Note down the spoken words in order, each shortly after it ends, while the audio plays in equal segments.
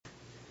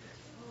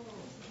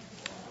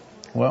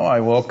Well, I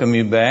welcome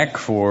you back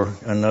for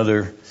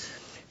another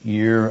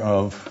year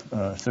of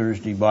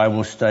Thursday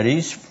Bible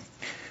studies,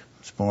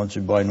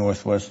 sponsored by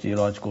Northwest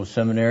Theological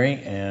Seminary,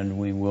 and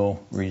we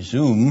will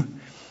resume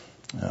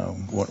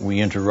what we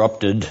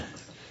interrupted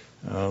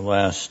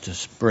last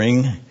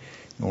spring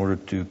in order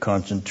to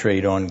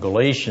concentrate on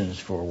Galatians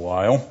for a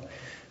while.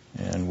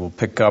 And we'll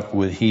pick up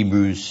with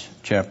Hebrews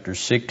chapter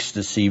 6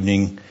 this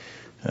evening,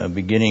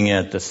 beginning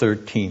at the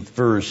 13th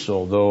verse,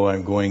 although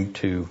I'm going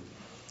to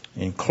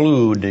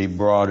include a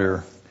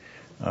broader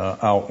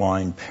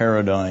outline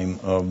paradigm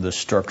of the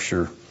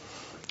structure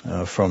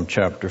from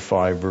chapter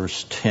 5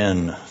 verse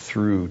 10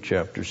 through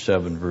chapter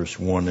 7 verse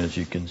 1, as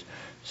you can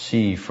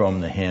see from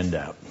the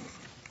handout.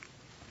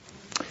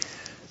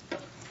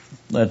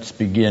 Let's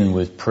begin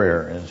with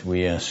prayer as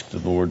we ask the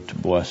Lord to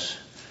bless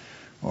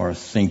our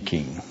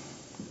thinking.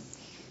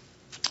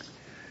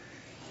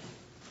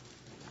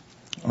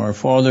 Our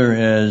Father,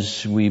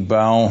 as we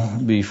bow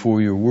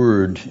before your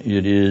word,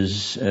 it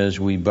is as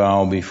we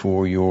bow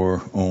before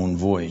your own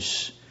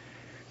voice.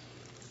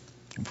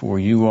 For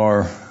you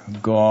are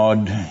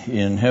God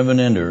in heaven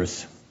and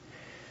earth,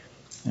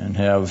 and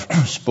have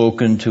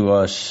spoken to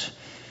us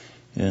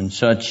in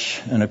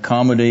such an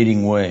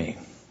accommodating way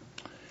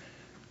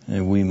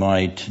that we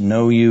might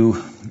know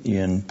you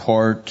in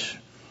part,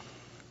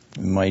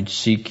 we might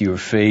seek your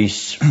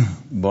face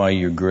by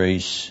your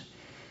grace,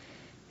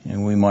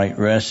 and we might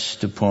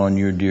rest upon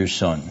your dear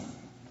Son,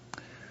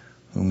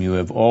 whom you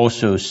have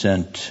also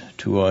sent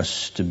to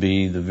us to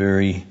be the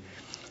very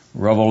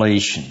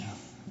revelation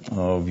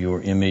of your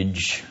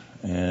image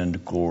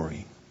and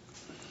glory.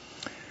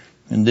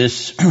 In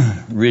this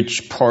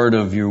rich part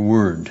of your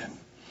word,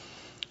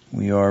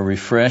 we are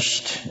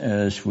refreshed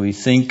as we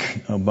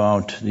think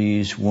about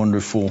these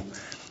wonderful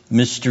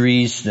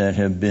mysteries that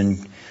have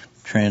been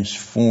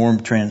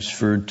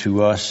transferred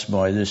to us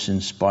by this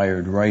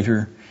inspired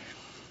writer.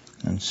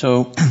 And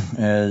so,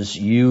 as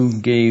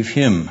you gave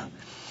him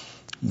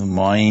the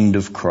mind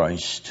of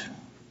Christ,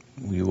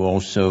 you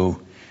also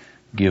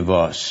give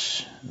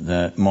us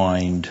that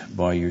mind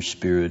by your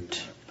Spirit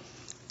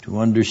to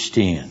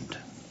understand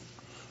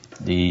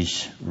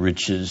these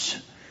riches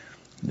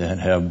that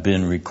have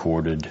been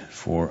recorded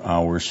for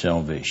our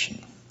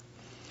salvation.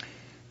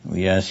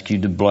 We ask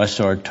you to bless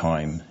our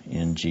time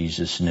in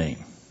Jesus'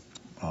 name.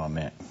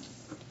 Amen.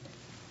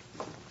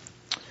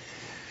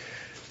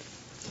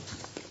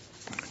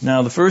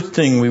 Now, the first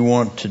thing we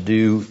want to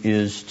do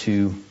is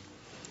to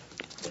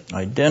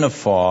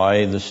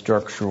identify the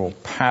structural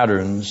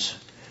patterns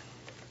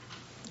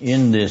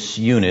in this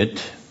unit,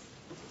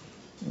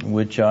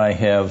 which I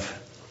have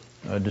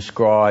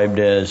described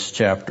as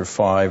chapter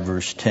 5,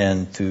 verse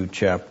 10 through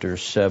chapter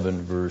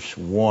 7, verse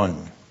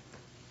 1.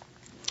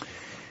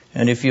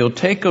 And if you'll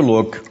take a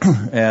look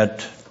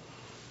at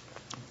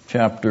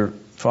chapter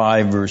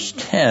 5, verse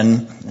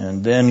 10,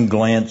 and then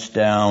glance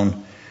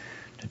down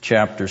to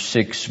chapter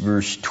 6,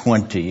 verse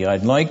 20,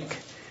 I'd like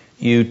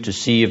you to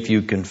see if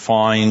you can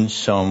find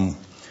some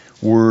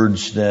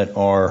words that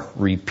are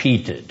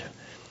repeated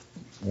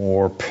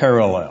or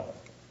parallel.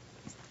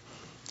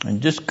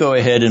 And just go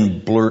ahead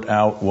and blurt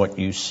out what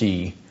you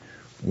see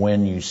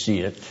when you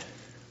see it.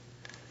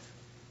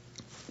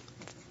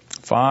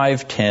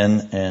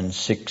 5:10 and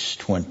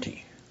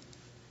 6:20.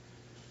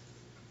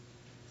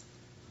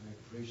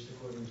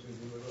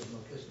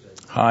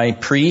 High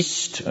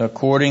priest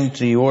according to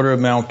the order of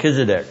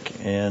Melchizedek.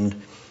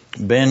 And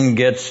Ben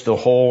gets the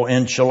whole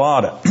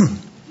enchilada.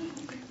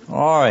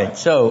 All right,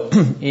 so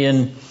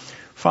in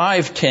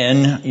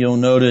 5:10, you'll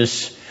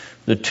notice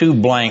the two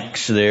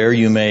blanks there.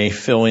 You may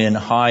fill in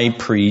high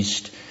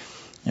priest,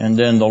 and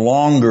then the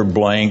longer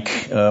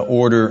blank,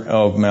 order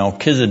of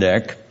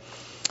Melchizedek.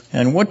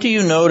 And what do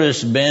you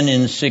notice, Ben,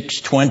 in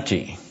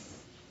 6:20?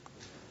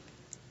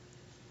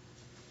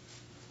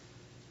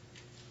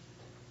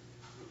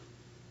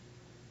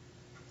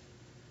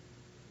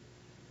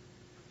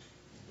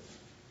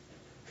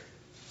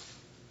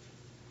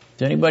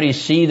 Does anybody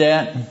see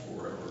that?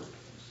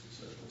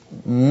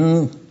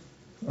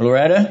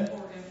 Loretta?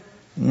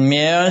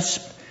 Yes,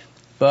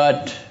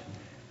 but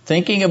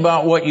thinking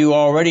about what you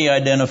already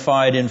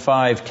identified in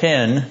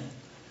 5:10,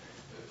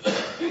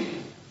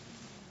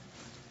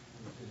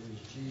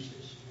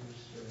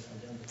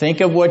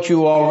 think of what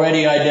you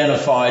already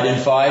identified in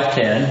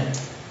 5:10,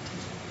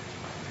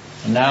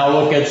 and now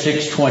look at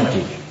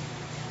 6:20.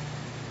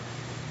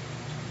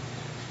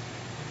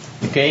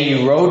 Okay,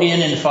 you wrote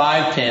in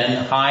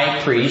 5:10,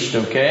 high priest,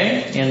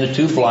 okay, in the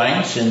two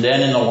blanks, and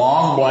then in the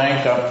long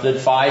blank up to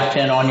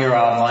 5:10 on your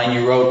outline,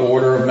 you wrote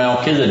order of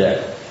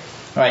Melchizedek.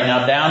 All right,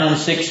 now down in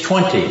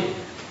 6:20,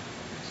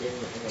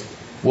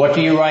 what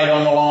do you write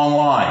on the long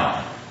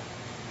line?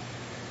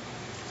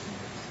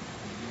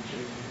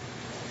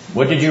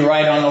 What did you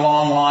write on the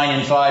long line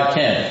in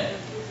 5:10?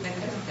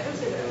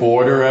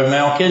 Order of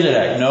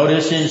Melchizedek.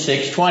 Notice in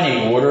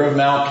 6:20, order of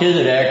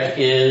Melchizedek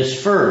is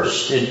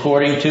first,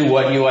 according to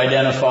what you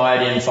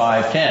identified in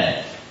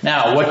 5:10.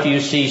 Now, what do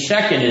you see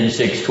second in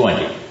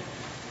 6:20?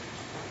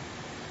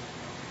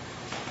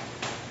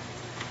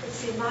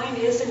 See, mine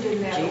isn't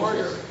in that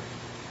order.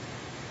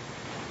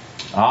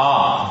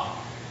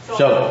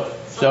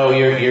 So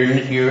your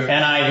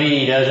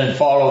NIV doesn't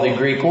follow the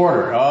Greek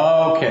order.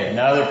 Okay,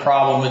 another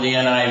problem with the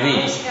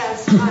NIV.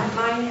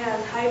 Mine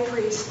has high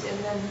priest and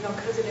then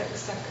Melchizedek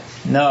second.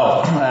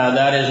 No,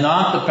 that is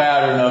not the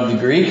pattern of the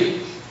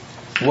Greek.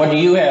 What do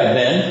you have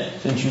then,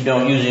 since you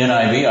don't use the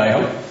NIV, I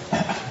hope?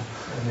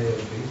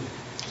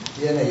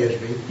 The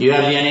NASB. You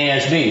have the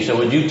NASB. So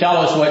would you tell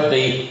us what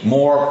the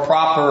more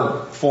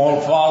proper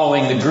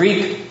following the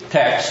Greek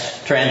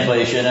text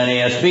translation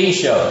NASB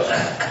shows?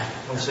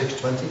 On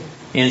 620.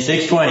 In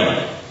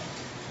 620.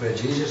 Where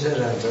Jesus has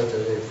entered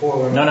as a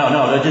forerunner.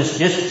 No.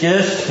 Just.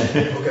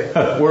 Okay.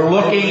 We're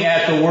looking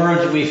at the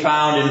words we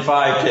found in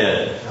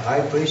 510. The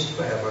high priest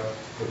forever,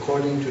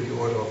 according to the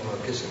order of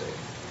Melchizedek.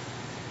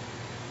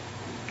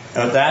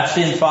 That's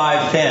in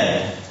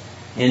 510.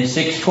 In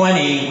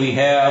 620, we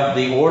have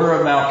the order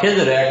of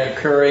Melchizedek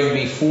occurring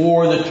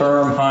before the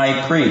term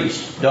high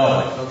priest,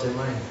 don't we? Not in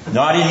mine.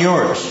 Not in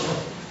yours.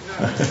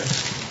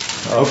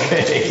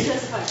 Okay.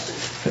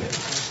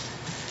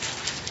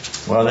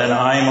 Well, then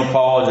I'm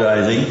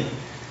apologizing.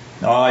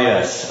 Oh,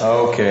 yes.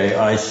 Okay,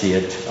 I see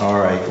it. All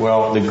right.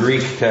 Well, the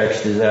Greek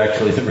text is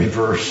actually the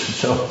reverse.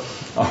 So,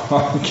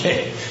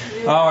 okay.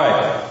 All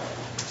right.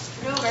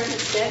 New American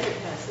Standard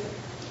has it.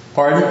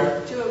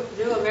 Pardon?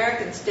 New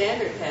American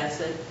Standard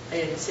has it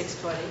in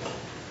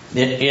 620.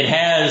 It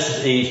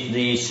has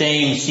the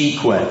same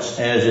sequence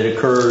as it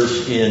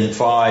occurs in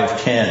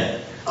 510.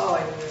 Oh,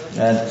 I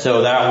knew. And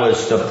so that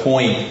was the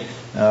point.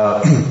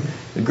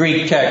 The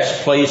Greek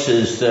text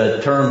places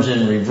the terms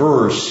in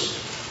reverse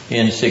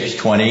in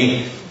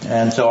 620,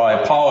 and so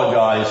I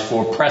apologize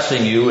for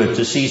pressing you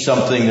to see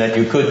something that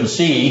you couldn't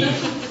see. We were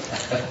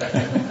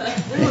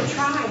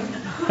trying.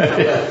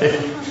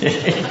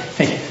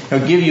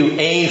 I'll give you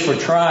A for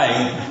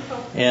trying,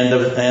 and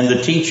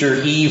the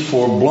teacher E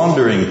for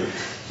blundering.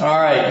 All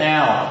right,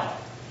 now,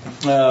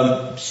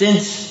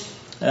 since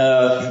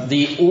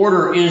the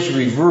order is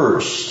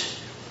reversed,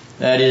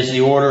 that is,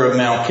 the order of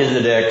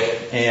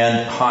Melchizedek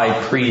and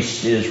high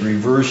priest is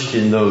reversed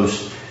in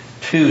those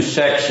two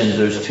sections,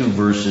 those two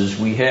verses,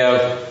 we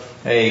have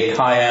a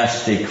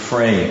chiastic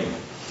frame.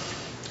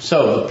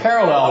 So the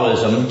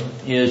parallelism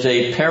is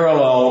a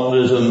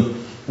parallelism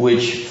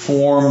which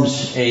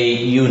forms a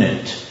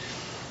unit,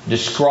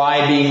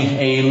 describing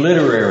a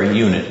literary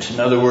unit. In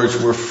other words,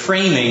 we're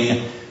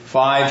framing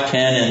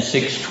 510 and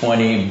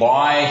 620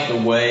 by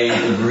the way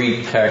the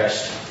Greek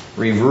text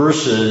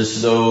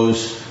reverses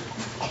those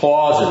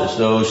clauses,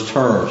 those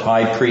terms,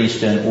 high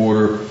priest and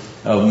order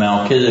of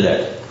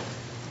Melchizedek.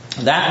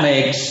 That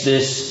makes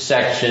this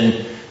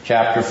section,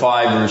 chapter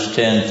 5, verse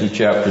 10 through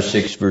chapter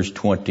 6, verse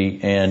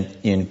 20, an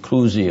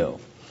inclusio.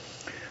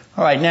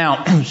 All right,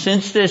 now,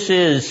 since this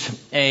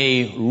is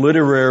a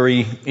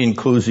literary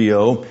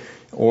inclusio,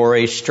 or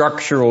a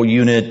structural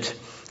unit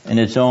in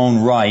its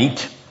own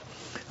right,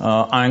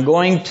 I'm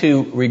going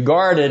to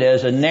regard it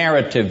as a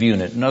narrative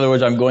unit. In other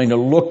words, I'm going to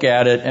look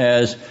at it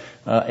as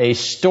a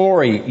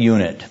story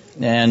unit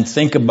and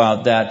think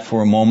about that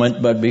for a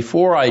moment. But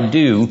before I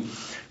do,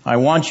 I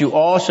want you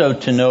also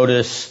to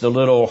notice the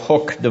little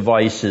hook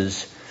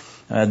devices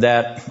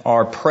that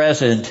are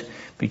present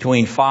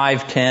between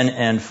 510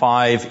 and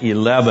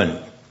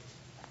 511.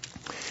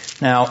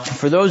 Now,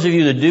 for those of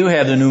you that do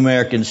have the New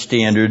American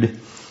Standard,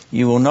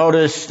 you will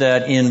notice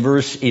that in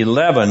verse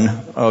 11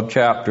 of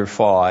chapter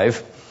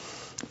 5,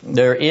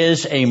 there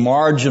is a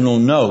marginal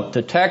note.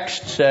 The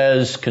text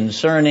says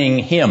concerning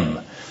him,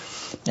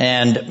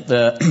 and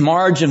the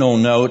marginal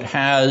note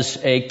has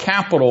a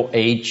capital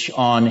H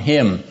on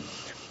him.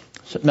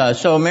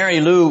 So Mary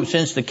Lou,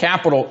 since the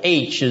capital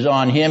H is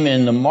on him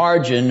in the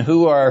margin,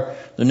 who are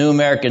the New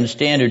American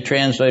Standard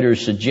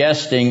translators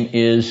suggesting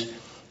is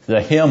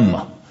the him?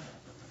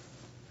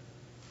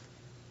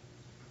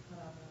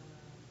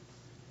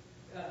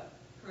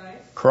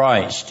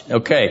 Christ.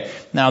 Okay.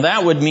 Now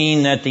that would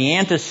mean that the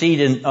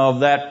antecedent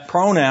of that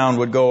pronoun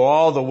would go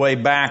all the way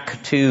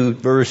back to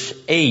verse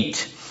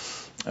 8,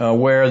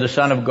 where the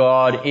Son of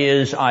God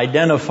is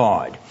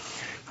identified.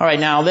 All right.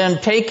 Now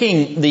then,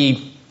 taking the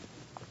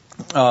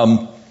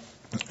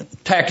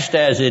text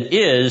as it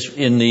is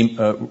in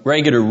the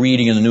regular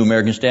reading of the New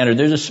American Standard,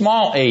 there's a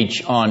small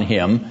h on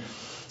him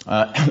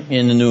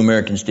in the New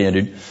American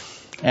Standard,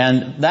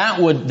 and that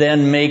would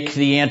then make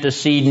the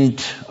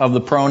antecedent of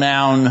the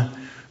pronoun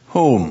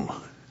whom?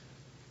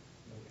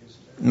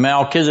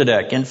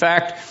 Melchizedek. In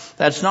fact,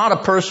 that's not a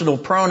personal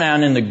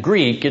pronoun in the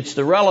Greek, it's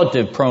the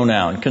relative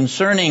pronoun,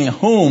 concerning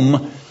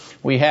whom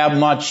we have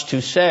much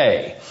to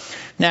say.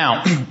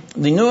 Now,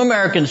 the New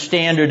American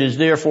Standard is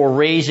therefore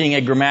raising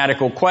a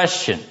grammatical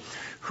question.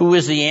 Who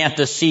is the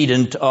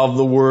antecedent of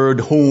the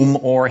word whom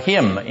or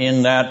him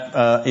in that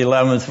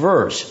 11th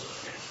verse?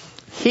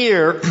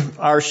 Here,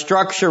 our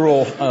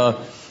structural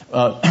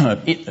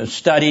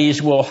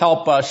studies will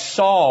help us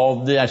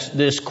solve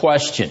this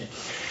question.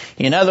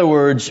 In other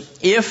words,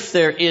 if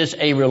there is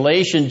a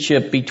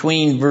relationship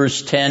between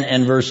verse 10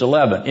 and verse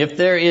 11, if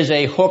there is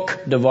a hook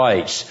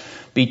device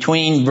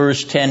between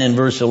verse 10 and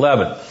verse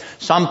 11,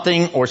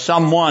 something or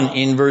someone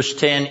in verse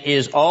 10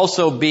 is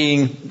also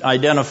being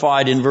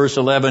identified in verse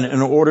 11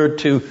 in order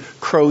to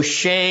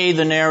crochet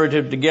the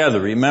narrative together.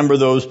 Remember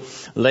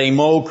those les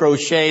mots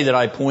crochet that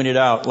I pointed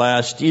out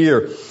last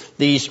year.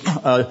 These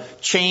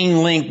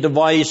chain link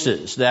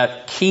devices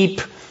that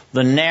keep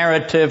the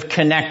narrative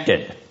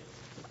connected.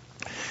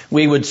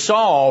 We would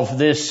solve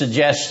this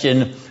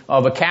suggestion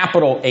of a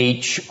capital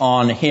H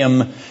on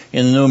him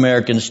in the New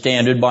American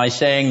Standard by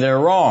saying they're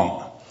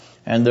wrong.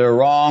 And they're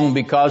wrong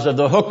because of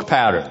the hook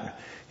pattern.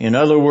 In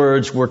other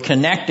words, we're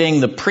connecting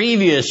the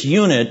previous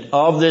unit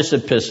of this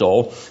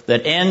epistle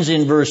that ends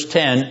in verse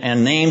 10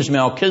 and names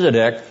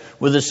Melchizedek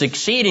with a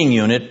succeeding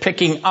unit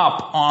picking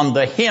up on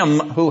the hymn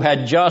who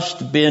had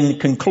just been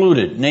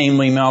concluded,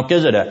 namely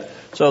Melchizedek.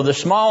 So the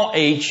small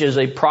h is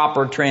a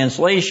proper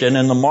translation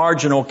and the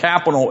marginal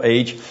capital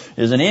H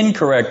is an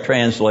incorrect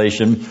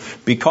translation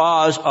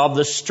because of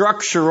the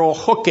structural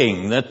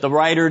hooking that the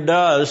writer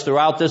does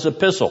throughout this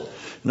epistle.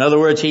 In other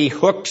words, he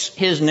hooks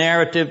his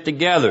narrative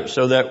together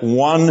so that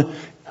one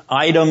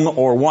item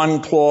or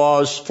one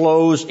clause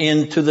flows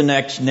into the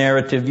next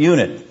narrative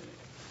unit.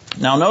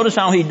 Now notice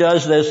how he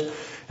does this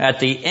at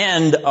the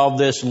end of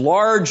this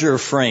larger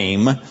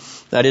frame.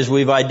 That is,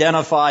 we've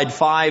identified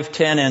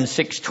 5:10 and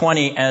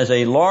 6:20 as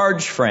a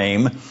large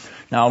frame.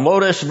 Now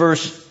notice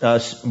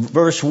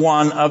verse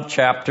 1 of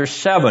chapter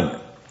 7.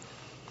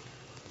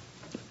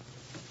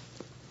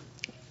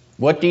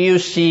 What do you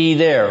see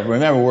there?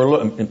 Remember, we're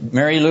looking.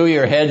 Mary Lou,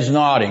 your head's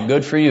nodding.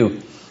 Good for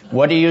you.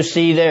 What do you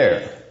see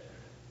there?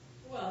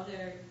 Well,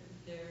 they're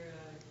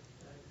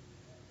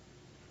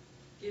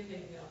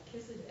giving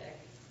Melchizedek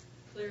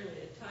clearly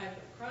a type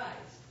of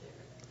Christ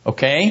there.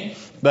 Okay,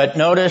 but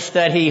notice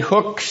that he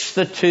hooks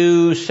the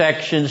two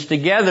sections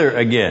together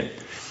again.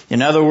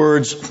 In other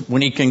words,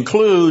 when he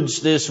concludes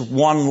this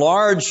one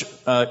large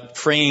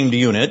framed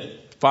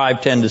unit,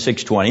 5:10 to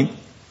 6:20,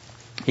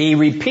 he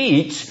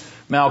repeats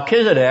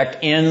Melchizedek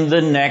in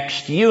the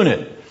next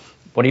unit,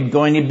 what he's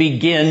going to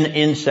begin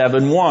in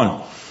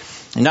 7:1.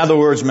 In other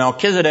words,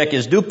 Melchizedek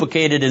is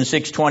duplicated in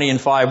 6:20 and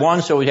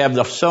 5:1, so we have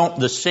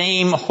the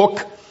same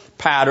hook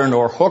pattern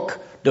or hook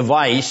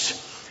device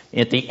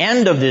at the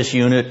end of this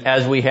unit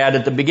as we had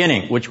at the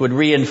beginning, which would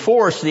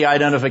reinforce the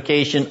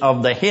identification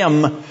of the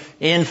hymn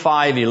in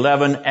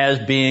 5:11 as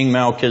being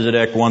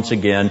Melchizedek once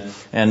again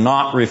and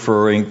not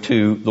referring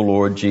to the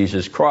Lord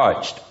Jesus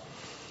Christ.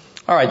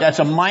 All right, that's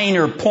a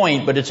minor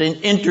point, but it's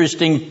an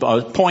interesting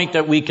point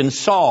that we can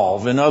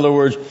solve. In other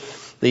words,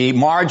 the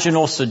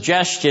marginal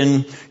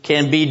suggestion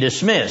can be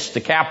dismissed. The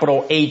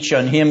capital H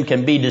on him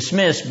can be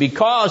dismissed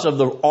because of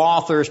the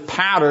author's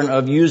pattern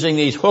of using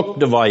these hook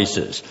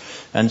devices.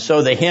 And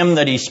so the hymn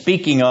that he's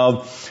speaking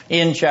of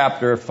in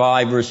chapter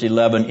 5, verse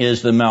 11,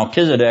 is the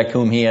Melchizedek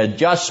whom he had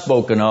just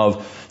spoken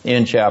of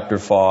in chapter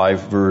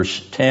 5,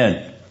 verse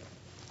 10.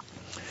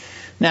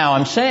 Now,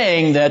 I'm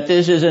saying that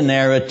this is a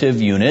narrative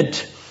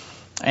unit,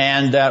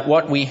 and that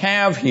what we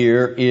have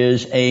here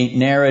is a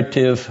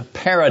narrative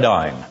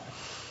paradigm.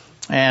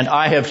 And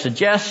I have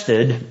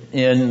suggested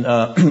in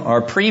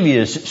our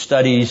previous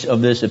studies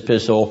of this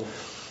epistle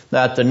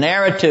that the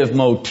narrative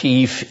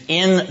motif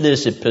in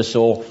this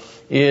epistle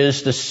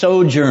is the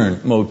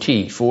sojourn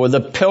motif or the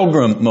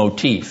pilgrim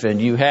motif.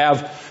 And you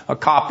have a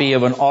copy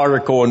of an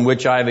article in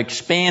which I've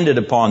expanded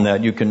upon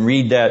that. You can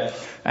read that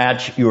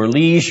at your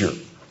leisure.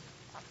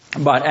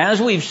 But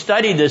as we've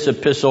studied this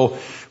epistle,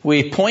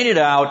 we pointed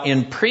out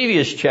in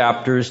previous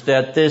chapters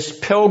that this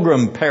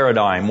pilgrim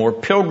paradigm or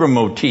pilgrim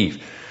motif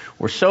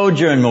or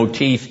sojourn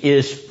motif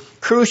is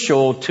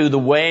crucial to the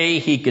way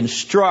he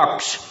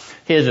constructs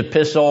his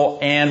epistle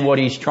and what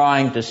he's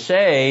trying to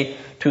say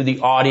to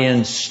the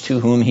audience to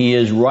whom he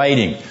is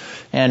writing.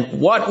 And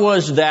what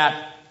was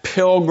that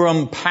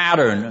pilgrim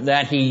pattern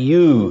that he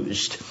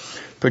used,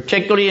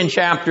 particularly in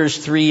chapters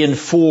 3 and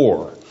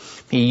 4?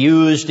 He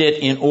used it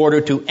in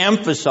order to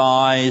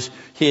emphasize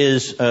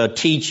his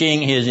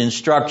teaching, his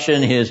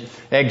instruction, his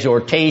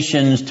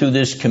exhortations to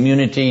this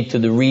community, to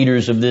the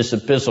readers of this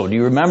epistle. Do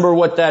you remember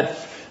what that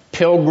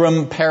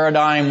pilgrim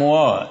paradigm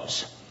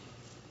was?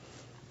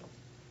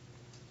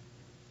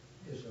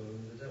 Israel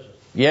in the desert.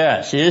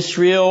 Yes,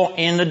 Israel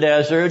in the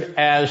desert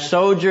as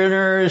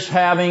sojourners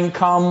having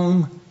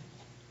come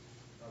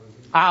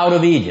out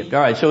of Egypt. All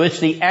right, so it's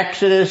the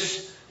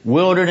Exodus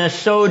wilderness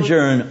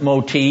sojourn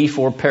motif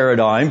or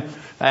paradigm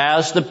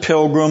as the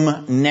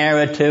pilgrim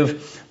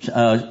narrative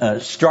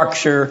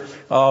structure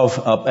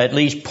of at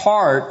least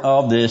part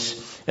of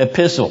this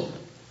epistle.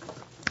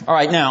 All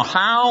right, now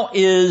how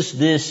is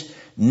this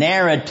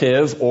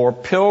narrative or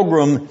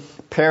pilgrim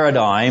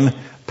paradigm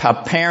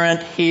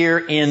apparent here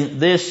in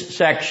this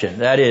section?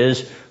 That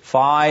is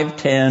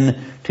 5:10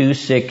 to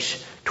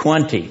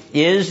 6:20.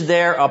 Is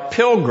there a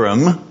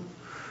pilgrim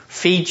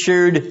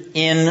featured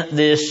in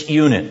this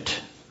unit?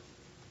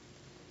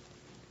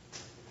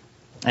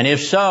 And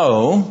if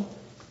so,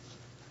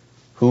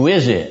 who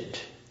is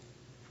it?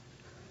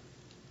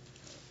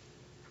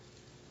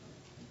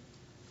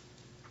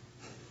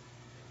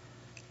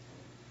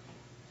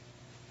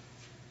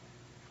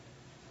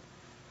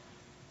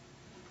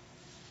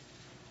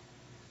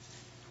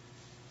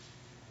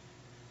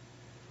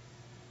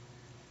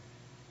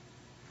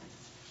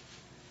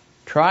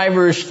 Try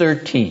verse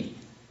 13.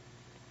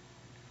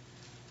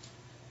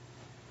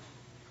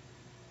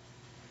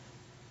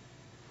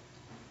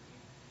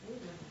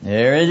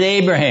 There is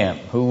Abraham,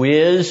 who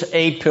is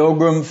a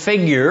pilgrim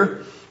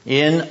figure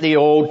in the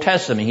Old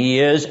Testament.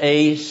 He is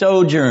a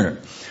sojourner.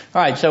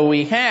 All right, so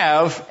we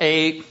have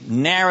a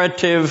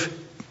narrative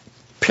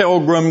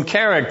pilgrim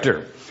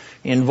character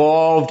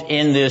involved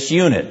in this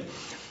unit.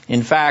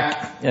 In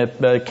fact,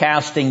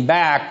 casting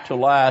back to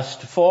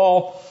last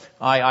fall,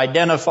 I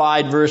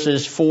identified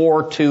verses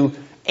 4 to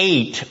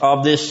 8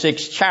 of this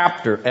 6th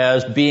chapter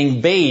as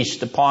being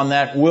based upon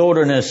that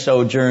wilderness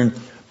sojourn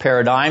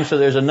paradigm. So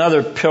there's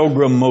another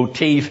pilgrim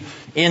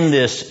motif in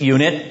this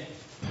unit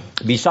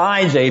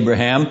besides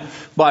Abraham.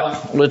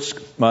 But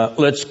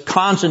let's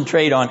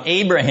concentrate on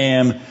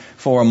Abraham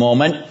for a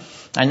moment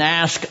and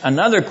ask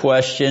another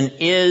question.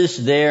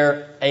 Is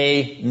there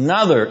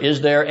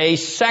a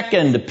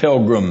second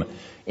pilgrim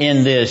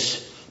in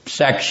this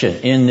section,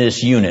 in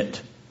this unit?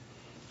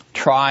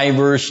 Try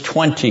verse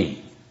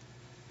 20.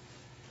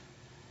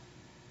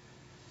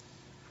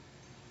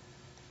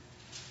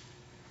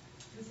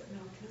 Is it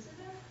Melchizedek?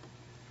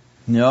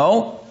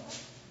 No.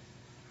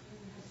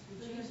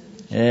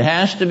 It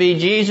has to be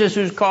Jesus,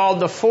 who's called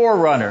the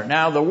forerunner.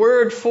 Now, the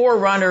word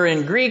forerunner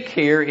in Greek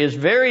here is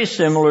very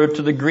similar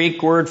to the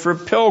Greek word for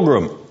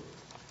pilgrim.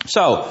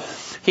 So,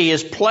 he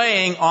is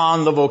playing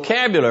on the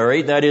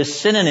vocabulary, that is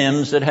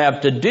synonyms that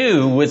have to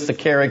do with the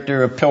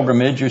character of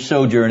pilgrimage or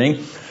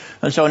sojourning.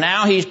 And so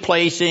now he's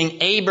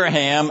placing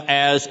Abraham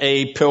as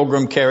a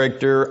pilgrim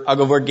character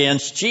over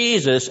against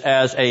Jesus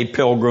as a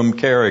pilgrim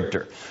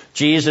character.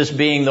 Jesus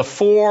being the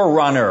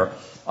forerunner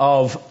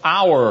of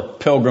our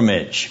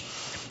pilgrimage.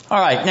 All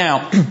right,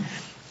 now,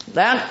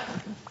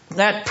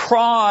 that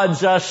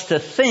prods us to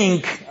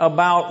think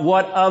about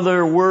what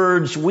other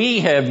words we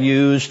have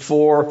used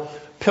for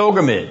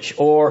pilgrimage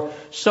or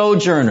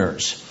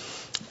sojourners.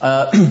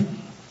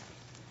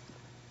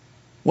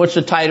 What's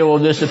the title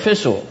of this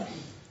epistle?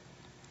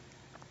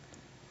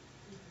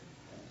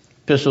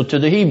 Epistle to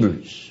the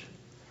Hebrews.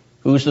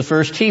 Who's the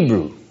first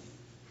Hebrew?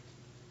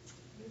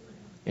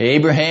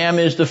 Abraham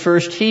is the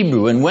first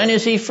Hebrew. And when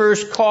is he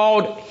first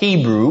called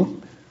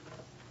Hebrew?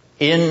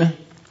 In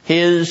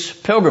his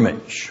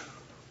pilgrimage.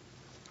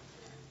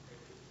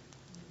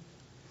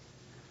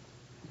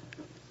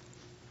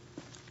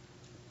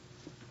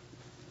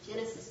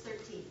 Genesis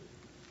 13.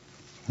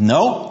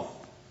 No.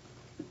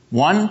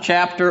 One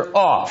chapter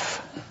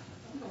off.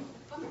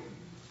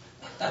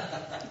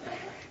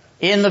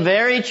 In the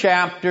very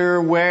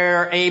chapter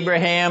where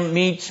Abraham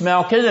meets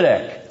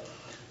Melchizedek.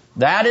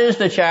 That is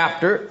the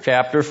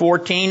chapter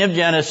 14 of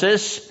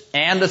Genesis,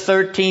 and the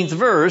 13th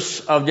verse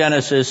of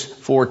Genesis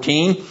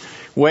 14,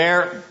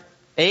 where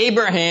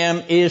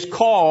Abraham is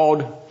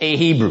called a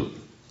Hebrew.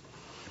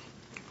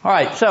 All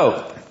right,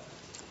 so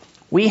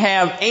we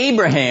have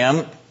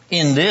Abraham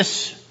in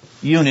this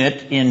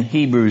unit in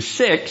Hebrews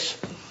 6,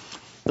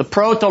 the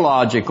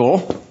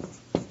protological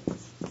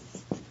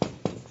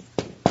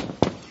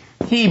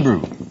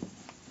Hebrew,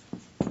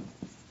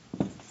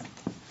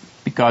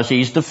 because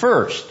he's the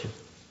first.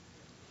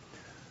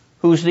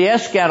 Who's the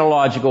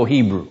eschatological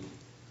Hebrew?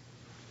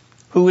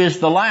 Who is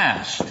the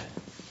last?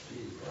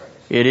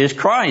 It is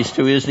Christ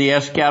who is the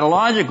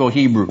eschatological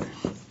Hebrew.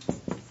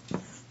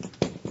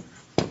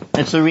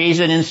 That's the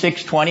reason in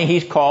 6:20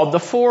 he's called the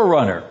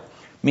forerunner,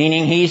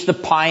 meaning he's the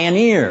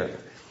pioneer,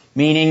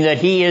 meaning that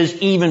he is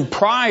even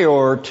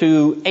prior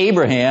to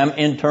Abraham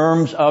in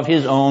terms of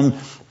his own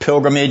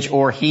pilgrimage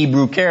or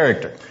Hebrew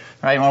character.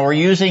 Right? Well, we're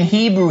using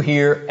Hebrew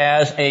here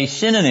as a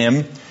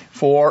synonym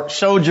for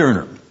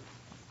sojourner.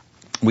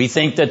 We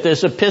think that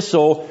this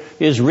epistle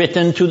is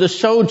written to the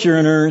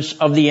sojourners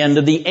of the end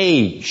of the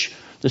age.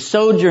 The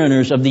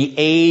sojourners of the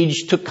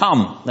age to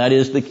come. That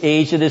is, the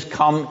age that has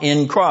come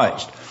in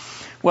Christ.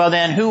 Well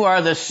then, who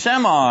are the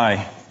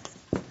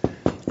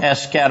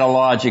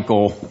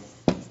semi-eschatological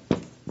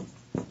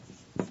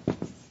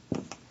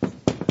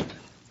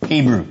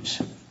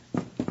Hebrews?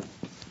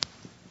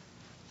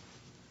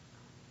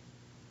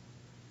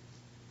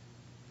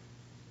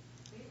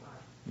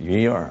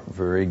 Ye are.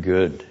 Very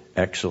good.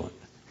 Excellent.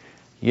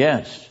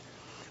 Yes.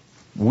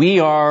 We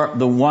are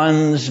the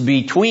ones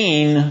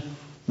between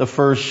the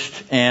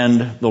first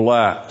and the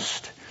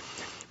last.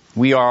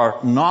 We are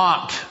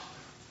not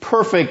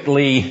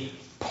perfectly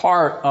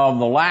part of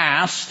the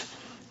last,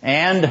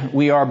 and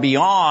we are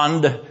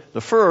beyond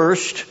the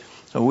first,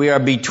 so we are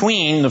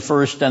between the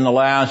first and the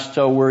last,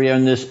 so we're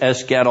in this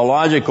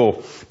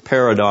eschatological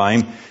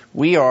paradigm.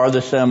 We are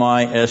the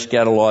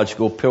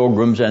semi-eschatological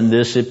pilgrims, and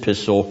this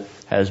epistle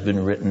has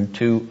been written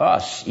to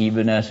us,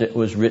 even as it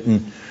was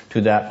written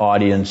to that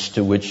audience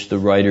to which the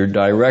writer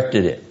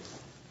directed it.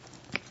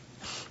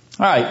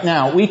 All right,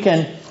 now we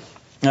can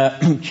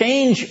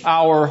change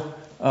our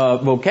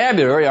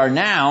vocabulary, our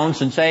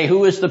nouns, and say,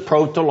 who is the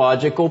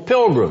protological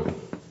pilgrim?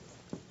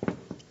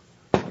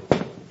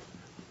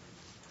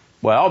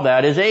 Well,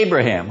 that is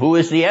Abraham. Who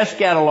is the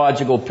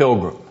eschatological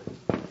pilgrim?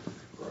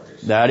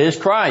 Christ. That is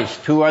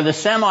Christ. Who are the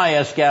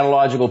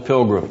semi-eschatological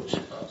pilgrims?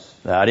 Us.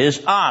 That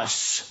is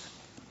us.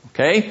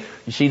 Okay?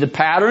 You see the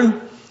pattern?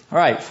 All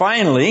right.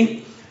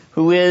 Finally,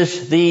 who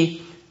is the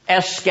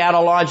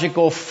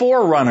eschatological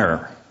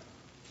forerunner?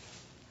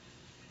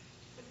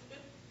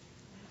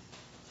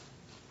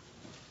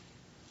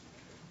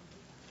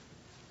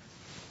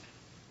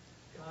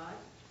 God.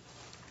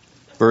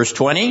 Verse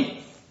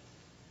 20.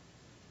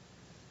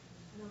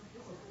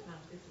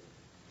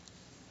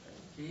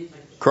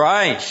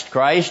 Christ.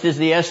 Christ is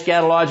the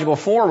eschatological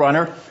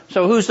forerunner.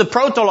 So who's the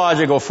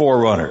protological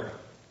forerunner?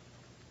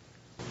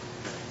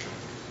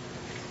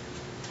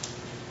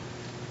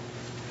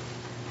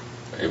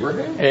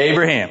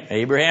 Abraham.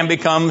 Abraham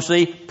becomes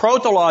the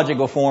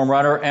protological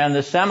forerunner, and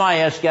the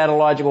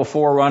semi-eschatological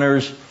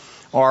forerunners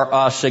are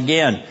us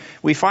again.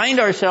 We find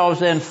ourselves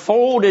then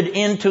folded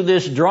into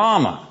this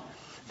drama.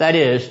 That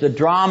is, the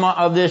drama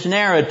of this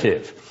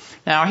narrative.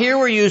 Now here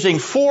we're using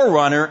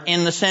forerunner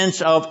in the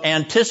sense of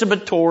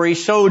anticipatory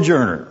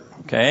sojourner,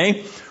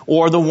 okay?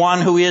 Or the one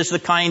who is the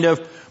kind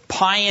of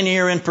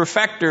pioneer and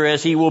perfecter,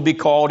 as he will be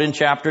called in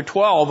chapter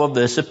 12 of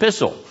this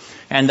epistle.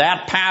 And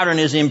that pattern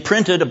is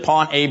imprinted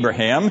upon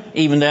Abraham,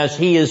 even as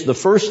he is the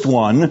first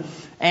one,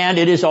 and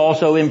it is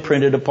also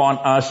imprinted upon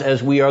us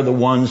as we are the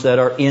ones that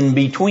are in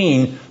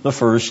between the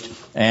first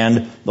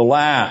and the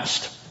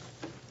last.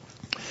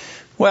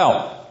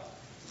 Well,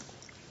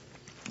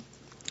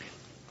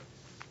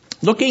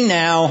 looking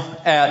now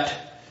at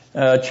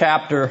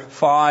chapter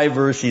 5,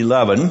 verse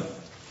 11,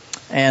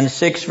 and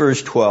 6,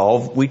 verse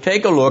 12, we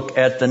take a look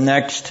at the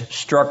next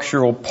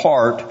structural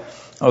part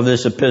of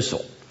this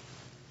epistle,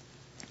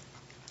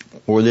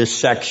 or this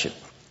section.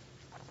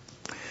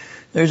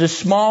 There's a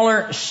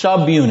smaller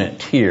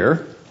subunit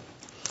here,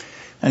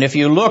 and if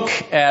you look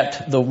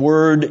at the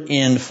word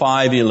in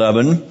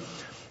 5:11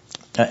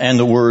 and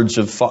the words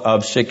of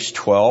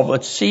 6:12,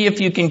 let's see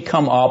if you can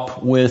come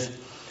up with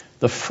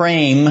the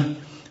frame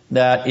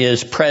that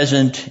is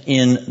present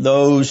in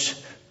those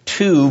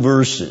two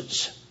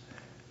verses.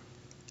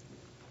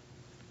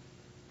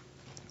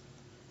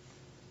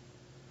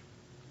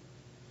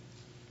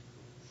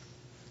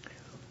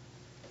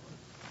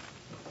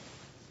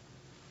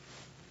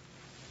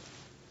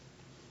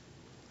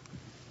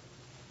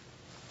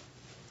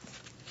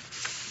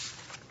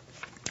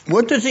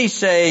 What does he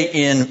say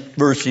in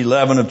verse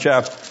 11 of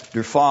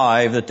chapter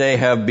 5 that they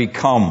have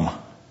become?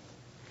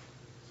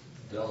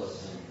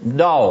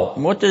 Dull.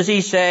 What does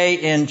he say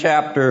in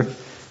chapter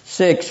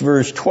 6,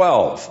 verse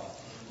 12?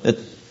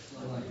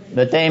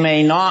 That they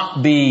may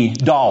not be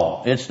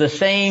dull. It's the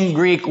same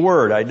Greek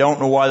word. I don't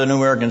know why the New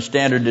American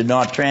Standard did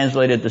not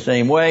translate it the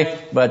same way,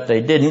 but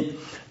they didn't.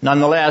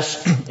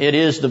 Nonetheless, it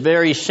is the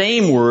very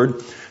same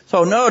word.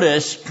 So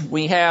notice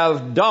we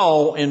have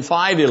dull in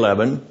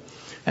 5:11.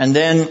 And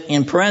then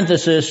in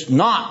parenthesis,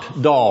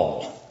 not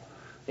dull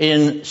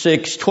in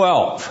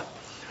 6:12.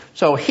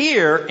 So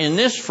here in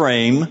this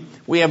frame,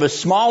 we have a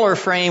smaller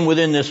frame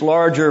within this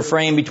larger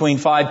frame between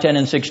 5:10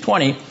 and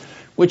 6:20,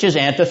 which is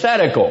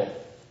antithetical.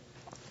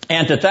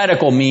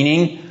 Antithetical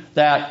meaning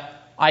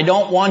that I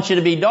don't want you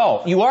to be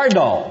dull. You are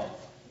dull,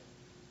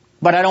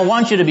 but I don't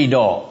want you to be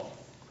dull.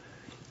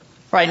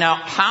 Right now,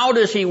 how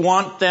does he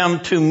want them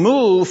to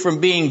move from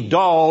being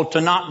dull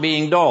to not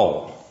being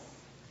dull?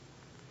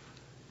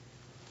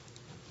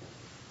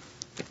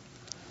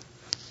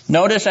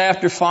 Notice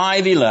after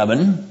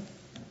 5:11,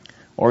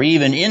 or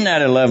even in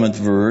that 11th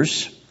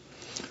verse,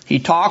 he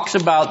talks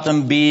about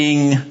them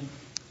being,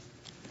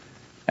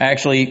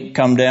 actually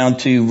come down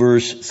to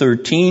verse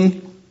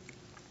 13.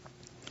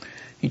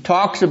 He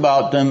talks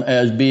about them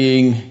as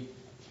being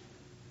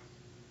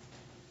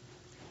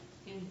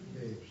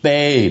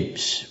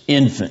babes,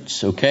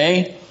 infants,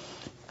 okay?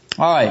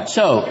 Alright,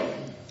 so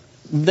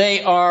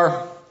they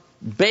are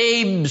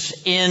babes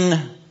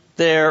in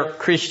their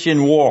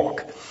Christian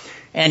walk.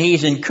 And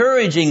he's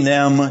encouraging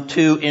them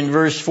to, in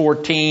verse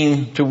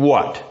 14, to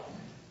what?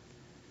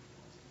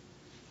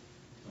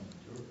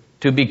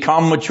 To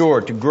become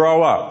mature, to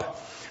grow up.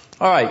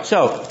 Alright,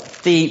 so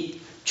the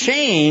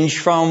change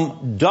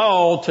from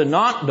dull to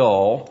not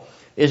dull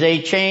is a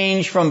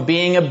change from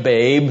being a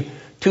babe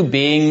to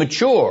being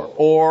mature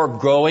or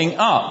growing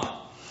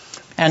up.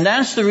 And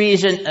that's the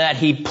reason that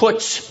he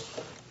puts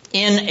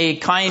in a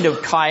kind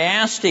of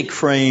chiastic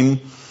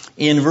frame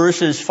in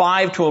verses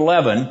 5 to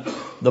 11,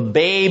 the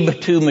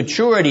babe to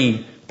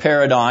maturity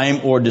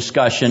paradigm or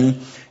discussion,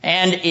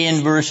 and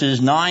in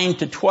verses 9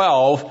 to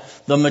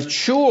 12, the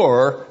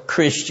mature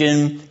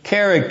Christian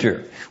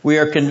character. We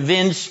are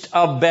convinced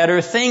of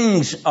better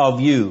things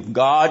of you.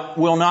 God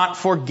will not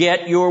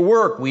forget your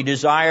work. We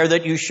desire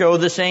that you show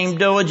the same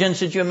diligence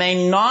that you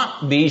may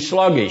not be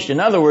sluggish. In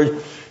other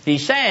words,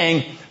 he's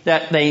saying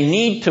that they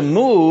need to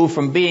move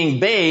from being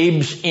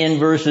babes in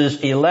verses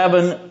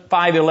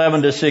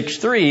 5:11 to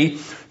 6:3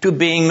 to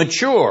being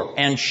mature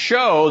and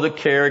show the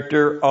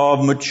character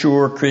of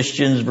mature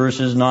Christians,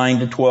 verses 9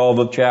 to 12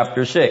 of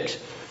chapter 6.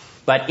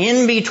 But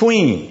in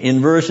between,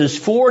 in verses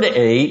 4 to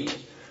 8,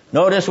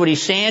 notice what he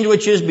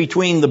sandwiches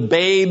between the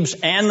babes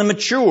and the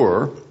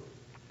mature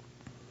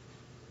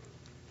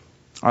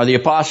are the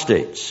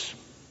apostates.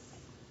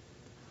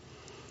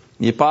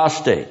 The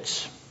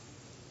apostates.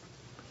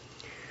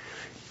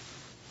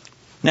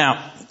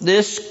 Now,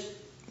 this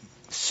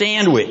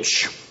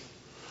sandwich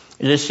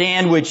is a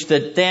sandwich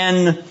that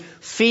then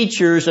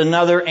features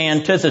another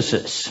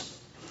antithesis.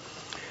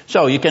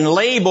 So you can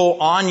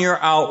label on your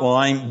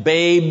outline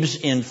babes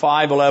in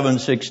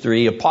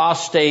 5:11-6:3,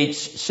 apostates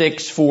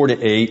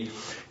 6:4-8,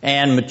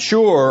 and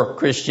mature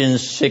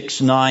Christians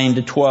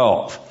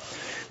 6:9-12.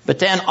 But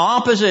then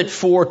opposite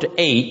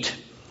 4-8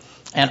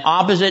 and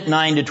opposite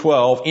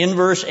 9-12, in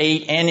verse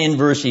 8 and in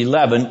verse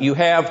 11, you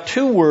have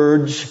two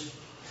words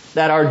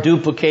that are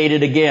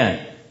duplicated again.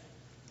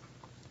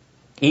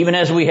 Even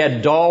as we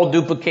had dull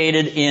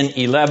duplicated in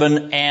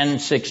 11 and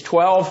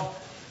 6:12,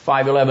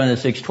 5:11 and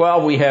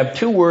 6:12, we have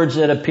two words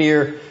that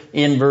appear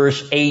in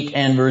verse 8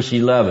 and verse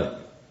 11.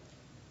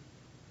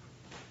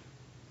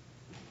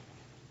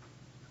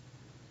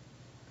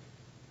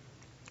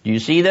 Do you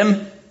see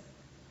them?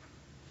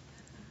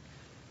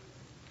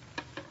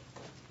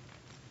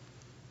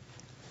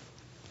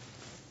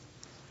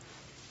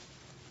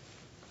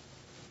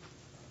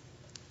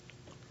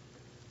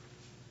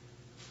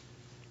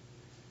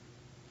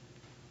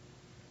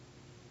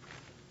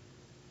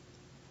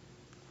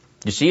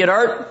 You see it,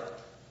 Art?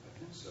 I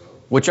think so.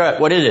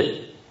 What is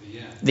it? The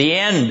end. The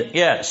end,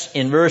 yes.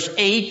 In verse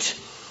 8,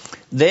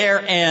 their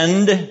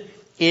end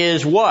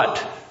is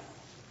what?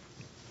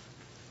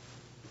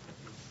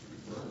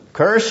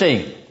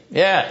 Cursing.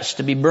 Yes,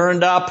 to be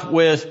burned up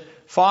with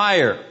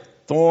fire,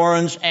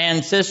 thorns,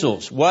 and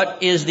thistles.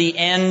 What is the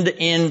end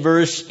in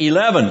verse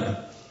 11?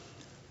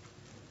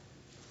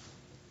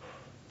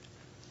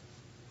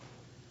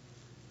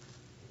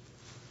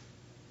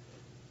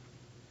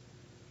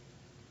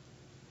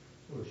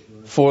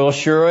 For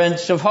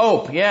assurance of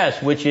hope,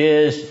 yes, which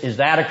is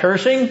that a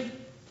cursing?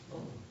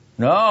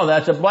 No,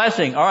 that's a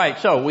blessing. All right,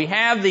 so we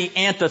have the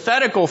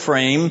antithetical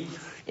frame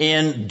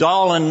in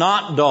dull and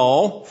not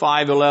dull,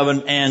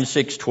 5:11 and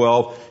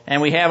 6:12,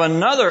 and we have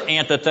another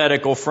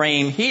antithetical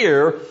frame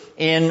here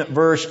in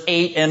verse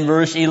 8 and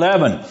verse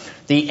 11.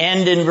 The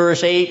end in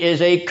verse 8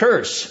 is a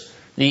curse.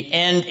 The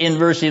end in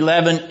verse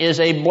 11 is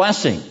a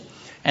blessing.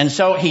 And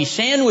so he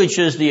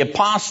sandwiches the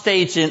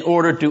apostates in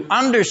order to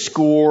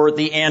underscore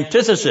the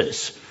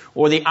antithesis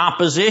or the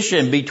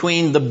opposition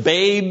between the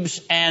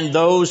babes and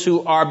those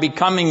who are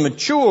becoming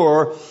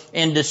mature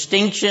in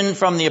distinction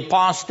from the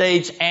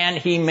apostates. And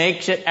he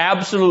makes it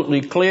absolutely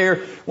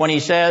clear when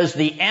he says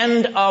the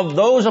end of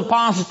those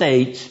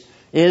apostates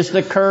is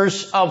the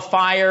curse of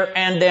fire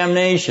and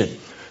damnation.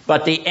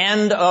 But the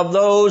end of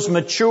those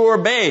mature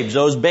babes,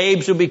 those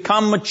babes who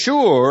become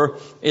mature,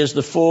 is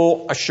the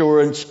full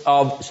assurance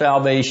of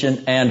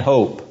salvation and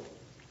hope.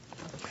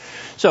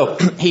 So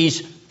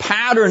he's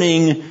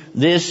patterning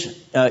this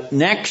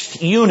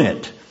next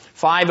unit,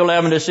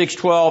 5:11 to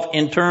 6:12,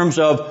 in terms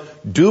of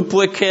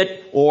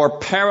duplicate or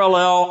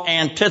parallel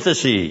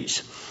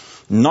antitheses.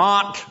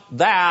 Not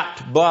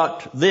that,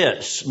 but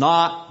this.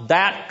 Not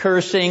that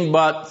cursing,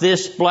 but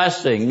this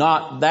blessing.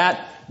 Not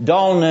that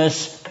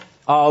dullness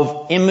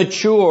of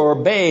immature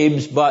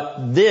babes,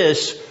 but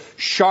this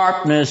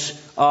sharpness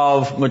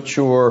of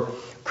mature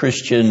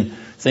Christian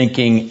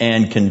thinking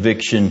and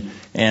conviction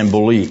and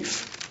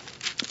belief.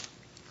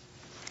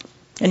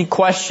 Any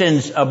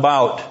questions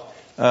about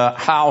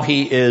how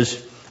he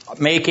is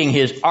making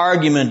his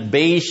argument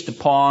based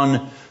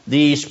upon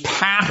these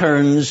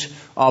patterns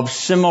of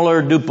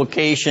similar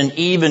duplication,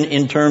 even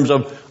in terms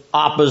of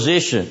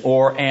opposition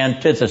or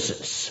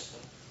antithesis?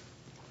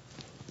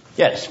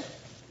 Yes?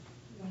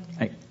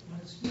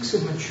 Speaks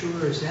of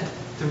mature, is that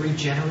the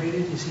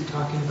regenerated? Is he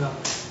talking about?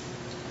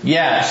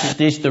 Yes,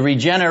 it's the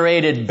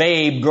regenerated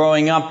babe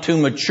growing up to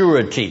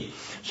maturity.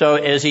 So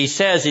as he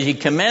says, as he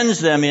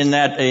commends them in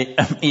that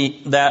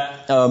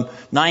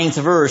ninth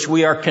verse,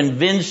 we are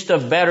convinced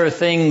of better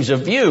things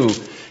of you.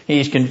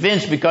 He's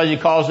convinced because he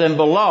calls them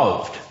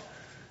beloved.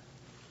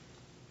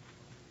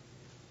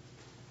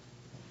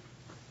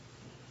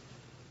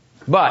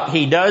 But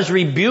he does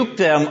rebuke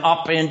them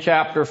up in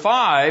chapter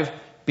 5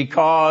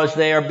 because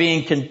they are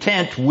being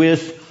content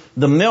with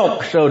the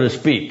milk, so to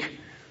speak.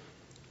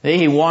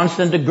 He wants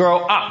them to grow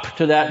up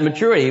to that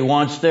maturity. He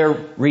wants their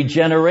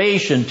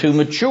regeneration to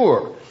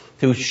mature,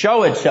 to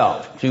show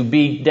itself, to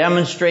be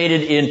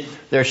demonstrated in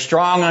their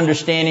strong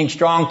understanding,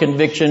 strong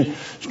conviction,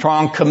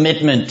 strong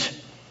commitment,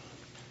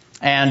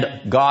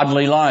 and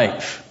godly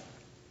life.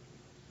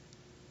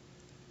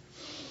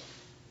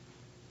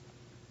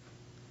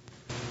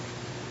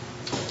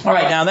 All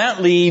right, now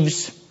that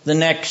leaves the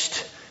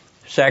next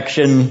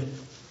section,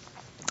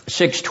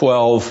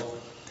 6:12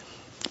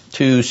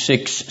 to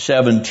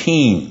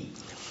 6:17.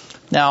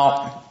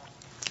 Now,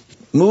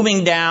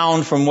 moving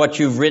down from what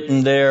you've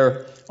written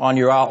there on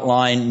your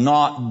outline,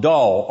 not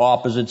dull,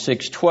 opposite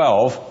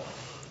 6:12,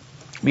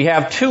 we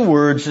have two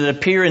words that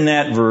appear in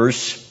that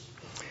verse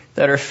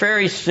that are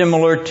very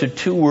similar to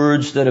two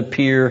words that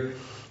appear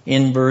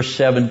in verse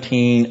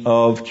 17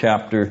 of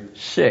chapter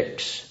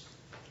 6.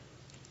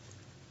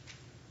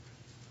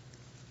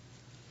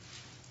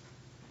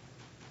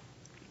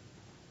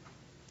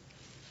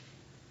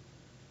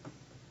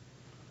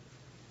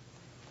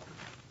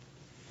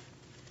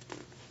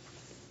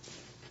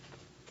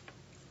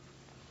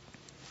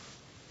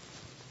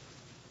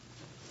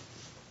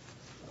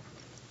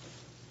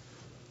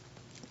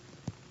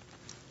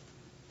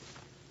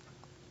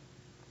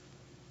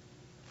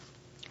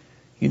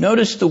 You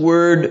notice the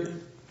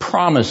word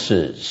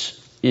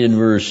promises in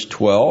verse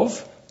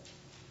 12.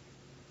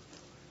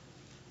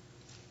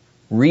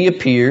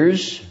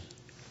 Reappears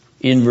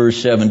in verse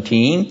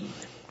 17,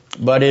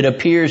 but it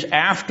appears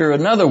after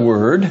another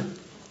word.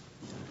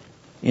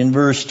 In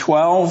verse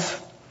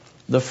 12,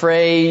 the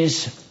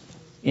phrase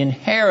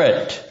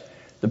inherit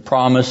the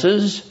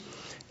promises,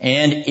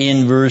 and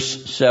in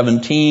verse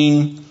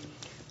 17,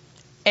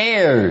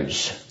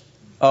 heirs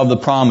of the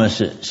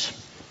promises,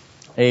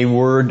 a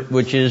word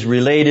which is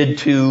related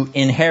to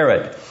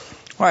inherit.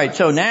 All right,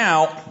 so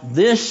now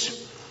this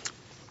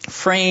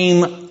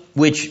frame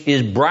which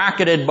is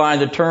bracketed by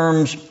the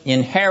terms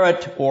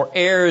inherit or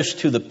heirs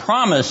to the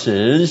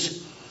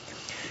promises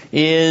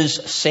is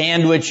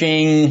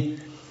sandwiching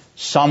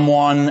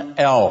someone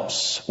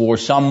else or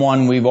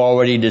someone we've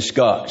already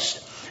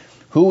discussed.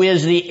 Who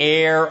is the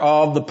heir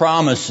of the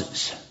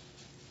promises?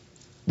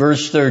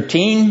 Verse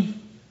 13,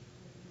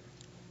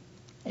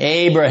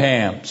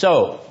 Abraham.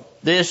 So,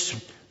 this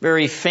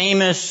very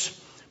famous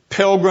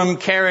pilgrim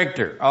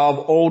character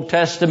of Old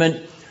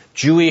Testament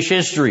Jewish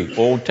history,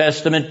 Old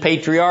Testament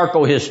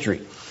patriarchal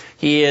history.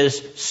 He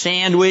is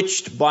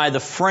sandwiched by the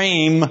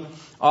frame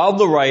of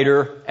the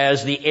writer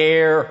as the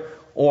heir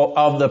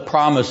of the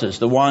promises,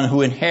 the one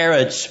who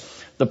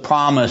inherits the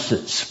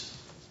promises.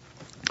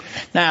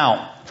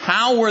 Now,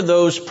 how were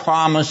those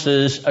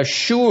promises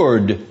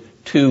assured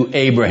to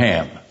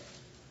Abraham?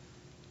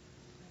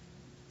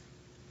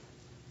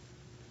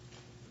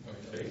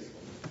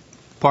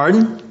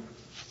 Pardon?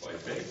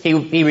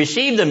 He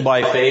received them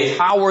by faith.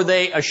 How were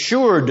they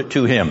assured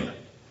to him?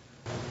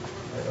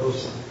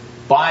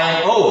 By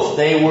an oath.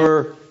 They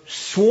were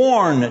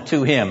sworn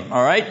to him.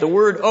 All right? The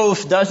word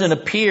oath doesn't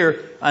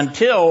appear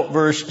until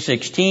verse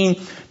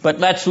 16, but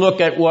let's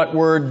look at what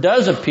word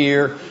does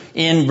appear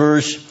in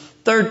verse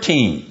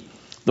 13.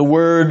 The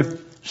word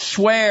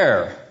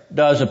swear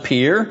does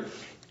appear,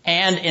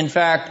 and in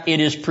fact it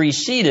is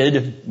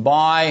preceded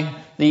by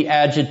the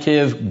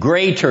adjective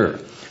greater.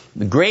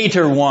 The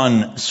greater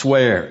one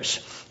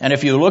swears. And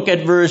if you look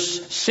at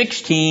verse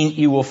 16,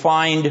 you will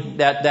find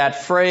that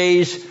that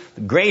phrase,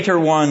 the greater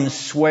one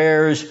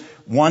swears,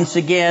 once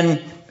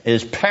again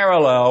is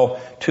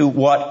parallel to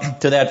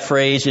that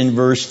phrase in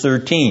verse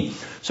 13.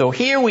 So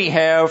here we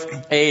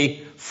have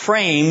a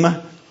frame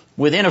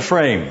within a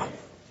frame.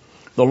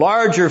 The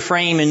larger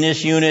frame in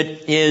this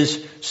unit is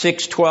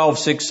 6:12,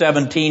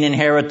 6:17,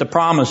 inherit the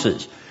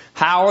promises.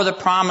 How are the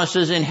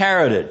promises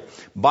inherited?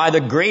 By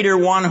the greater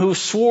one who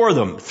swore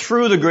them,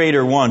 through the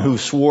greater one who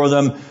swore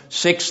them,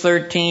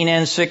 6:13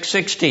 and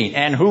 6:16.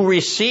 And who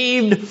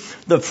received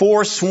the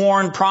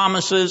forsworn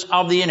promises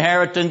of the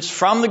inheritance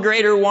from the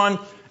greater one,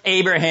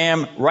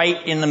 Abraham,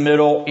 right in the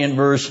middle in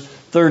verse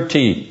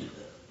 13.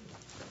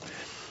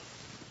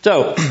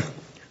 So,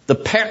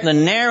 the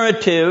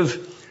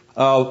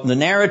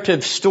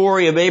narrative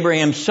story of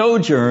Abraham's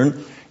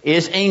sojourn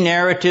is a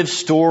narrative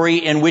story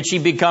in which he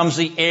becomes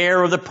the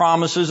heir of the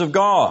promises of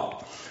God.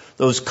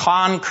 Those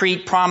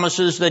concrete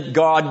promises that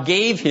God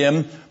gave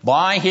him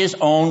by his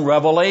own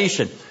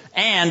revelation.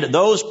 And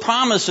those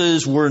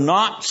promises were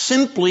not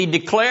simply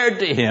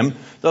declared to him.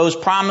 Those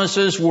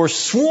promises were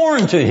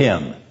sworn to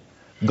him.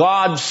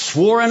 God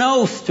swore an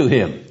oath to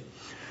him.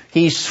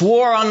 He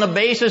swore on the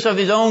basis of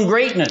his own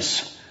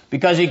greatness,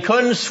 because he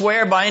couldn't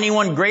swear by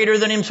anyone greater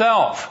than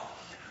himself.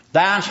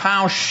 That's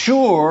how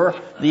sure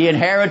the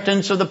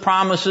inheritance of the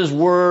promises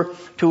were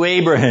to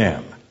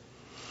Abraham.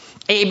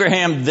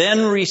 Abraham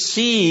then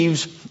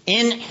receives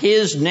in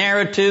his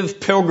narrative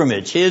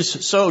pilgrimage, his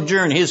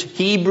sojourn, his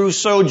Hebrew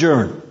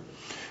sojourn,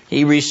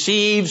 he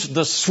receives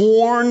the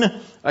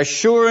sworn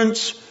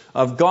assurance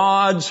of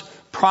God's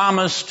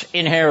promised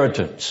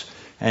inheritance.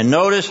 And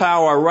notice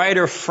how our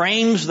writer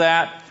frames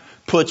that,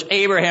 puts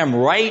Abraham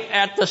right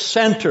at the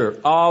center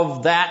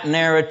of that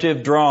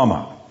narrative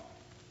drama.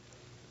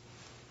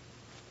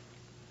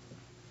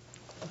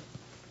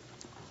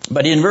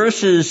 But in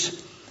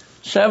verses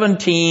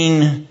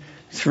 17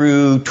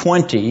 through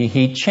 20,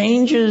 he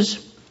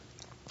changes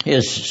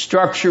his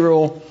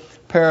structural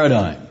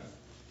paradigm.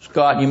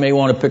 Scott, you may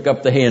want to pick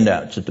up the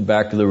handouts at the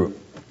back of the room.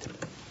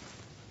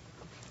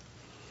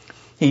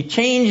 He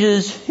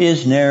changes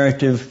his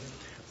narrative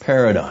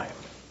paradigm.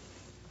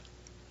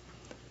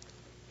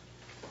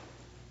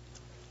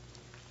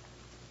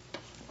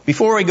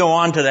 Before we go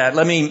on to that,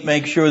 let me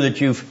make sure that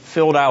you've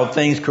filled out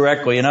things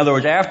correctly. In other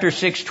words, after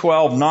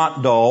 6:12,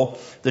 not dull,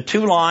 the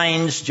two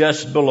lines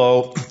just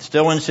below,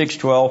 still in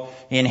 6:12,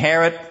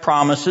 inherit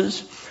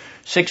promises.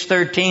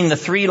 6:13, the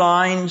three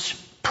lines,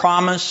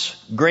 promise,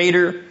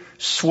 greater,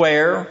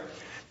 swear.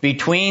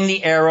 Between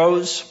the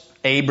arrows,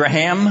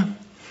 Abraham.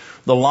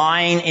 The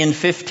line in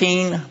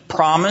 15,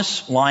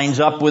 promise, lines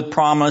up with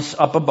promise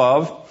up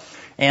above.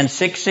 And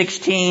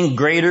 6:16,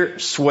 greater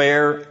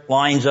swear,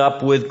 lines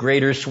up with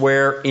greater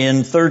swear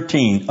in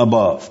 13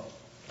 above.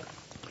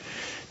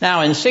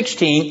 Now in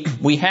 16,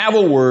 we have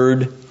a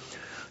word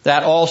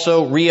that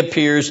also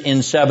reappears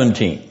in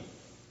 17.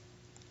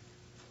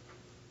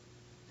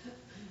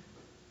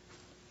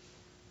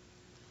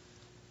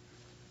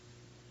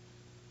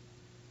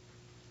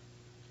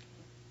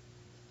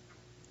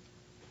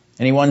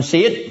 Anyone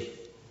see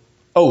it?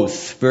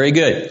 Oath. Very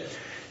good.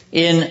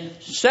 In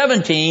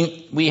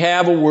 17, we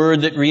have a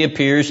word that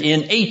reappears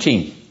in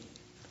 18.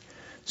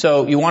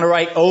 So you want to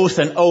write oath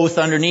and oath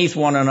underneath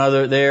one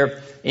another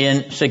there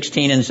in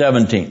 16 and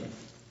 17.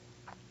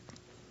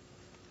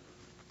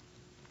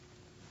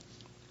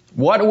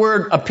 What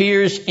word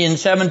appears in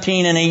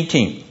 17 and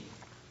 18?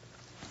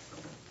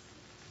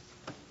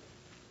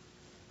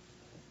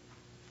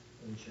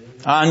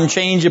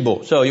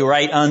 Unchangeable. So you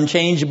write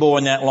unchangeable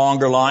in that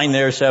longer line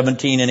there,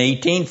 17 and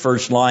 18.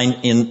 First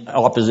line in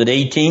opposite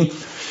 18.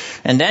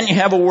 And then you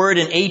have a word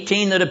in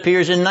 18 that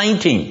appears in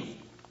 19.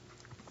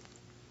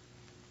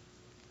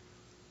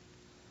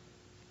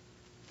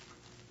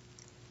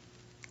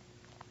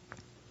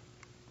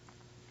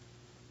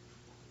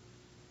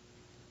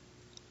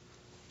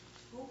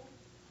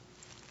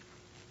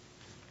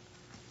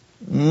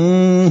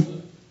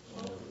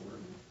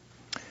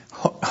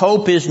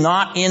 Hope is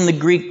not in the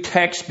Greek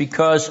text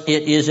because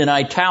it is in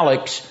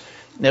italics,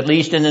 at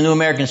least in the New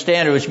American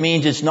Standard, which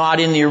means it's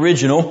not in the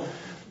original.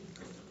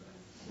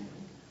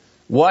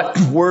 What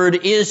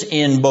word is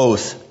in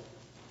both?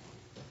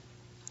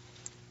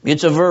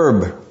 It's a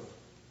verb.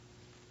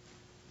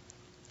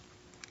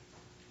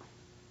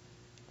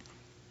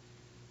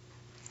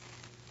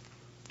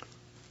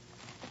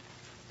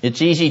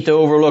 It's easy to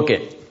overlook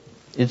it.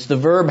 It's the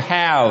verb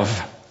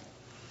have.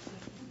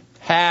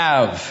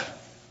 Have.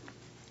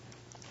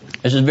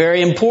 This is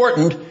very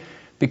important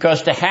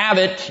because to have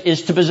it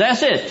is to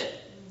possess it.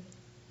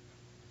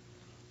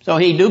 So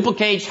he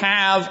duplicates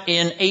have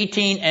in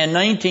 18 and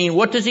 19.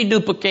 What does he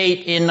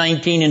duplicate in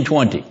 19 and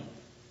 20?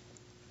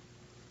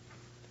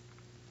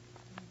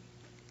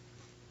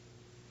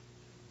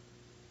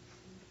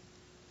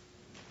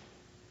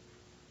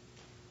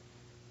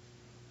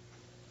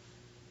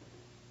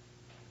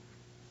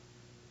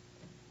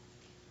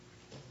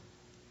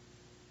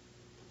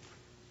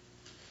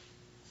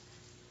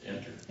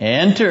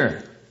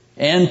 Enter.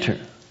 Enter.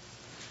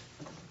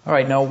 All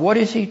right, now what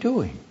is he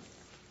doing?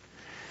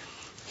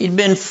 He'd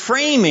been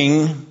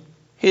framing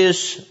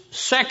his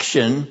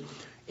section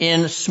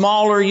in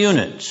smaller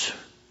units.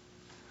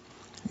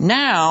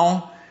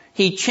 Now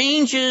he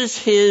changes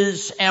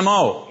his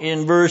MO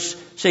in verse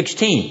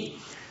 16.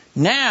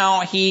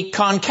 Now he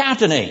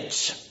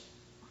concatenates.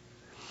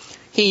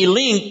 He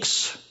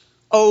links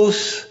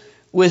oath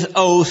with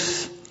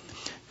oath,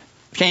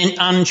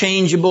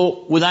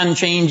 unchangeable with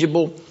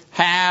unchangeable,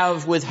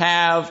 have with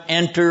have,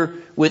 enter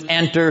with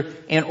enter,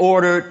 in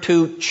order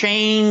to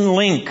chain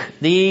link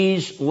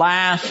these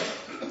last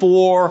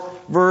 4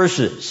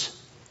 verses.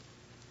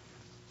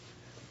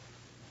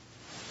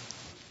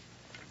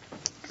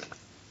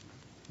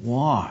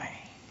 Why?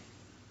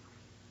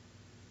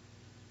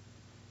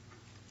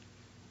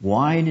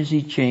 Why does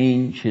he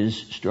change his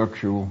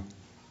structural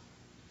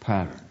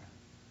pattern?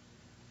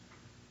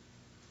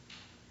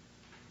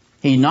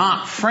 He's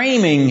not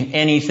framing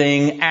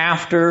anything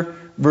after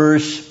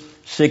verse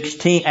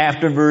 16,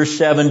 after verse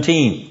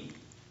 17.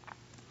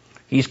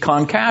 He's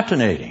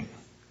concatenating.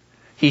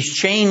 He's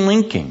chain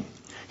linking.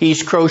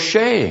 He's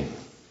crocheting.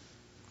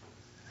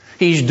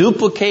 He's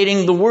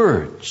duplicating the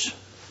words.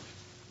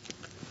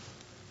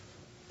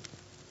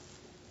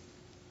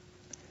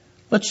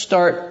 Let's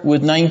start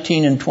with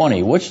 19 and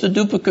 20. What's the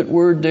duplicate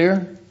word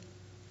there?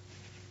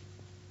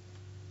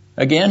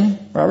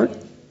 Again, Robert?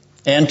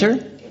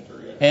 Enter.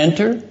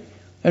 Enter.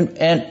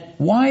 And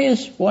why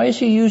is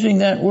he using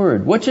that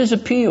word? What's his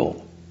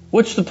appeal?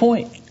 What's the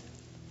point?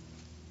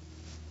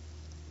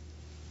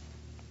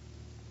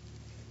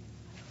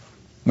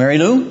 Mary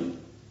Lou? Coming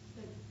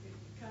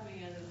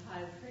under the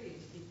high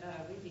priest,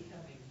 we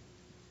becoming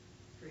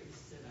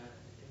priests in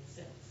a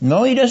sense.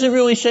 No, he doesn't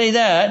really say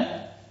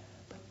that.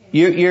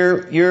 Okay.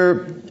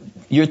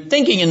 You're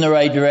thinking in the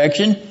right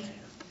direction.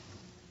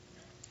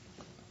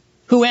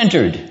 Who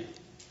entered?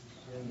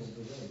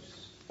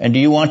 And do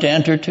you want to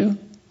enter too?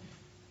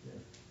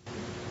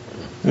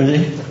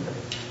 Really?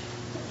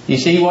 You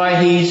see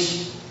why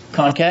he's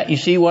you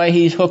see why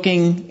he's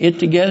hooking it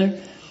together?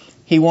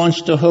 He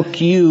wants to hook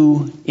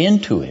you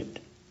into it.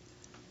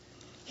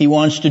 He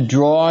wants to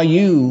draw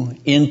you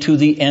into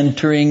the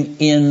entering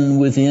in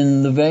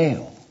within the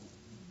veil.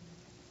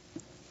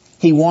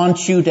 He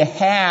wants you to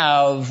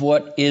have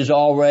what is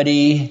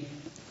already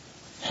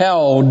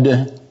held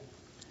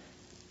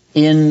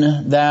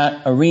in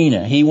that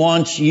arena. He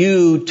wants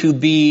you to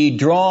be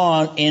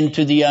drawn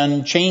into the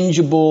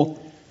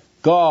unchangeable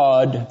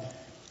God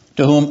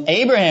to whom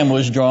Abraham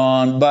was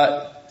drawn,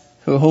 but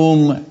to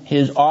whom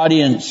his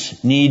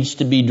audience needs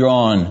to be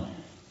drawn.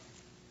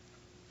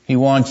 He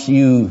wants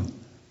you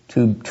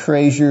to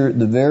treasure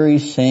the very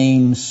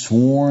same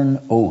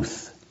sworn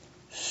oath,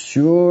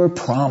 sure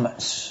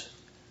promise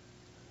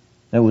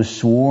that was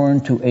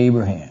sworn to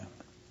Abraham.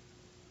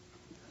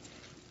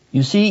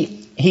 You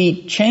see,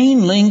 he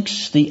chain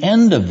links the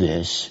end of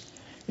this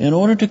in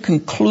order to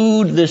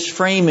conclude this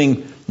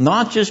framing,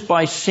 not just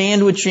by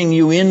sandwiching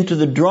you into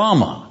the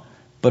drama,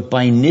 but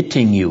by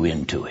knitting you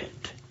into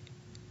it.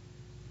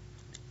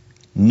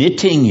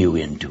 Knitting you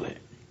into it.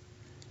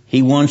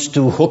 He wants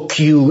to hook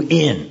you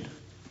in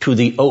to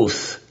the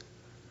oath,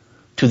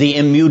 to the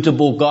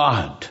immutable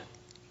God,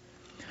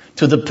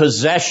 to the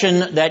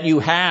possession that you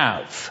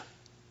have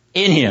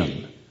in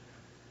Him,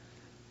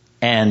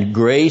 and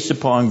grace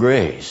upon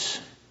grace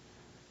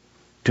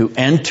to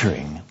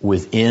entering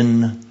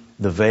within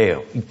the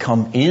veil. You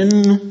come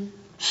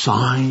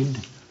inside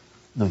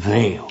the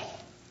veil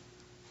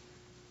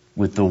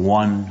with the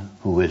one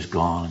who has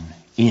gone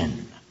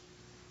in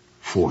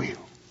for you.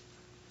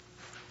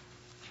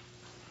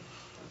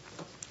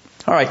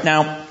 All right,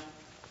 now,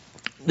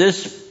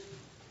 this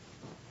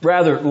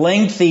rather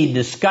lengthy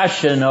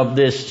discussion of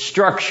this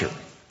structure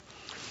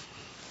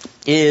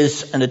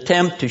is an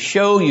attempt to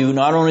show you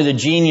not only the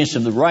genius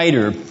of the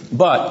writer,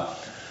 but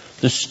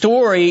the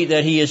story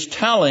that he is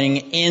telling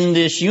in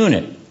this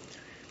unit.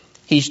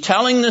 He's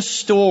telling the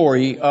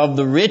story of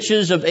the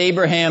riches of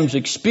Abraham's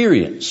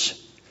experience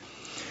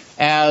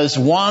as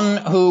one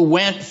who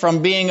went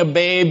from being a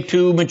babe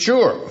to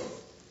mature.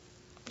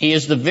 He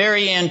is the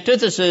very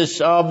antithesis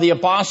of the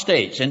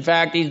apostates. In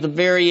fact, he's the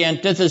very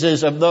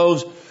antithesis of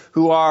those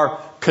who are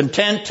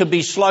content to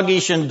be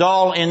sluggish and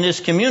dull in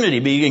this community,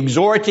 be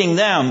exhorting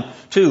them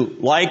to,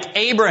 like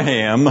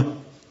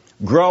Abraham,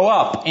 grow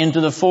up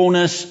into the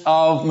fullness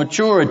of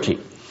maturity.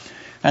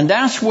 And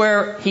that's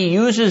where he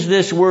uses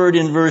this word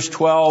in verse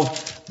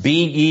 12,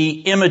 be ye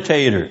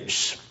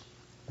imitators.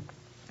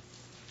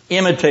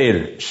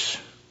 Imitators.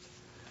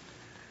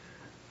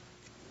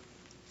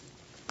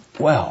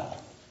 Well,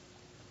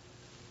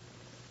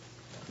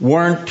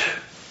 weren't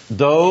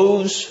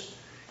those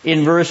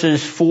in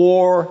verses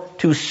 4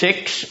 to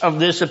 6 of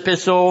this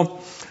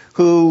epistle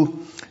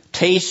who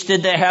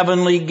tasted the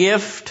heavenly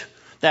gift,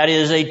 that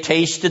is, they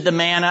tasted the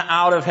manna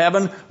out of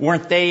heaven,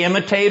 weren't they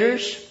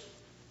imitators?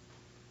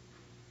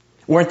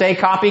 Weren't they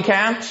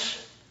copycats?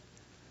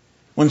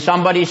 When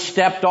somebody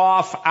stepped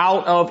off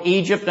out of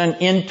Egypt and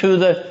into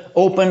the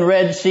open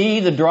Red Sea,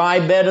 the dry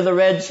bed of the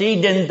Red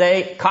Sea, didn't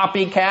they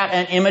copycat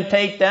and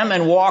imitate them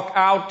and walk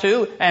out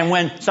too? And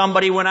when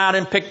somebody went out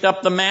and picked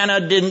up the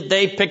manna, didn't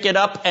they pick it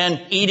up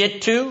and eat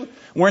it too?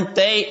 Weren't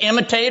they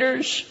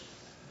imitators?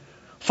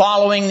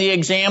 Following the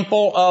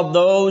example of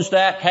those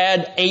that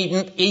had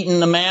eaten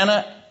the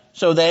manna,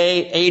 so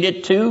they ate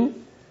it too?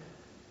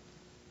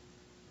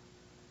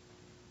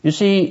 You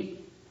see,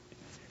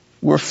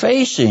 we're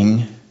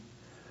facing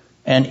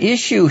an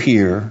issue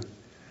here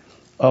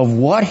of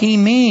what he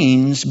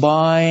means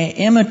by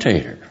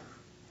imitator.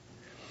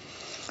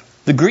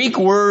 The Greek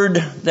word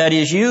that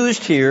is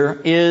used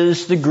here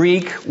is the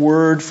Greek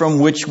word from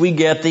which we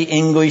get the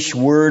English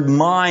word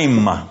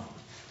mime.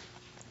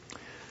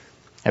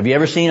 Have you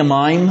ever seen a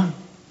mime?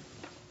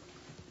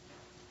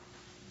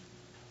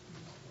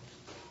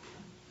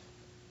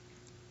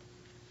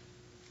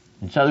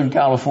 In Southern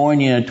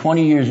California,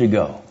 20 years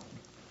ago,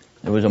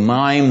 there was a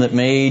mime that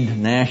made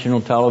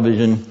national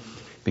television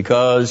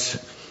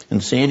because in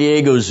San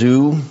Diego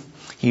Zoo,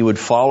 he would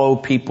follow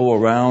people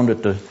around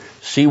at the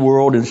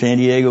SeaWorld in San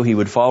Diego. He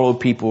would follow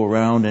people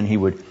around and he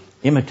would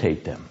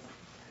imitate them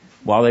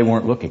while they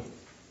weren't looking.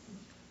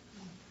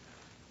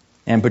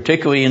 And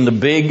particularly in the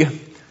big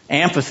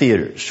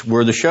amphitheaters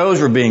where the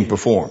shows were being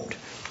performed,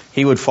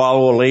 he would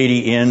follow a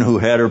lady in who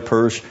had her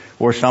purse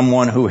or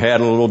someone who had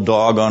a little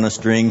dog on a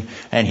string,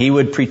 and he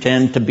would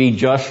pretend to be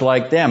just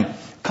like them,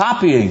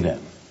 copying them,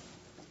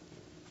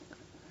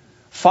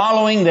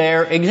 following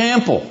their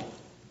example.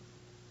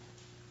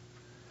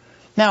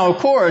 Now, of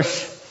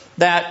course,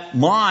 that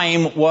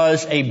mime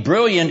was a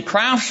brilliant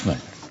craftsman,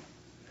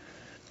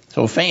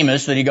 so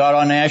famous that he got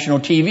on national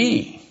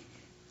TV.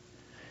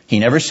 He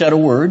never said a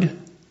word.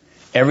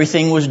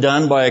 Everything was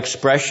done by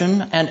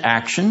expression and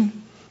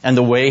action and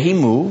the way he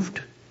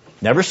moved.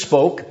 Never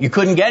spoke. You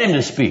couldn't get him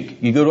to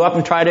speak. You go up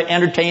and try to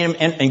entertain him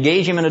and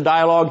engage him in a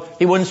dialogue.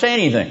 He wouldn't say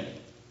anything.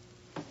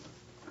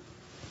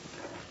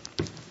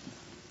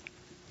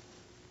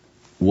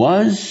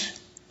 Was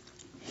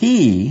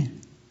he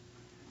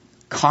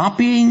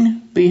copying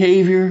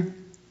behavior,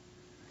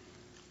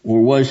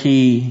 or was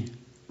he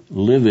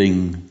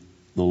living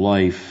the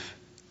life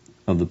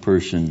of the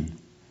person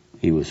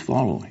he was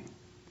following?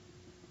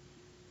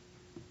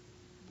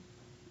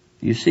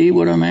 Do you see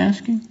what I'm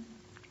asking?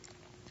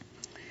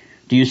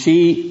 Do you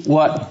see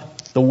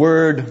what the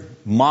word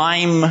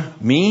mime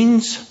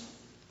means?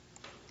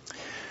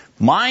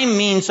 Mime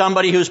means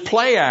somebody who's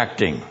play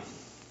acting.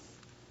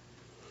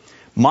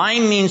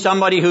 Mime means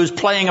somebody who's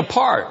playing a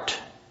part.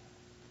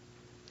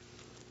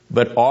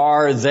 But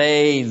are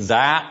they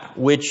that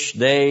which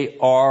they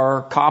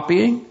are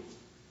copying?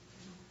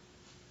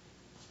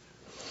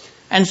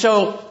 And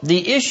so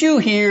the issue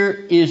here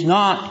is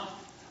not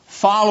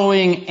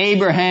following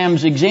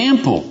Abraham's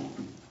example,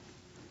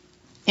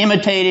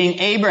 imitating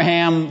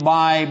Abraham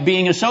by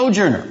being a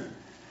sojourner.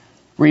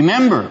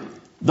 Remember,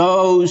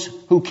 those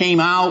who came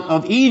out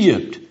of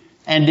Egypt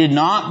and did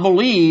not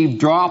believe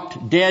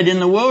dropped dead in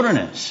the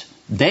wilderness.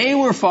 They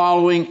were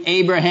following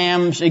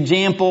Abraham's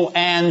example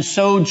and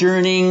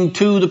sojourning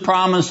to the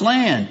promised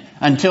land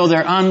until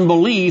their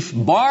unbelief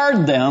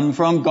barred them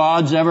from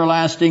God's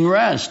everlasting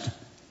rest.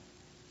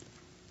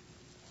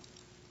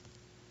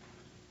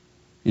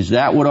 Is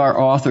that what our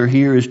author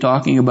here is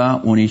talking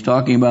about when he's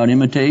talking about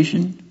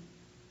imitation?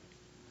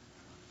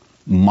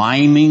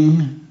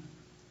 Miming?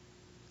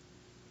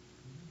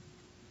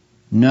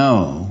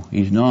 No,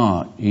 he's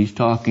not. He's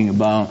talking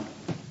about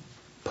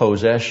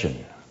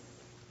possession.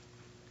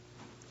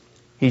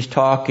 He's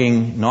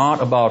talking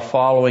not about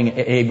following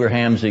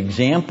Abraham's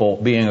example,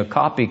 being a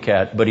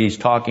copycat, but he's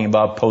talking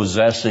about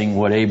possessing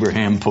what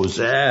Abraham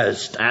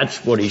possessed.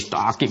 That's what he's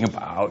talking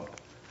about.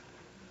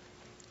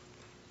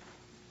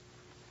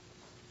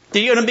 Are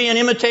you going to be an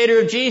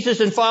imitator of Jesus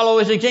and follow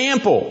his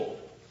example?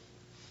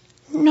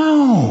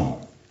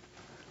 No.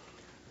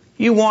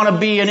 You want to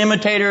be an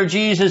imitator of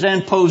Jesus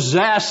and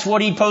possess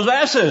what he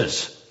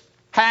possesses.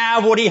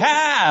 Have what he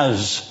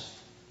has.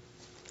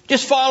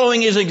 Just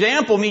following his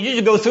example means you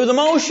just go through the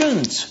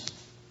motions.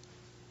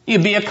 You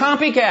be a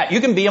copycat.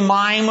 You can be a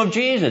mime of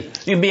Jesus.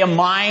 You can be a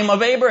mime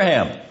of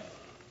Abraham.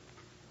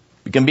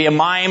 You can be a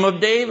mime of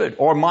David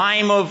or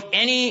mime of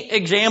any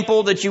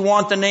example that you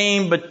want to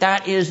name, but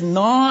that is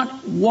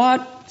not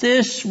what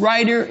this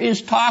writer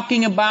is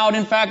talking about.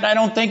 In fact, I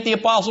don't think the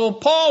Apostle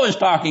Paul is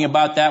talking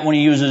about that when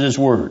he uses this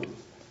word.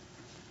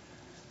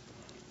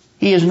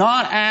 He is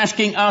not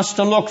asking us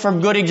to look for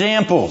good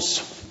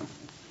examples.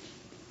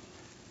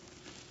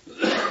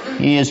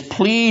 He is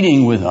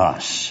pleading with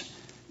us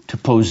to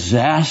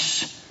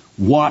possess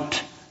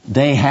what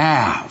they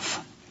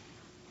have.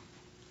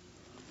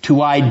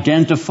 To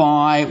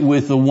identify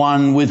with the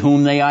one with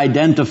whom they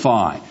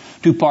identify.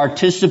 To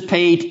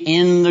participate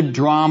in the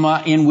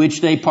drama in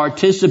which they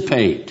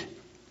participate.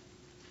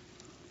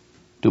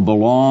 To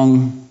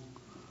belong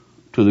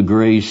to the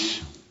grace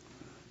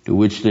to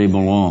which they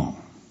belong.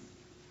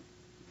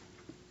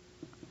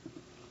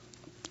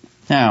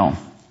 Now,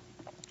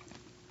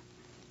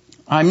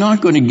 I'm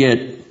not going to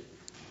get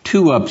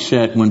too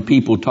upset when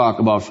people talk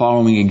about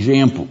following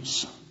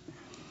examples,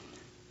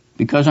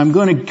 because I'm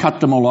going to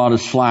cut them a lot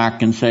of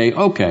slack and say,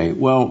 okay,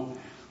 well,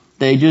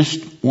 they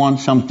just want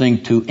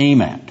something to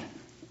aim at.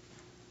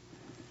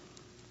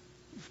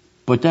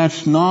 But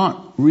that's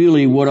not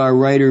really what our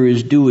writer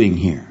is doing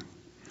here.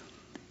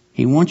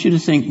 He wants you to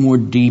think more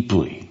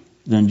deeply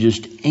than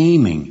just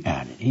aiming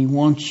at it. He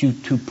wants you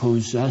to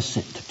possess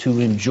it, to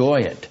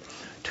enjoy it,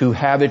 to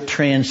have it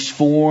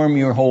transform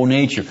your whole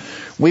nature.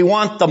 We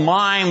want the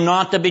mime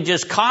not to be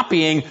just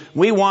copying.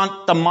 We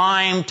want the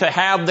mime to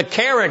have the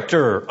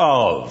character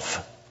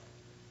of.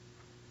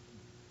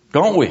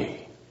 Don't we?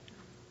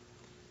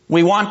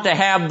 We want to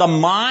have the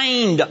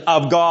mind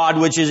of God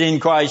which is in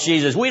Christ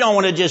Jesus. We don't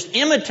want to just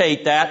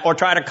imitate that or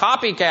try to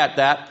copycat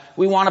that.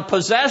 We want to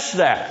possess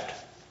that.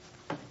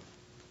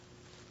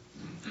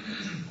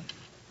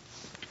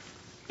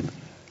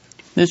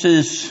 This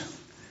is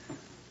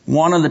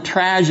one of the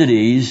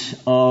tragedies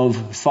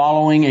of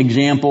following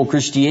example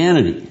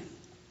Christianity.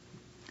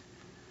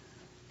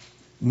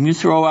 You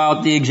throw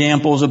out the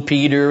examples of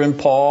Peter and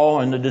Paul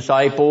and the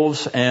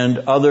disciples and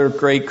other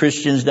great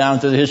Christians down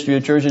through the history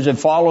of churches that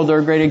follow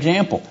their great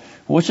example.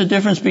 What's the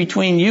difference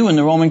between you and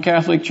the Roman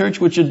Catholic Church,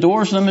 which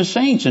adores them as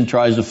saints and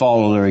tries to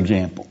follow their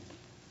example?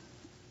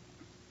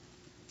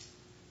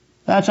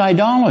 That's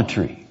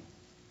idolatry.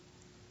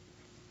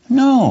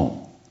 No.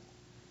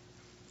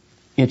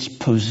 It's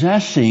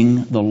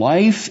possessing the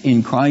life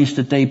in Christ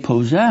that they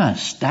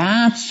possess.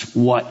 That's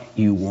what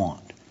you want.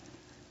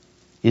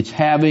 It's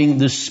having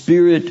the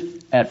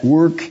Spirit at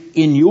work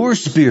in your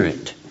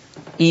spirit,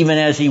 even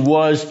as He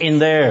was in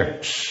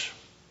theirs.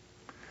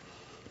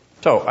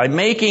 So I'm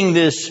making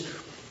this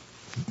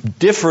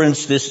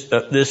difference,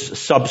 this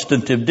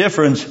substantive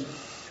difference,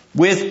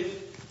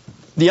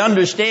 with the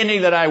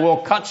understanding that I will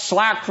cut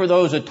slack for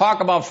those that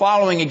talk about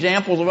following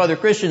examples of other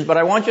Christians, but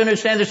I want you to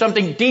understand there's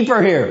something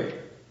deeper here.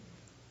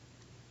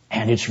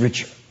 And it's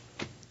richer.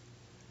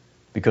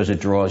 Because it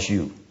draws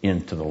you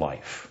into the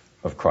life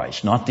of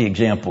Christ. Not the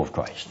example of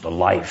Christ, the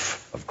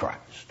life of Christ.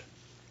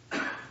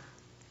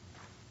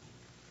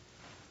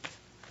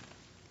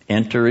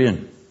 Enter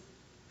in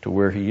to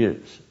where He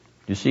is.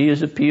 You see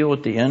His appeal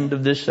at the end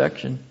of this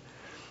section?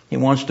 He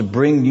wants to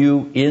bring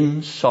you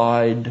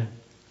inside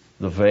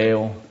the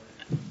veil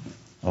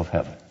of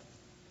heaven.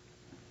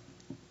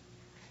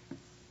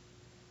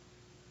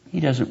 He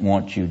doesn't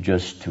want you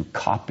just to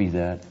copy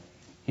that.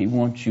 He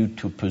wants you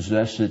to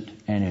possess it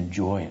and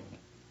enjoy it.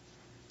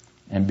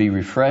 And be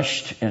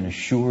refreshed and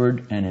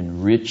assured and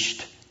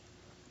enriched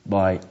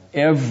by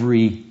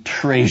every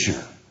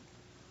treasure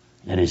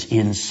that is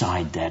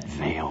inside that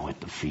veil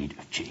at the feet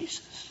of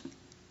Jesus.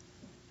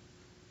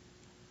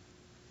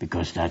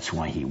 Because that's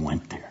why He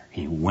went there.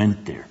 He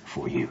went there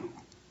for you.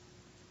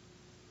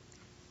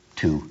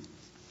 To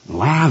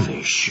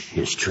lavish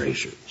His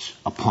treasures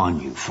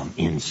upon you from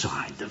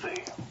inside the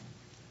veil.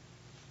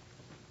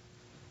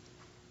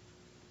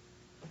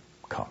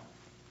 Come.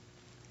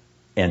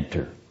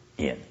 Enter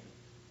in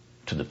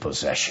to the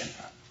possession,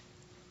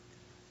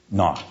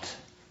 not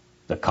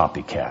the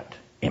copycat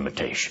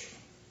imitation.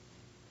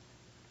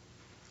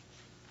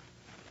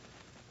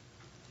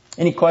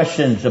 Any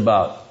questions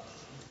about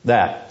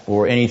that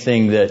or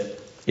anything that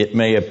it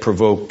may have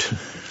provoked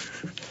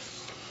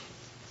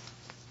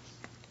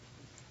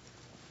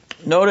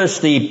Notice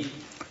the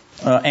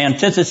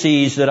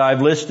antitheses that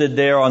I've listed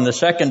there on the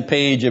second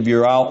page of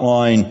your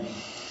outline.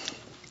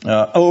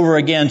 Over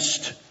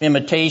against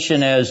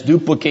imitation as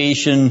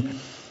duplication,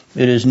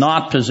 it is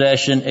not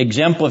possession.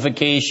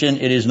 Exemplification,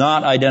 it is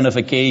not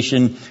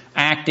identification.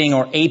 Acting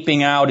or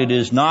aping out, it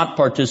is not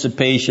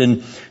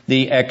participation.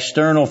 The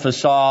external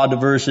facade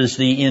versus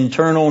the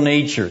internal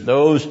nature.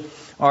 Those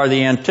are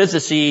the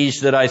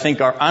antitheses that I think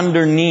are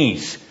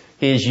underneath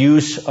his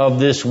use of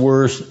this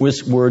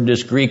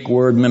this Greek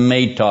word,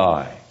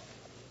 mimetai.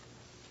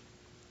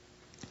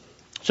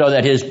 So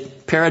that his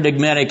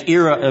paradigmatic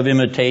era of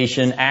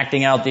imitation,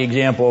 acting out the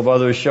example of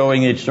others,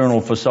 showing the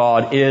external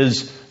facade,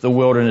 is the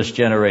wilderness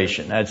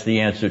generation. That's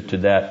the answer to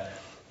that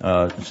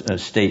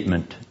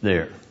statement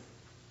there.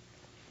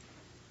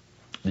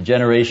 The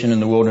generation in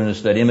the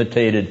wilderness that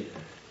imitated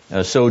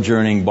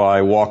sojourning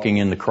by walking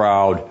in the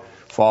crowd,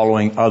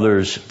 following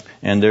others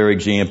and their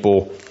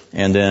example,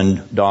 and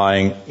then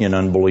dying in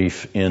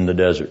unbelief in the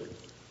desert.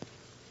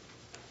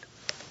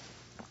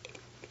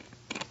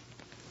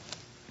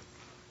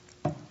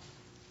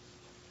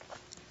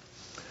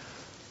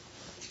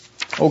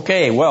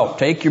 Okay, well,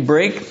 take your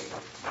break.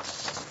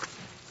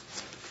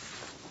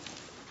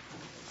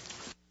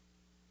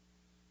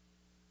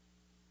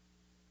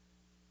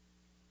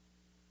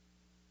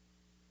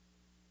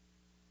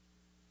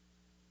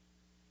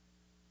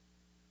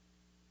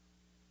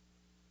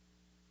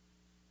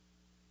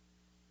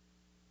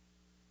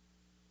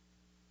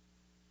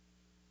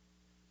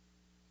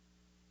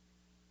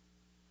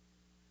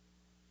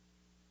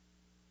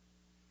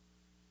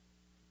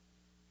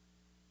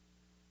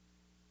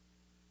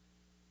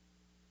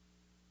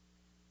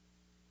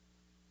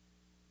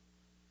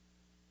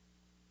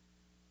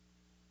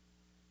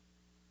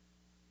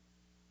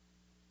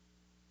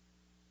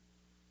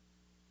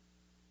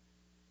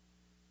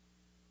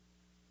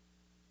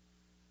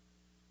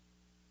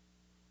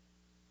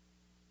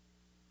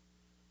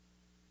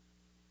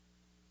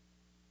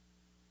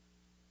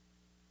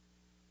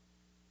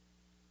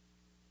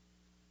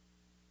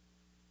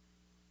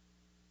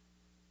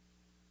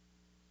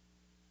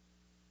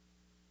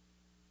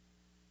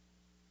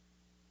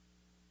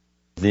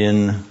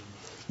 Within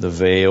the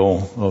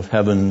veil of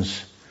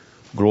heaven's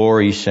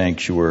glory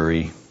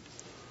sanctuary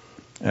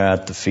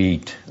at the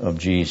feet of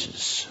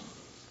Jesus.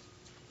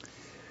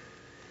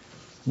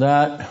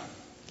 That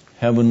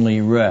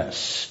heavenly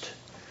rest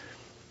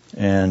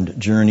and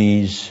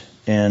journeys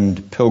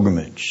and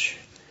pilgrimage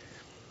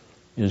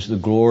is the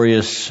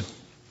glorious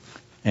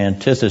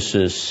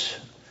antithesis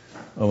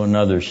of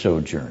another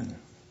sojourn.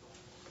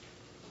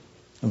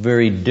 A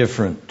very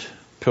different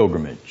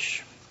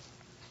pilgrimage.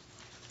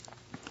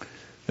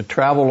 A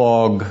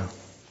travelogue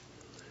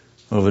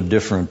of a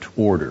different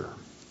order.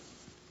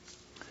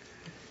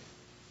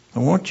 I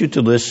want you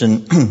to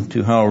listen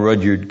to how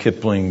Rudyard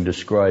Kipling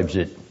describes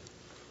it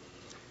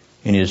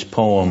in his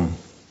poem,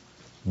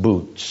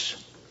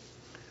 Boots,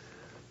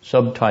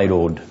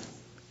 subtitled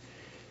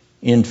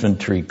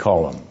Infantry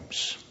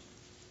Columns.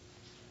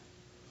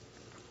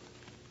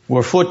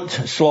 We're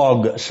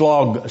slogging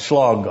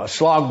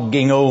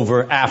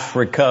over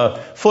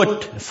Africa.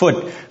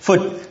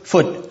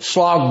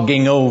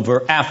 Slogging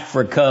over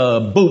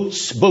Africa.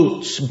 Boots,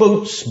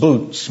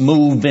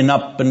 moving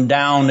up and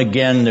down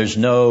again. There's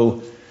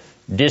no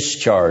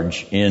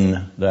discharge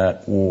in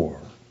that war.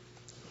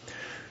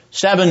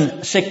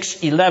 7,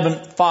 6,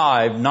 11,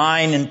 5,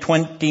 9 and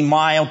 20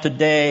 mile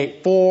today,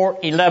 4,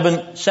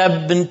 11,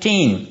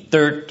 17,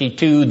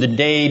 32 the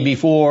day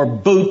before,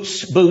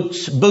 boots,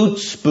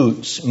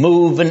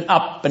 moving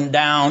up and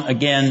down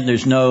again.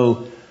 There's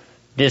no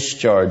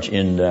discharge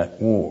in that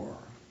war.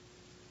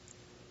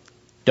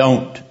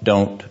 Don't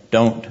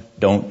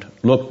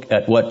look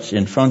at what's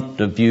in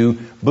front of you.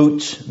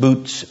 Boots,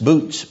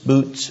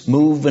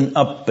 moving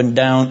up and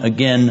down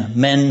again.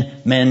 Men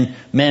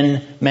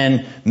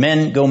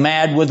go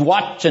mad with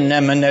watching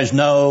them, and there's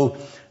no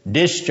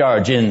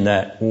discharge in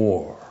that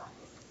war.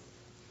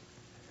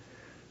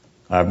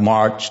 I've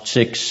marched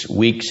 6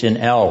 weeks in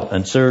L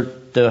and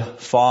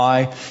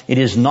certify it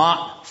is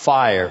not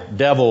fire,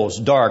 devils,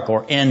 dark,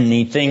 or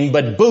anything,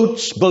 but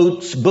boots,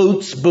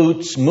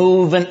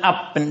 moving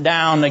up and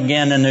down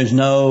again, and there's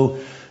no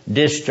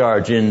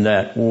discharge in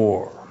that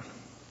war.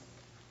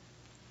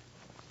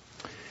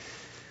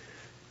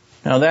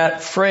 Now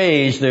that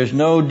phrase, there's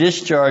no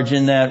discharge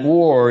in that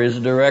war, is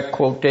a direct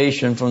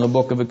quotation from the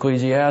book of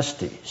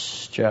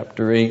Ecclesiastes,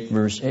 chapter 8,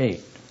 verse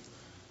 8.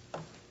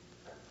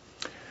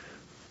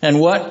 And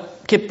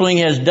what Kipling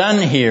has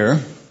done here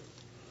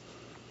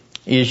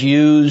is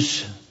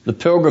use the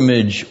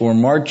pilgrimage or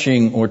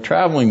marching or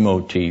traveling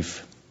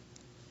motif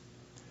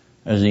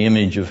as the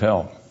image of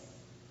hell.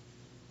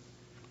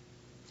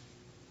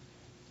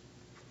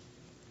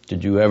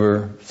 Did you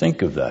ever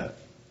think of that?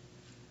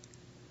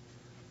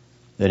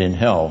 That in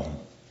hell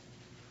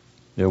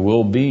there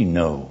will be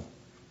no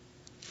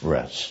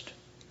rest.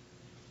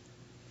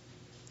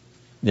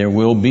 There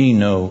will be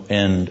no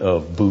end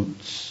of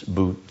boots,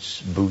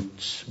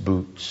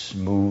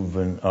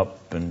 moving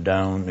up and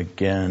down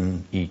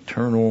again,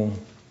 eternal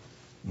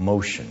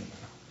motion.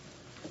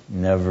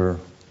 never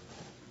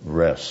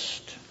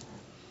rest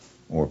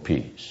or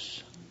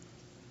peace.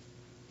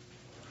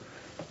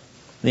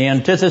 The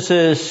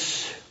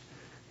antithesis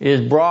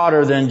is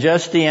broader than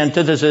just the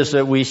antithesis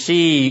that we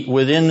see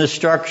within the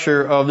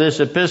structure of this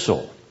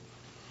epistle.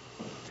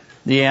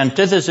 The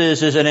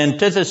antithesis is an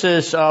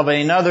antithesis of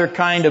another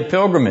kind of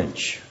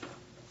pilgrimage.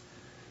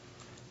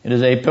 It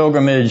is a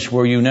pilgrimage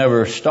where you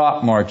never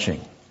stop marching.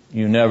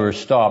 You never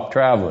stop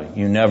traveling.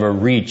 You never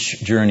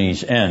reach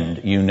journey's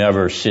end. You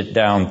never sit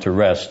down to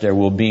rest. There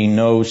will be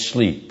no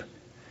sleep.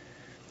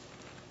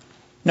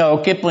 No,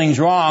 Kipling's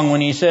wrong when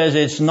he says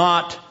it's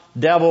not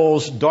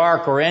devil's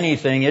dark or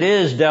anything. It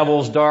is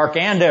devil's dark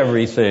and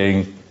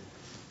everything.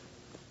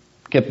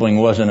 Kipling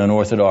wasn't an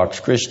Orthodox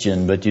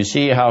Christian, but you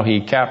see how he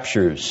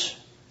captures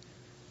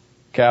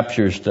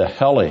the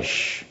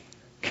hellish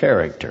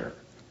character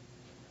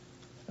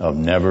of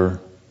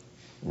never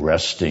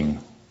resting,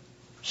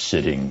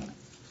 sitting,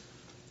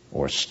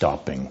 or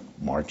stopping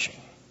marching.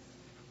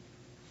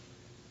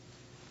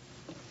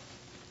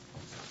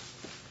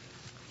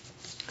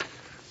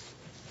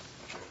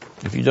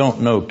 If you don't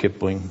know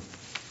Kipling,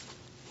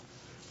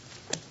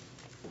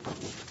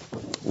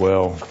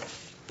 well,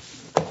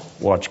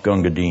 watch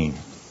Gunga Din.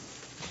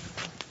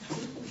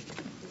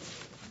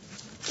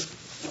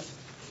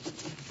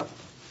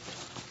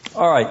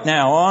 All right,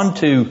 now on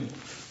to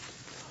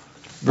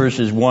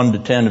verses 1 to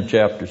 10 of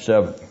chapter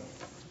 7.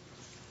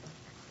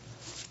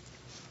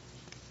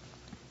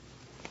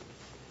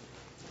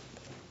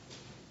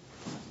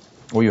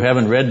 Well, you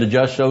haven't read the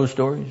Just So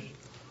stories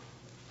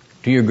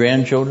to your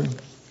grandchildren?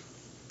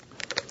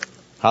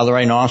 How the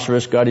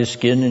rhinoceros got his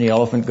skin and the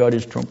elephant got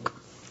his trunk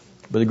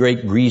by the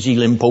great greasy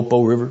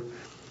Limpopo River,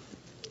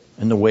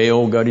 and the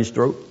whale got his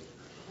throat.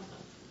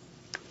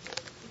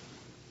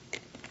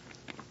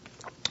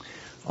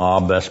 Ah,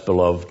 best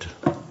beloved,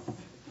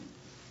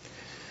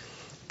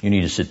 you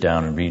need to sit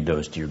down and read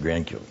those to your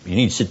grandchildren. You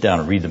need to sit down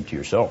and read them to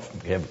yourself.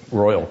 You have a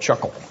royal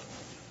chuckle.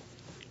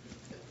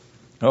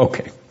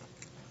 Okay.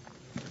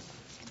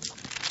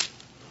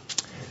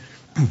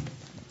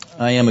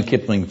 I am a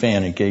Kipling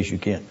fan, in case you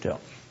can't tell.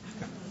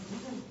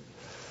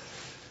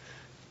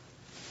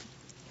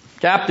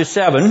 Chapter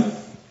 7,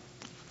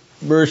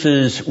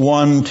 verses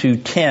 1 to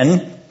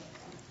 10.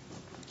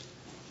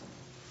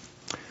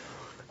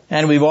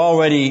 And we've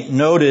already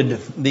noted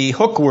the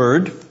hook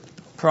word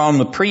from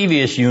the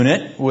previous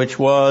unit, which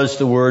was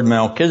the word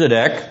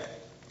Melchizedek.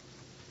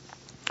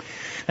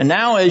 And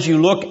now as you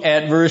look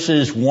at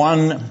verses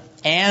 1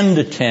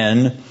 and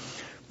 10,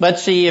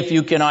 let's see if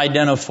you can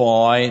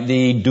identify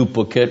the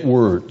duplicate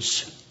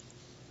words.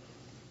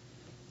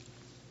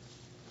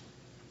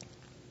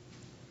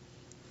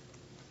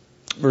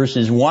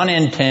 Verses 1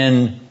 and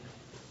 10,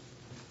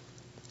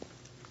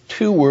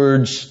 two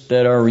words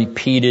that are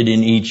repeated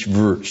in each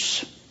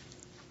verse.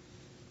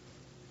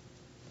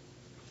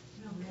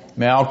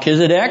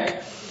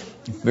 Melchizedek.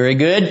 Very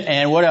good.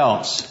 And what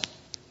else?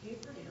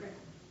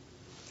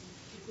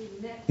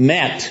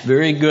 Met.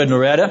 Very good,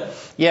 Loretta.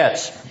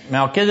 Yes.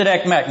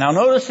 Melchizedek met. Now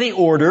notice the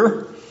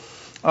order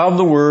of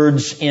the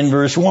words in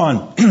verse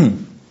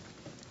 1.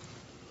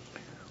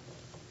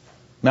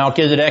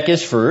 Melchizedek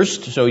is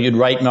first, so you'd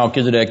write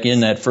Melchizedek in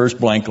that first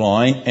blank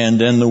line, and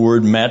then the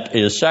word met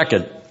is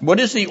second. What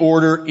is the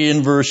order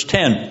in verse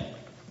 10?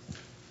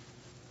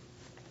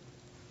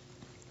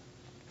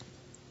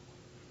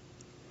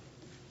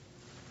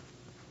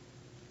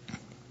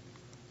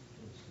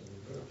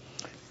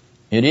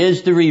 It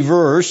is the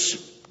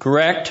reverse,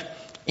 correct?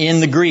 In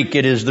the Greek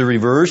it is the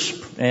reverse,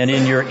 and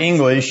in your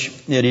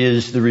English it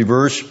is the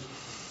reverse.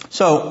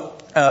 So,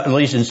 at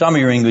least in some of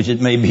your English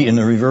it may be in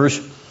the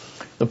reverse.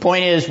 The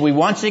point is, we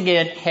once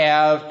again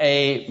have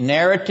a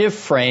narrative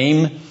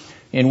frame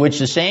in which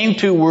the same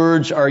two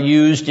words are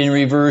used in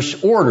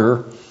reverse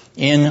order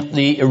in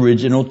the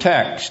original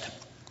text.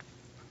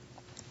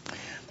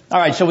 All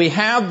right, so we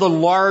have the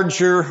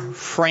larger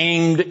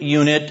framed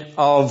unit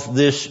of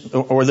this,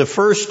 or the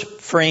first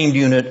framed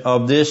unit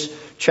of this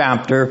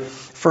chapter,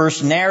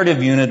 first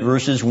narrative unit,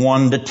 verses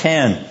 1 to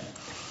 10.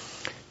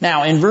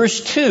 Now, in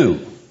verse 2,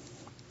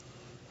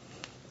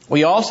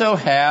 we also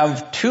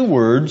have two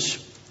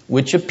words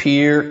which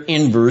appear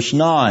in verse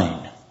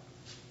 9.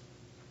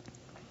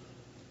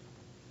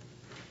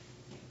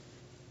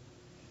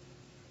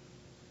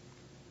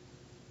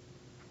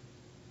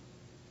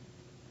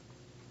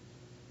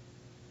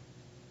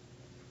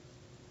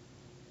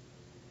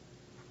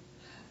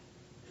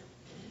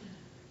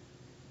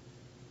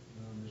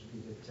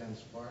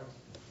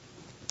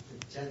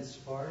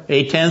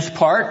 A tenth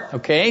part,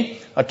 okay.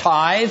 A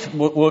tithe.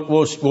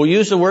 We'll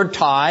use the word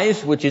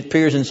tithe, which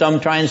appears in some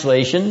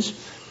translations.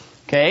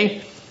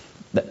 Okay.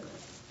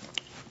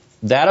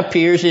 That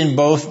appears in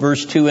both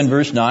verse 2 and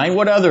verse 9.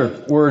 What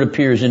other word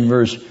appears in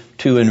verse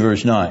 2 and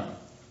verse 9?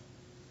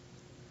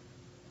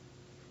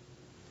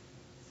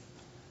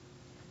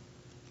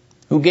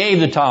 Who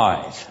gave the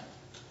tithe?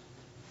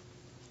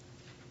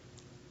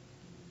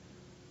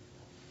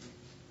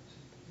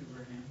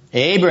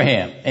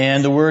 Abraham.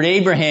 And the word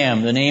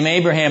Abraham, the name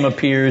Abraham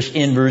appears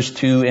in verse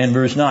 2 and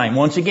verse 9.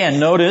 Once again,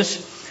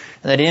 notice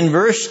that in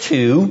verse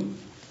 2,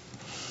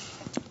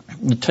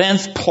 the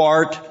 10th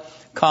part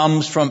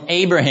comes from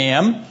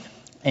Abraham,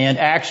 and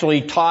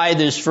actually tithe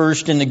is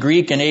first in the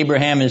Greek and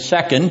Abraham is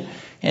second.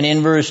 And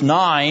in verse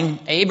 9,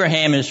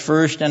 Abraham is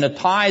first and a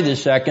tithe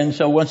is second.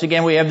 So once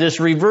again, we have this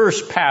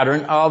reverse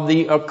pattern of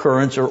the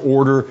occurrence or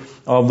order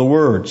of the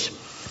words.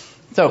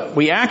 So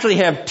we actually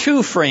have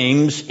two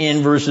frames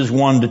in verses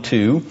 1 to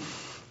 2,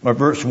 or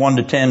verse 1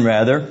 to 10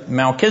 rather.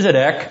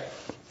 Melchizedek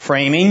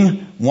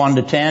framing 1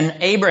 to 10,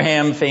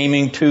 Abraham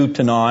framing 2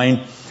 to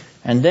 9,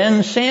 and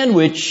then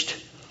sandwiched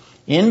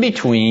in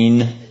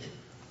between,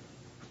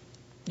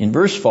 in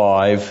verse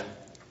 5,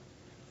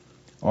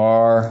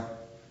 are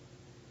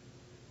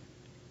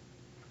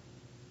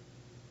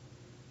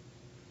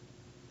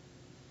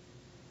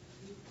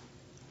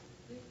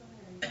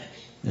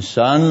the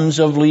sons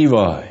of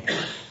Levi.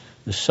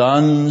 The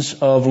sons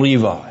of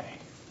Levi.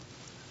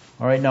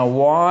 All right, now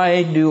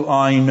why do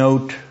I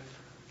note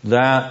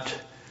that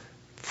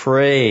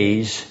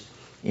phrase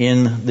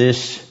in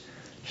this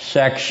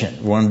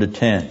section, 1 to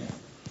 10?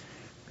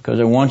 Because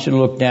I want you to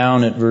look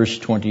down at verse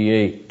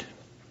 28.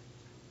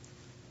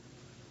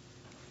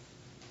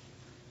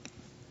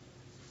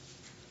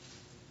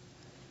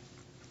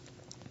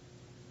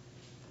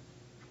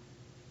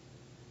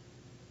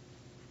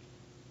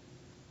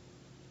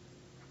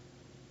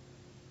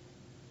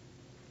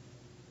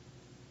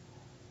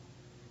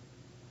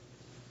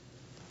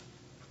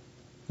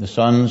 The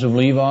sons of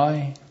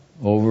Levi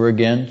over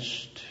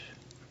against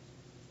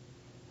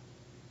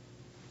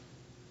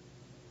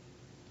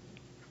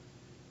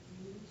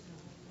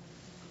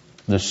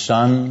the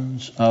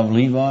sons of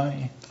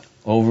Levi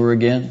over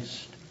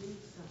against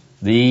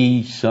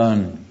the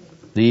Son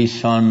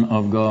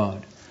of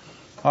God.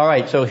 All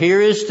right, so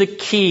here is the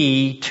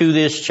key to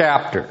this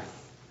chapter.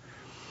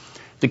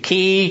 The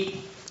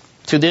key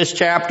to this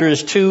chapter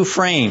is two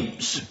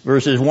frames,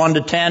 verses 1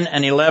 to 10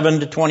 and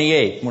 11 to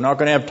 28. We're not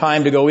going to have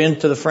time to go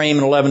into the frame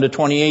in 11 to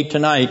 28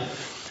 tonight,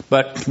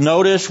 but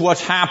notice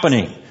what's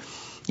happening.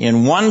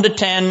 In 1 to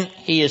 10,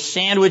 he is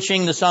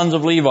sandwiching the sons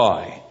of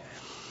Levi.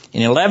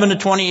 In 11 to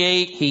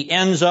 28, he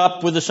ends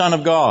up with the Son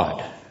of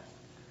God.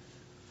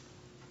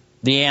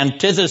 The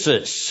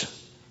antithesis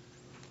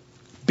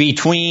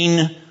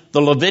between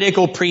the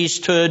Levitical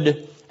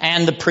priesthood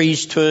and the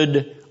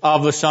priesthood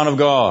of the Son of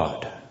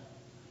God.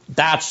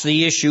 That's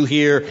the issue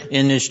here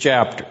in this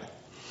chapter.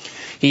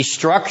 He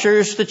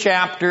structures the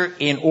chapter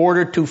in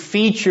order to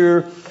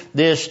feature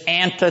this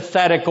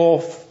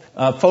antithetical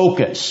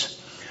focus.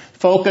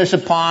 Focus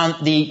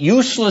upon the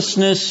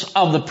uselessness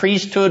of the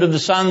priesthood of the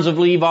sons of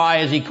Levi,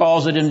 as he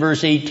calls it in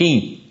verse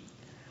 18.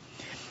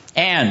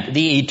 And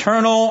the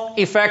eternal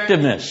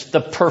effectiveness,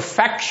 the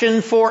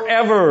perfection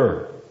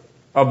forever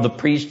of the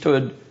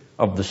priesthood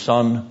of the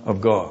Son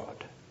of God.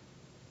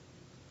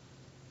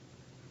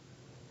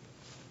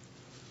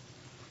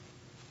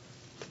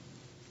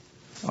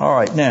 All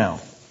right,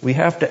 now, we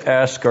have to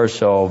ask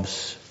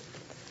ourselves,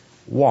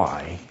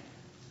 why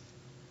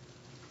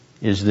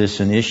is this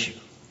an issue?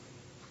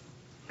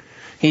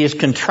 He is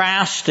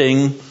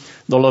contrasting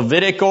the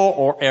Levitical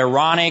or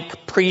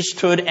Aaronic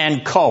priesthood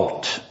and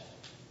cult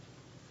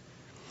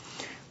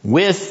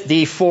with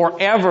the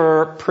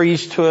forever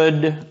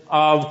priesthood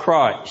of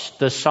Christ,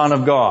 the Son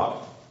of God.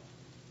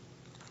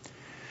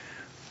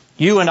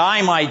 You and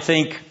I might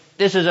think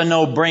this is a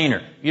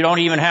no-brainer. You don't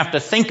even have to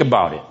think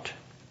about it.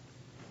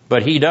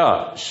 But he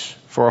does.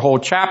 For a whole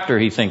chapter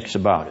he thinks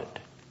about it.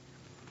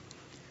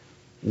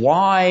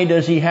 Why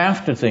does he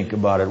have to think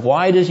about it?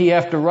 Why does he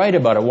have to write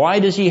about it? Why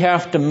does he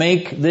have to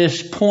make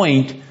this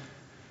point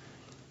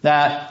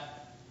that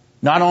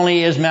not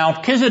only is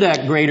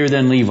Melchizedek greater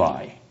than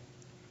Levi,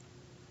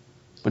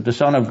 but the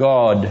Son of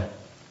God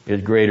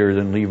is greater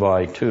than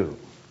Levi too,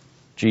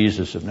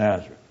 Jesus of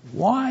Nazareth?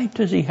 Why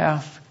does he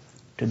have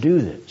to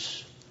do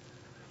this?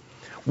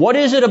 What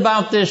is it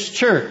about this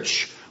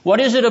church? What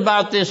is it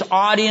about this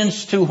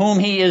audience to whom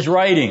he is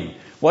writing?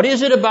 What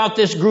is it about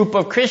this group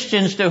of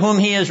Christians to whom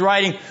he is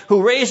writing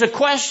who raise a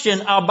question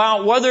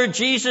about whether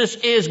Jesus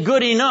is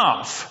good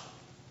enough?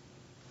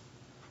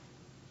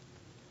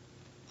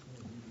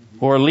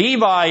 Or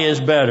Levi is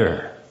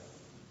better?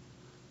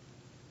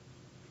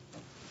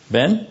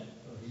 Ben?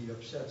 He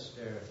upsets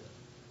their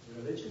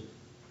religion.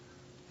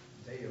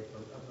 They,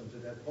 up until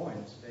that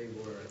point, they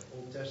were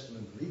Old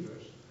Testament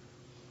believers,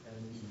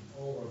 and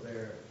all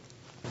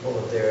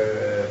of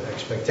their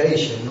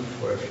expectation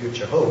for a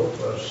future hope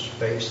was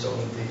based on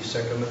the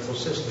sacramental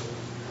system.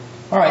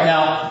 All right,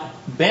 now,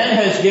 Ben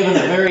has given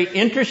a very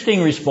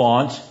interesting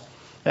response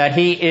that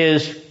he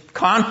is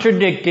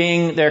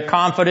contradicting their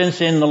confidence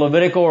in the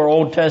Levitical or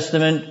Old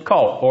Testament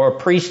cult or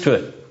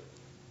priesthood.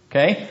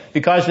 Okay?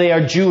 Because they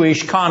are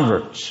Jewish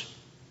converts.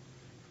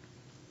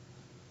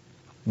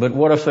 But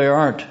what if they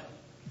aren't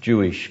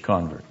Jewish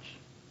converts?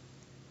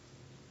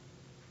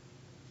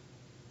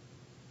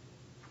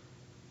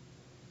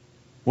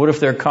 What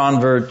if they're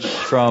converts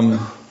from,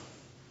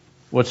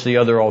 what's the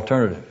other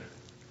alternative?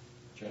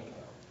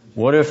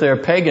 What if they're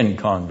pagan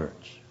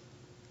converts?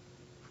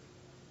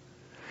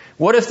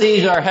 What if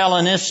these are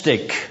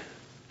Hellenistic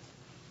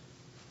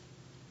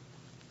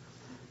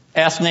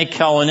ethnic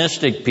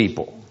Hellenistic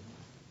people,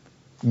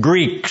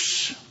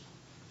 Greeks.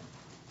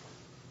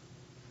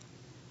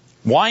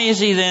 Why is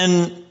he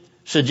then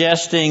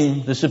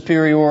suggesting the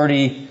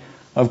superiority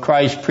of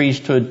Christ's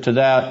priesthood to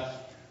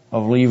that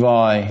of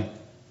Levi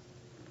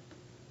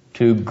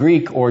to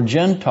Greek or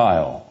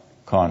Gentile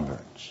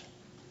converts?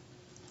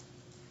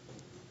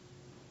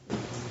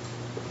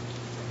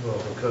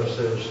 Well,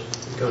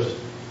 because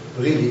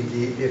really,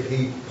 if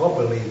he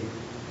properly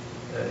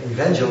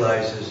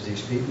evangelizes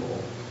these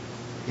people,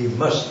 he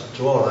must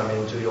draw them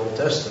into the Old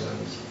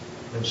Testament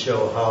and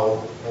show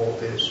how all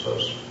this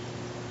was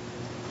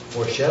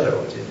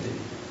foreshadowed in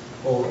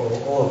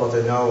all of what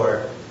they now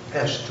are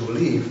asked to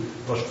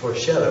leave was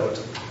foreshadowed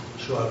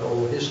throughout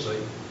all history.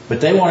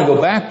 But they want to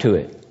go back to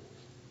it.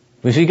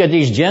 Because you got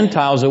these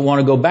Gentiles that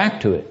want to go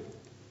back to it.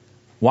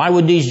 Why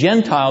would these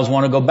Gentiles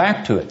want to go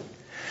back to it?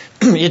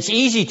 It's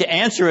easy to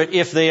answer it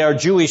if they are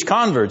Jewish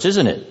converts,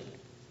 isn't it?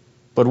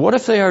 But what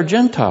if they are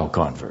Gentile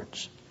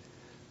converts?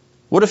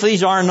 What if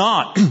these are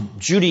not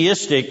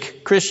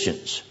Judaistic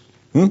Christians?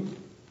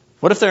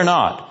 What if they're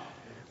not?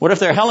 What if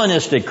they're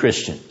Hellenistic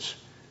Christians?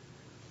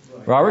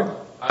 Robert?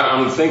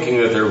 I'm thinking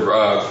that they're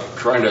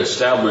trying to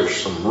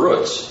establish some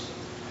roots,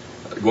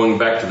 going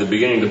back to the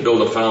beginning to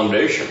build a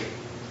foundation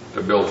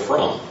to build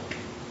from.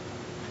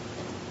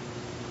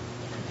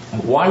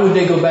 Why would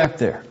they go back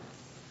there?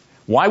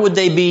 Why would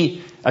they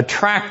be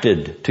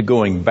attracted to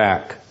going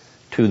back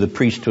to the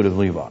priesthood of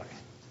Levi?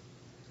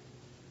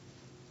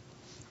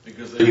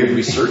 Because they would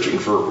be searching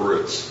for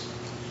roots.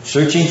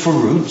 Searching for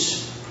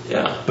roots?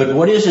 Yeah. But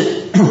what is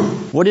it?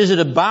 What is it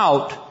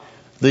about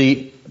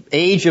the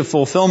age of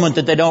fulfillment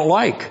that they don't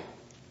like?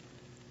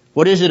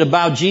 What is it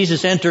about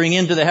Jesus entering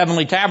into the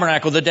heavenly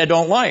tabernacle that they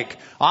don't like?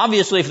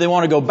 Obviously, if they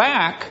want to go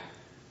back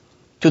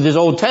to this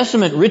Old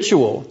Testament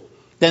ritual,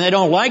 then they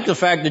don't like the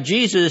fact that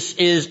Jesus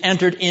is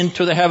entered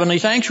into the heavenly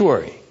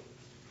sanctuary.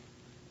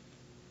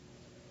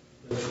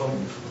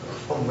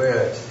 From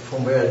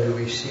where do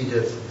we see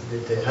that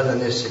the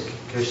Hellenistic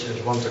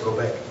Christians want to go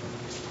back?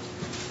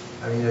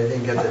 I mean, I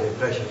didn't get that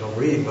impression from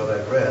reading what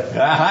I've read.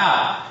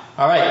 Aha!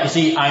 All right. You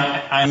see,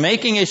 I'm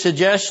making a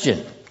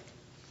suggestion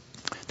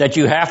that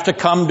you have to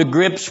come to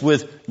grips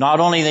with not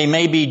only they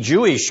may be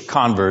Jewish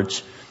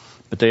converts,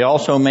 but they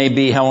also may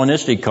be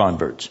Hellenistic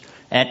converts.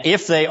 And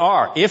if they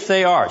are,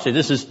 see,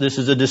 this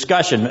is a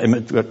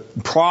discussion,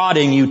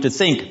 prodding you to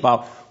think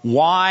about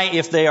why,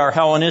 if they are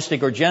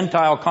Hellenistic or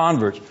Gentile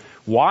converts,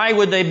 why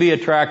would they be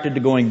attracted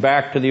to going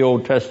back to the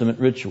Old Testament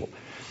ritual?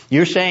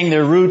 You're saying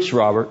they're roots,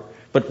 Robert,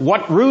 but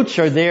what roots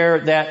are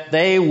there that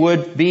they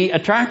would be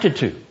attracted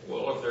to?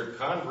 Well, if they're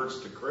converts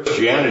to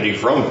Christianity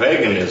from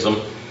paganism,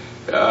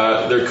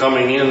 they're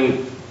coming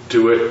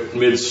into it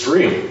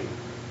midstream.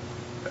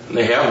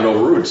 They have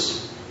no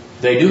roots.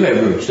 They do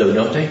have roots, though,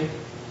 don't they?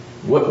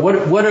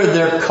 What are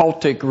their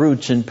cultic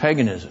roots in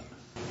paganism?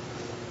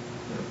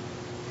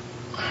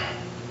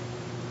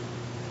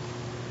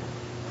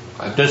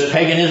 Does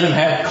paganism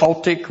have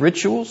cultic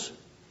rituals?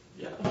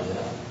 Yeah.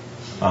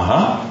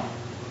 Uh-huh.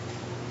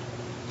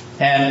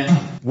 And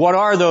what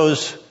are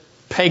those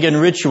pagan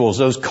rituals,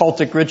 those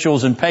cultic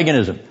rituals in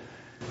paganism?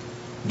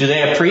 Do they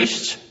have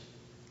priests?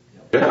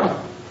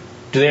 Yeah.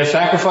 Do they have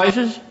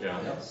sacrifices? Yeah.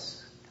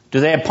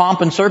 Do they have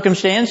pomp and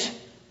circumstance?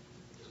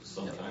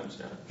 Sometimes,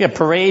 yeah. Yeah,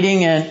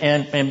 parading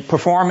and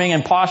performing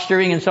and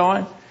posturing and so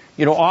on.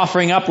 You know,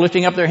 offering up,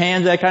 lifting up their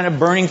hands, that kind of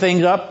burning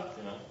things up.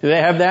 Yeah. Do they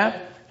have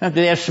that? Do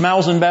they have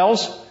smells and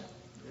bells?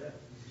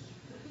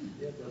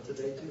 Yeah,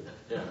 today too.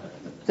 Yeah.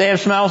 They have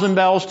smells and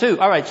bells too.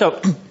 All right,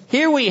 so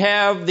here we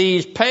have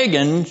these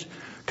pagans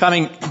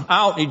coming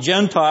out, the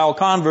Gentile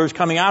converts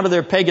coming out of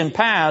their pagan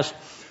past,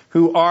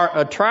 who are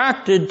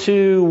attracted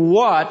to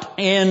what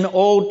in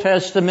Old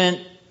Testament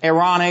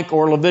Aaronic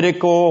or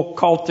Levitical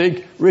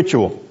cultic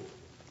ritual?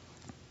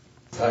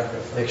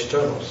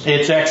 Externals.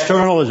 It's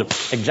externalism.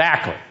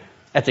 Exactly.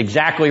 That's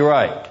exactly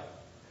right.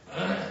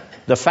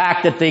 The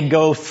fact that they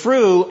go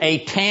through a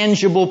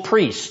tangible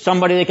priest,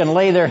 somebody they can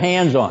lay their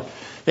hands on.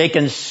 They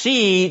can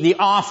see the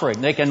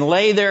offering. They can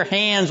lay their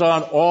hands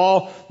on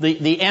all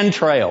the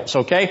entrails,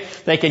 okay?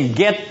 They can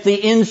get the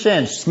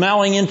incense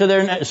smelling into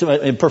their,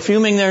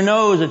 perfuming their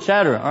nose,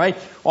 etc. All right?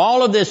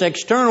 All of this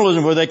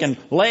externalism where they can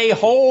lay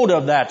hold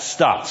of that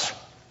stuff.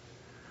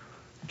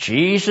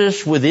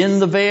 Jesus within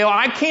the veil.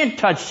 I can't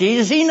touch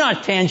Jesus. He's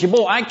not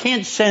tangible. I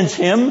can't sense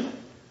him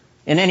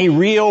in any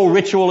real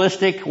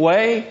ritualistic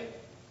way.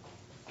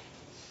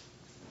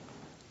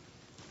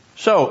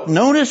 So,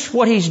 notice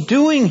what he's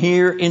doing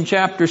here in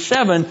chapter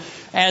 7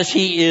 as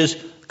he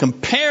is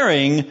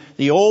comparing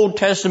the Old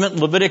Testament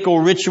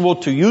Levitical ritual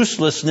to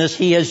uselessness.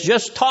 He has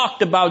just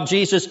talked about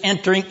Jesus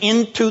entering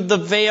into the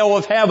veil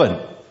of heaven.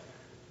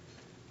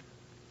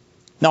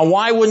 Now,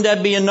 why wouldn't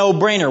that be a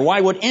no-brainer? Why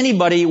would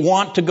anybody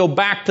want to go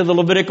back to the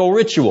Levitical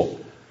ritual?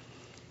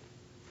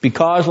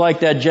 Because like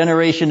that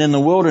generation in the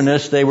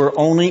wilderness, they were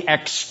only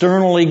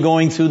externally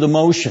going through the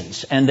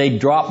motions, and they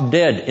dropped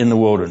dead in the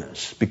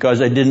wilderness because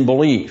they didn't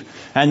believe.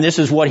 And this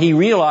is what he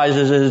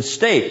realizes is at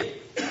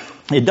stake.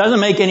 It doesn't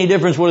make any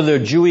difference whether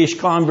they're Jewish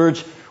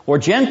converts or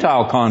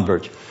Gentile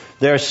converts.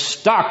 They're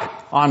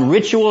stuck on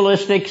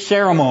ritualistic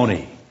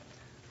ceremony.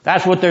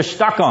 That's what they're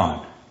stuck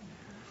on.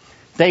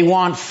 They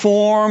want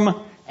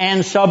form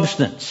and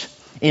substance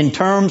in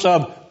terms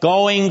of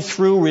going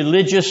through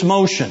religious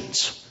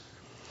motions.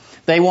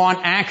 They want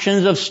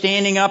actions of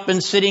standing up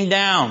and sitting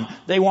down.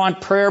 They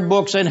want prayer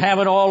books and have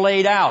it all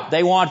laid out.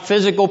 They want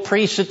physical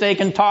priests that they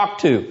can talk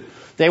to.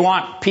 They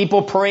want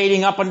people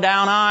parading up and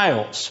down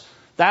aisles.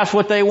 That's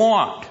what they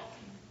want.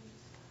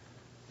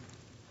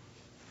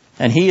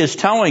 And he is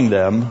telling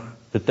them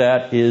that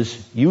that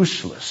is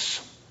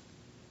useless.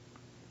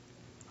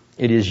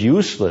 It is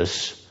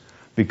useless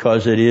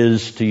because it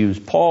is, to use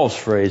Paul's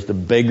phrase, the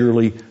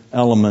beggarly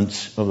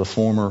elements of the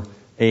former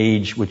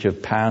age which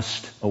have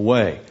passed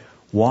away.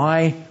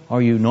 Why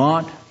are you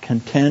not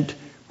content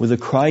with the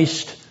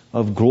Christ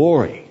of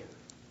glory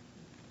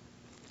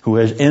who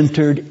has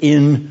entered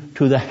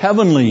into the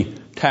heavenly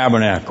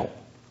tabernacle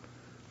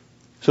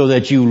so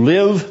that you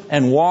live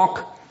and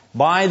walk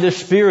by the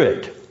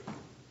Spirit?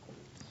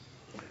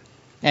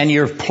 And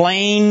your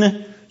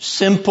plain,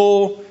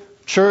 simple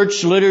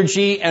church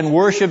liturgy and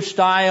worship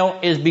style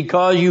is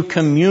because you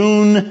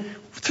commune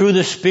through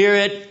the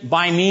Spirit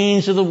by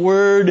means of the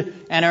Word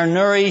and are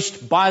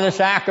nourished by the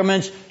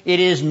sacraments. It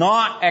is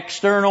not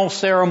external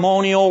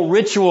ceremonial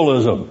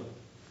ritualism.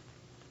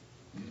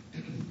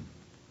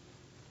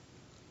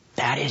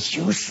 That is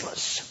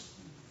useless.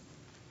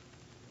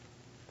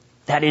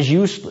 That is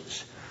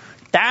useless.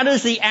 That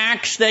is the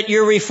axe that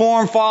your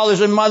Reformed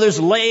fathers and mothers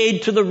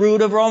laid to the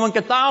root of Roman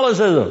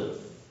Catholicism,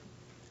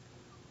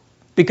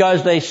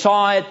 because they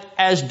saw it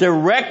as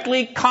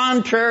directly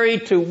contrary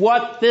to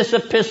what this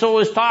epistle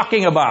is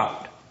talking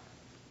about.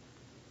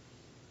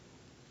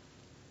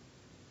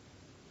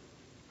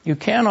 You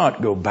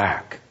cannot go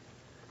back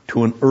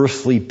to an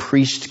earthly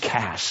priest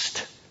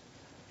caste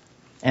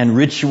and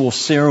ritual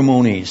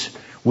ceremonies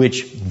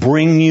which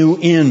bring you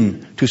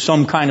in to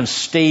some kind of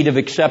state of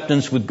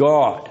acceptance with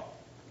God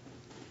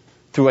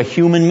through a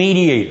human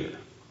mediator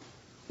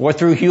or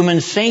through human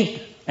saint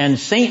and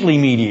saintly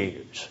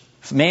mediators,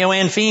 male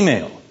and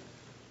female.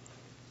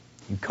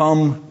 You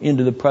come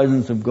into the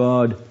presence of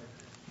God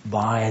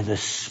by the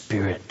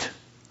Spirit,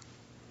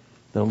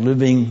 the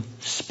living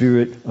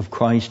Spirit of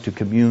Christ who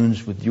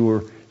communes with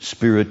your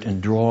spirit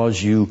and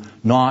draws you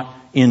not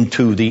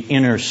into the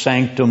inner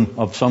sanctum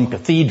of some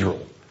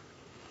cathedral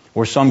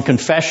or some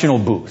confessional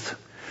booth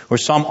or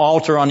some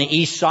altar on the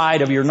east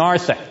side of your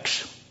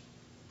narthex.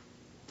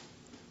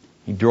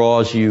 He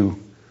draws you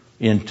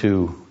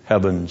into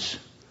heaven's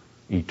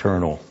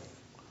eternal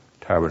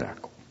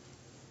tabernacle.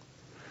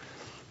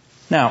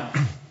 Now,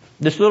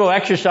 this little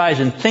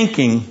exercise in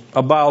thinking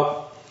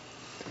about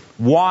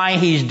why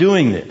he's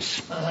doing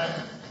this,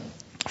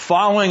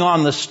 following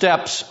on the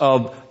steps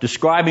of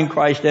describing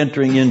Christ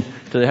entering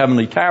into the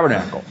heavenly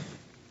tabernacle,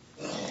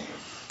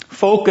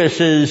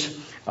 focuses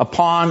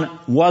upon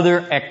whether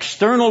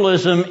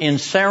externalism in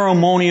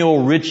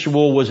ceremonial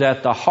ritual was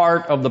at the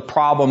heart of the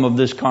problem of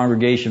this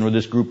congregation or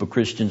this group of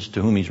Christians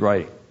to whom he's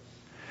writing.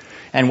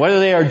 And whether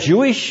they are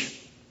Jewish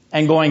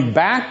and going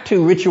back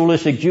to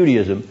ritualistic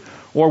Judaism,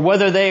 or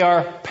whether they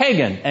are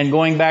pagan and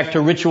going back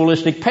to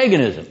ritualistic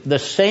paganism. The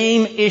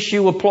same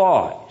issue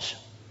applies.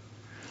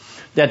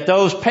 That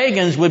those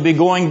pagans would be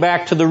going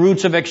back to the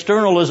roots of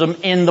externalism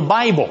in the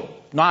Bible,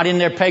 not in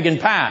their pagan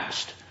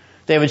past.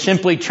 They would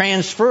simply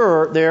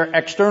transfer their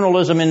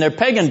externalism in their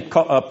pagan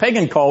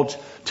cults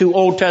to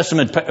Old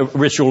Testament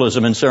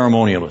ritualism and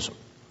ceremonialism.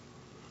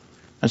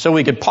 And so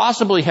we could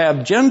possibly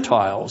have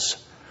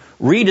Gentiles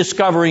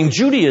rediscovering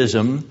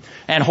Judaism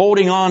and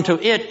holding on to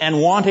it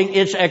and wanting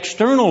its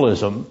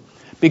externalism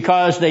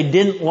because they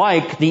didn't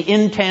like the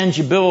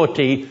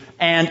intangibility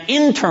and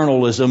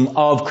internalism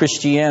of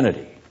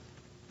Christianity.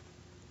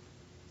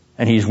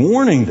 And he's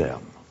warning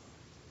them.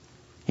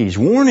 He's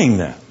warning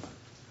them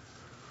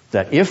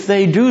that if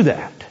they do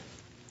that,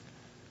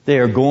 they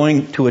are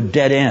going to a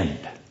dead end.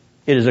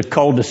 It is a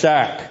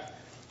cul-de-sac.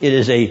 It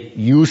is a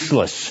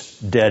useless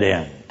dead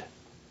end.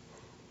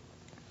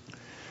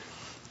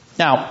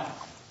 Now,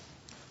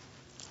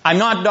 I'm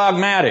not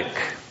dogmatic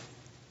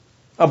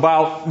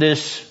about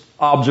this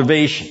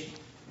observation.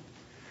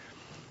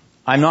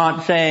 I'm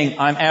not saying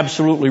I'm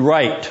absolutely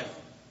right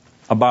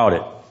about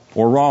it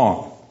or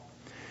wrong.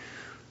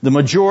 The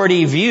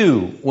majority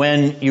view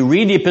when you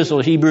read the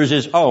Epistle of Hebrews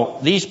is,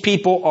 these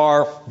people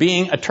are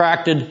being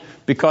attracted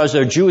because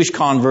they're Jewish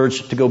converts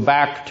to go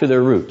back to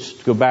their roots,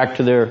 to go back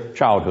to their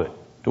childhood,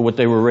 to what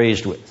they were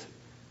raised with.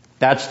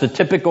 That's the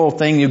typical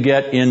thing you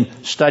get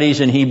in studies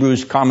in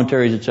Hebrews,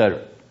 commentaries,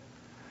 etc.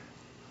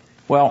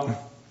 Well,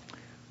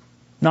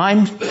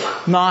 I'm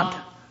not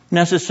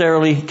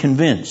necessarily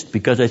convinced,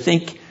 because I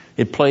think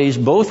it plays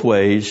both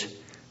ways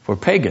for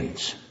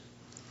pagans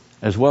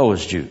as well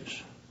as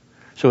Jews.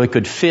 So it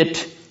could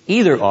fit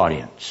either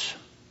audience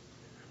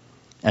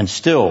and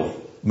still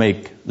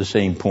make the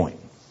same point.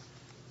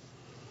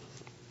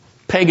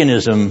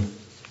 Paganism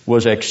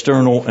was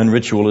external and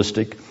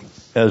ritualistic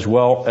as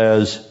well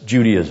as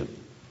Judaism.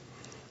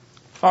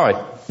 All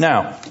right,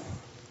 now,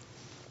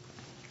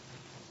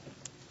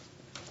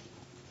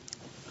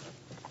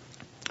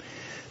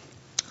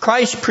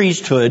 Christ's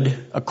priesthood,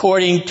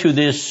 according to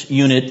this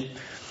unit,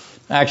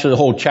 actually the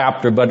whole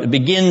chapter, but it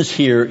begins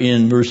here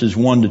in verses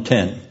 1 to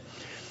 10,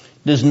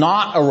 does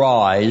not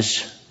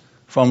arise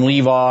from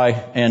Levi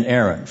and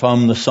Aaron,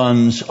 from the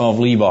sons of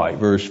Levi,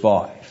 verse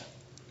 5.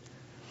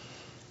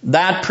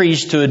 That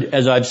priesthood,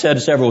 as I've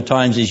said several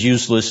times, is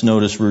useless.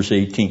 Notice verse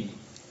 18.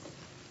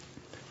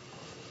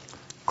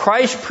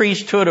 Christ's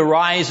priesthood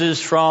arises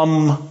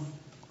from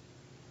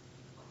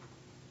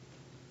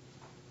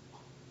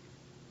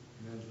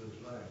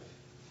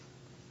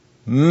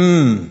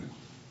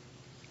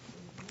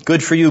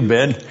Good for you,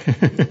 Ben.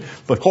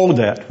 But hold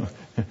that.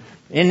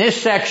 In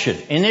this section,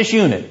 in this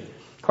unit,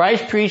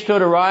 Christ's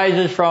priesthood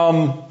arises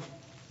from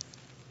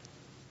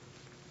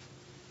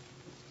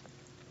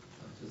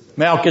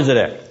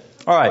Melchizedek.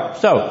 All right,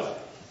 so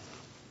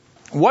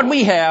what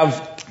we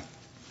have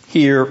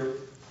here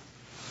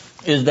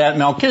is that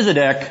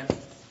Melchizedek,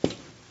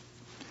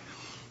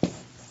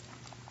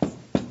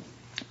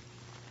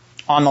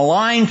 on the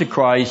line to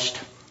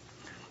Christ,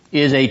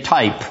 is a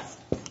type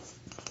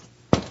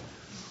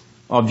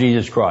of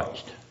Jesus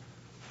Christ.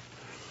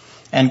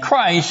 And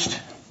Christ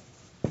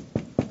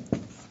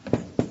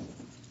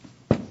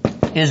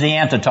is the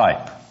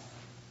antitype.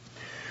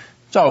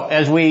 So,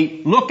 as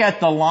we look at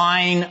the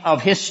line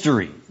of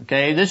history,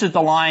 okay, this is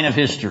the line of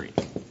history.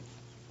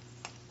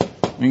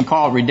 We can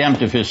call it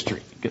redemptive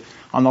history.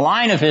 On the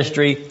line of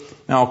history,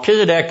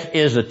 Melchizedek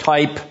is a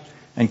type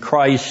and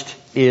Christ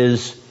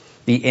is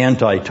the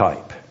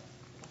antitype.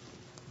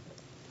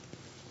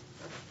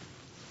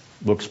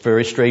 Looks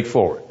very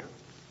straightforward.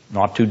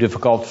 Not too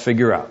difficult to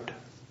figure out.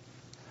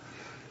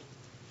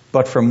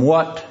 But from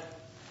what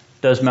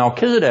does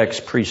Melchizedek's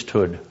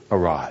priesthood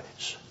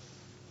arise?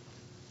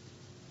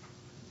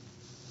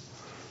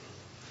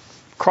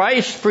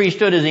 Christ's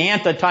priesthood is the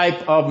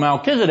antitype of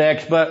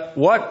Melchizedek's, but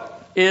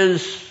what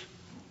is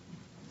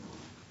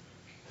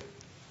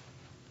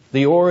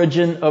the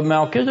origin of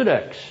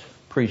Melchizedek's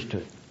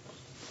priesthood?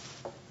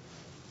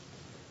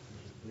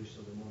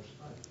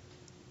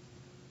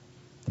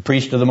 The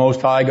priest of the Most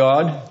High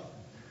God?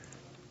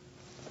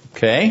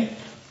 Okay.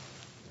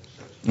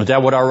 Is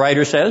that what our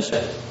writer says?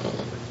 The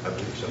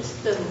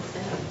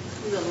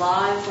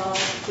law involved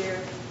here.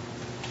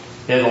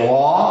 Is the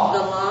law? The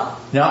law?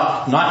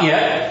 No, not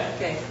yet.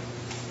 Okay.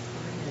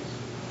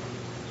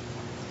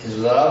 Is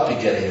without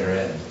beginning or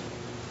end.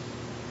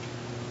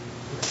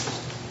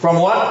 From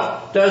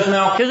what does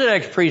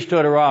Melchizedek's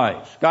priesthood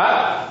arise?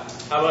 Scott?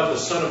 How about the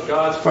Son of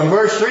God's From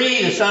verse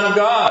 3, the Son of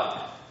God.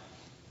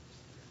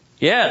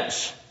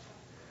 Yes.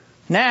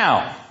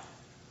 Now,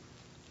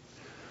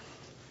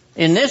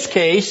 in this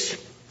case,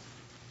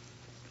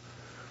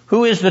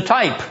 who is the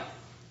type?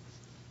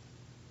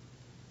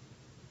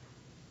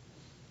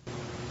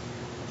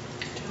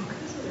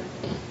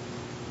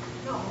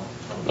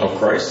 No,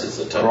 Christ is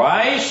the type.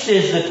 Christ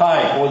is the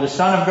type, or the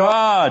Son of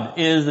God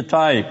is the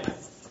type.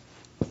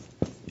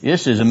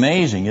 This is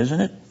amazing, isn't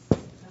it?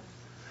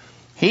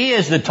 He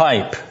is the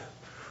type.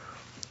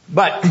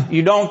 But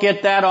you don't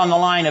get that on the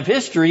line of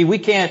history. We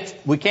can't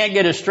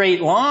get a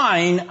straight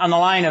line on the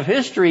line of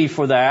history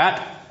for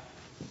that.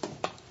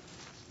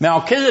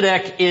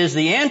 Melchizedek is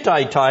the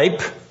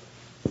antitype.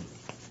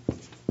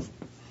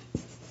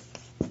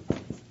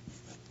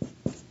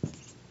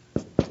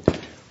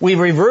 We've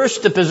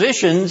reversed the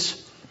positions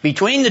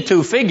between the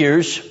two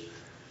figures,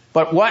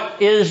 but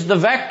what is the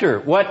vector?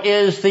 What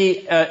is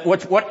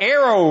what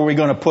arrow are we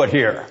going to put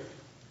here?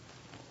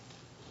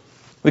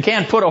 We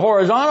can't put a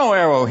horizontal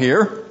arrow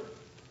here.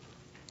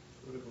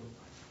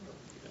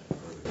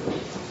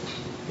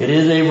 It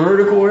is a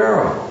vertical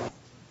arrow.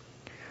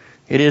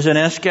 It is an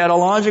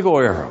eschatological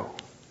arrow.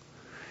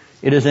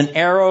 It is an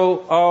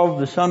arrow of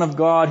the Son of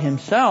God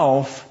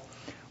Himself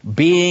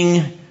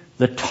being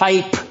the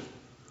type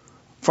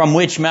from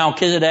which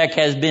Melchizedek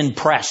has been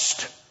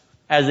pressed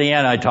as the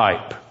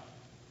antitype.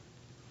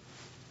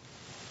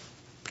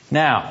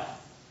 Now,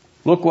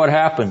 look what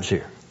happens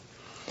here.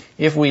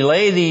 If we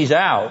lay these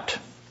out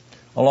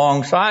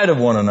alongside of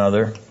one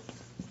another,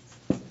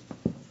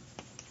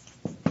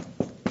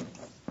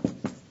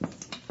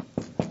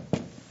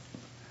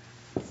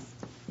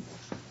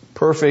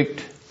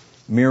 perfect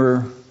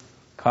mirror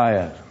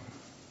chiasm.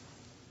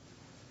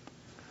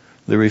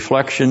 The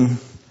reflection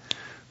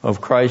of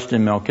Christ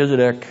in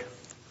Melchizedek,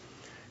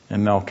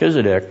 and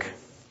Melchizedek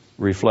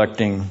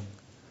reflecting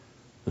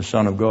the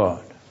Son of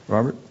God.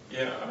 Robert?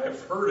 Yeah, I've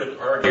heard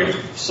it argued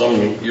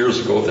some years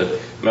ago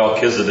that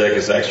Melchizedek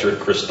is actually a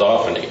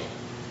Christophany.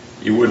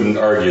 You wouldn't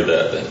argue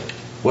that then?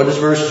 What does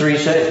verse 3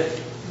 say?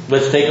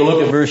 Let's take a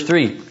look at verse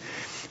 3.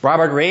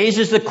 Robert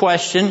raises the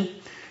question,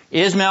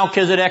 is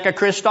Melchizedek a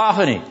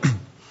Christophany?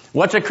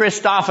 What's a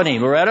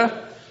Christophany,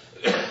 Loretta?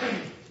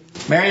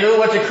 Mary Lou,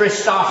 what's a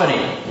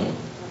Christophany?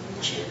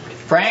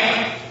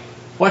 Frank?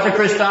 What's a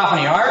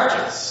Christophany? Art?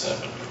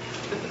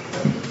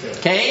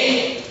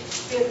 Kay?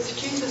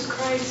 It's Jesus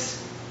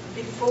Christ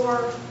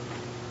before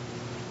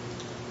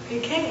He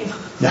came.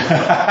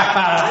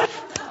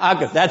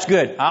 That's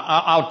good.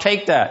 I'll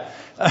take that.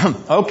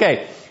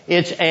 Okay.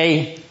 It's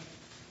a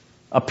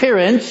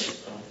appearance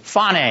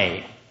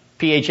phane,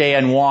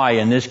 P-H-A-N-Y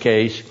in this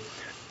case.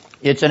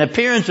 It's an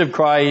appearance of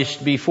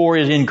Christ before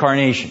his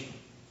incarnation.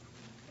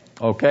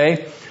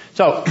 Okay?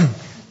 So,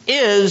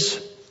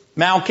 is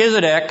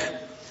Melchizedek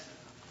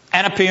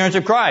an appearance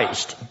of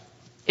Christ?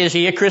 Is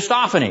he a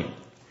Christophany?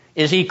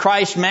 Is he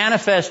Christ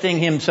manifesting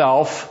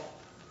himself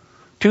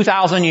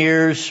 2,000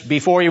 years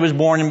before he was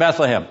born in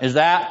Bethlehem? Is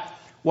that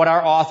what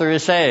our author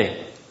is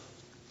saying?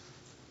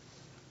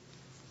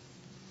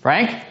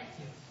 Frank?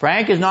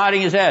 Frank is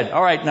nodding his head.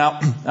 All right, now,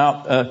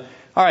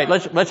 all right,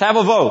 let's have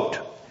a vote.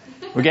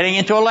 We're getting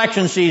into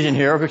election season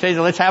here. Okay,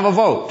 so let's have a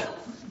vote.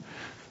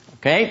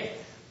 Okay?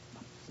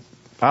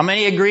 How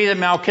many agree that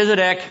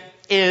Melchizedek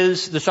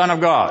is the Son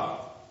of God?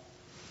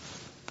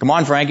 Come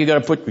on, Frank, you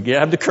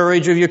have the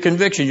courage of your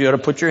conviction. You got to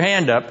put your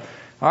hand up.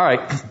 All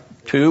right.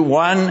 2,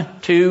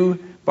 1, 2,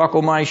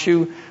 buckle my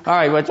shoe. All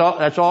right,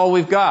 that's all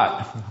we've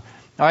got.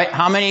 All right,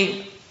 how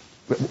many?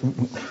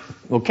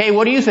 Okay,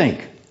 what do you think?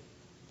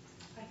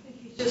 I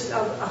think he's just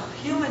a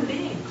human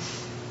being.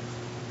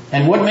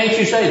 And what makes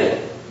you say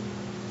that?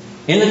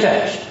 In the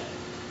text.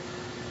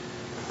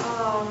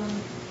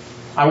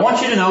 I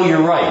want you to know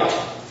you're right.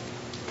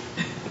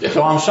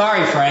 So I'm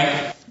sorry,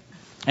 Frank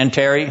and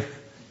Terry,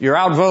 you're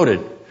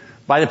outvoted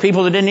by the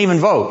people that didn't even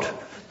vote.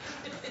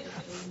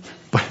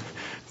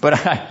 But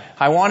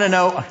I want to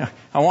know,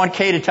 I want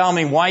Kay to tell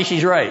me why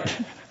she's right.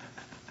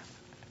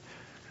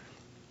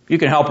 You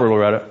can help her,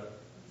 Loretta.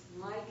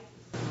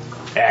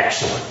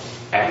 Excellent.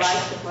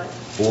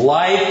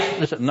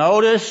 Listen,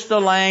 notice the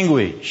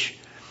language.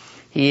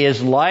 He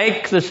is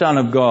like the Son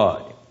of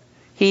God.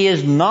 He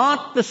is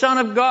not the Son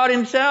of God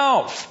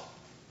himself.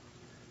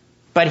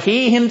 But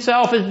he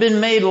himself has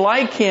been made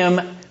like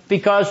him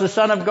because the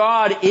Son of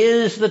God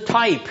is the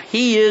type.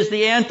 He is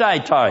the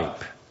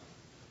antitype.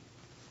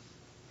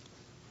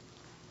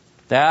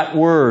 That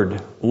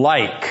word,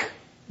 like,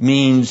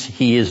 means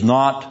he is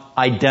not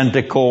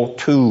identical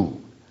to.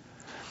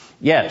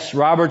 Yes,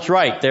 Robert's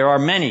right. There are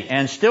many,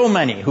 and still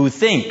many, who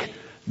think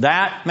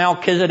that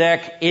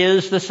Melchizedek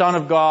is the Son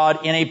of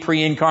God in a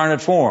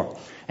pre-incarnate form.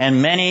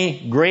 And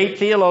many great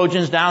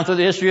theologians down through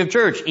the history of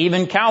church,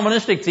 even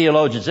Calvinistic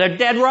theologians, they're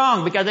dead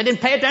wrong because they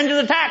didn't pay attention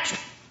to the text.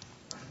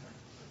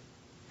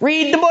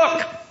 Read the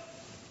book.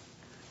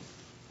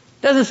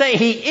 It doesn't say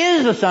he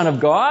is the Son of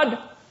God.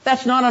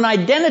 That's not an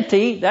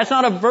identity. That's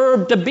not a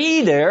verb to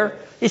be there.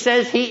 He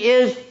says he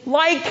is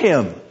like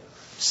him.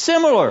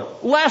 Similar.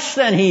 Less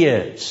than he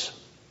is.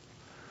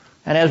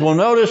 And as we'll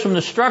notice from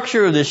the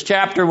structure of this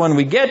chapter when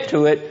we get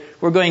to it,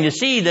 we're going to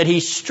see that he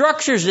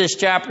structures this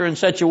chapter in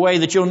such a way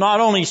that you'll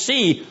not only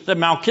see that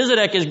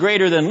Melchizedek is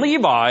greater than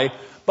Levi,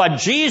 but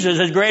Jesus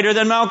is greater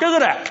than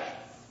Melchizedek.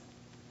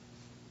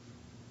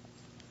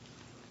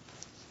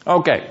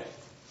 Okay.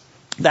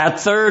 That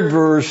third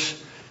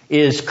verse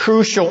is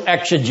crucial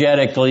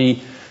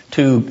exegetically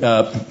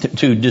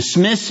to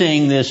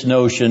dismissing this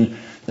notion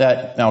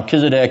that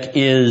Melchizedek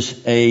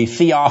is a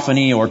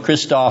theophany or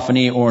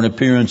Christophany or an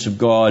appearance of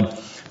God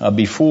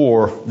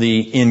before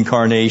the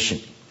incarnation.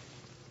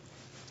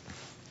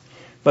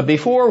 But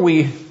before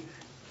we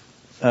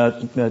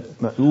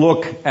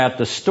look at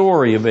the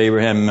story of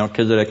Abraham and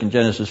Melchizedek in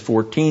Genesis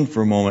 14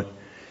 for a moment,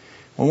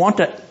 we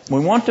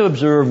want to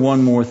observe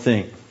one more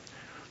thing.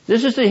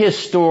 This is the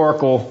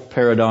historical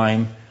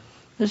paradigm.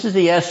 This is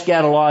the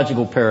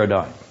eschatological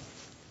paradigm.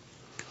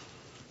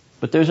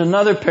 But there's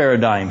another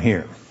paradigm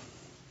here.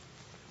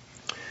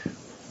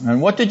 And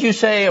what did you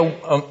say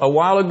a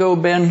while ago,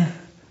 Ben,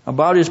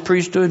 about his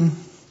priesthood?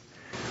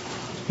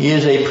 He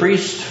is a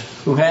priest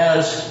who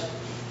has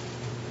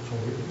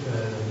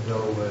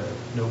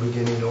no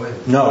beginning, no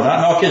end. No,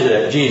 not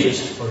Melchizedek,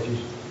 Jesus. Oh,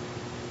 Jesus.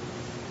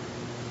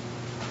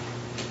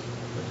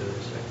 What did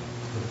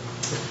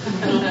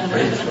I say?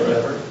 Reigns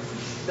forever.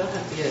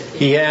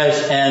 He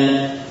has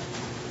an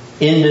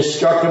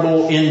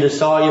indestructible,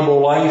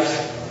 indissoluble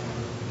life.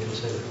 Didn't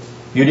say that.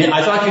 You did?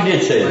 I thought you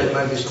did say that.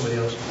 Might be somebody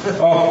else.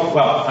 Oh,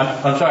 well,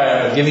 I'm sorry,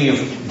 I'm giving you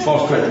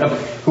false credit.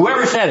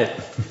 Whoever said it.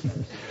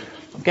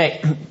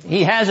 Okay,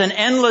 he has an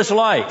endless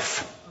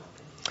life.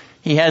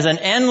 He has an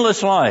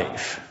endless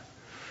life.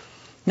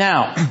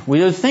 Now,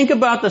 we think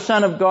about the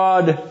Son of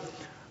God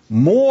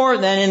more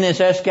than in this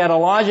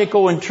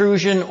eschatological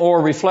intrusion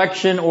or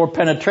reflection or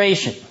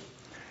penetration.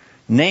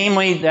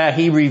 Namely, that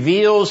he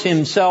reveals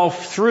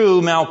himself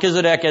through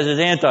Melchizedek as his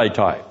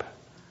antitype.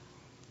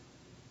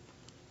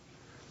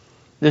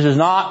 This is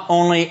not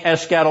only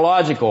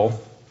eschatological,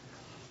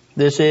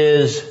 this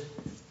is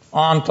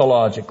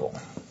ontological.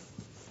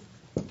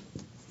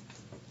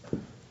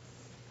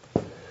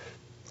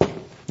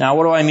 Now,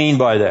 what do I mean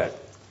by that?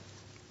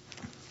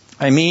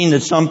 I mean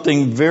that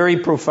something very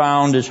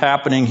profound is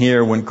happening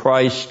here when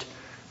Christ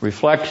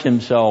reflects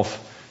himself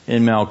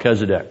in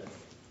Melchizedek.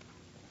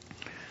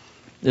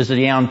 This is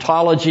the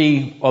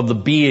ontology of the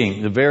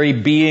being. The very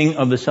being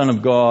of the Son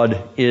of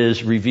God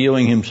is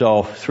revealing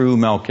himself through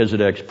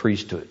Melchizedek's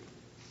priesthood.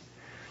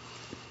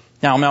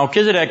 Now,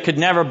 Melchizedek could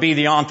never be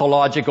the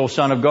ontological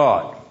Son of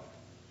God.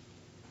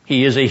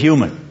 He is a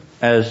human,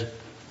 as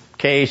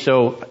Kay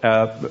so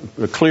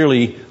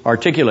clearly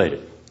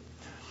articulated.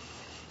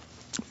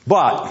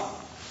 But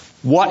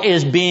what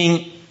is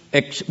being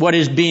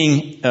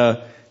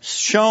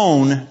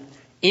shown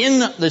in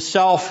the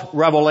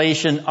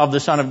self-revelation of the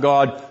Son of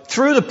God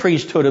through the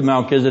priesthood of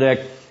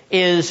Melchizedek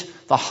is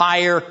the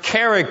higher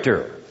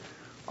character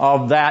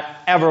of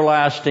that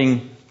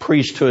everlasting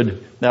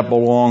priesthood that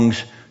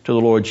belongs to the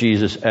Lord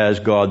Jesus as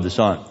God the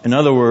Son. In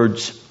other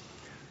words,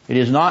 it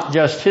is not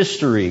just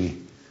history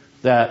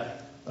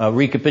that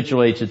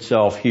recapitulates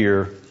itself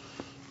here.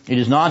 It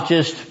is not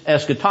just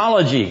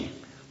eschatology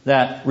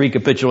that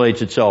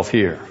recapitulates itself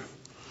here.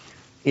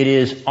 It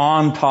is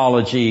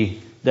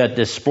ontology that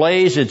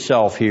displays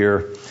itself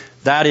here.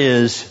 That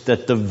is,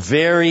 that the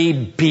very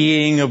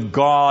being of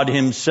God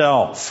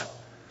Himself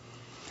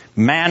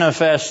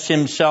manifests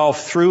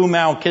Himself through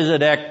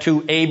Melchizedek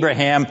to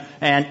Abraham,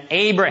 and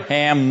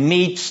Abraham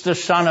meets the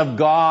Son of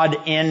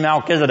God in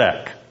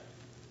Melchizedek.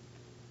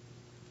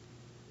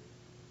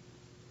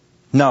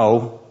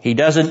 No, he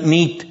doesn't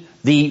meet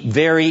the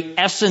very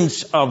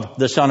essence of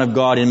the Son of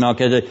God in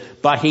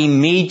Melchizedek, but he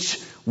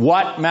meets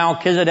what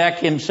Melchizedek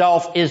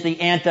himself is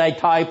the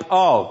antitype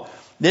of.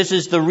 This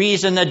is the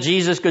reason that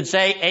Jesus could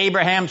say,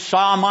 Abraham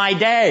saw my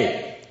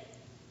day,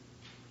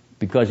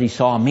 because he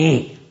saw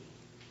me.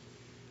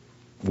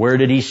 Where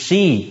did he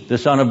see the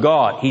Son of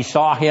God? He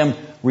saw Him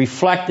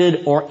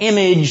reflected or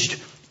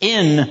imaged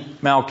in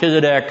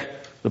Melchizedek,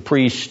 the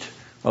priest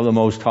of the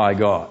Most High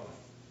God.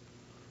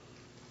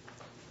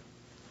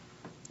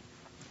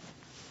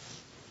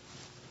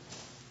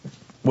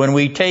 When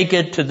we take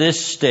it to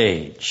this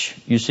stage,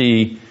 you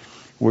see,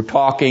 we're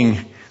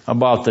talking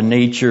about the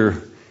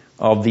nature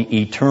of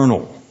the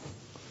eternal,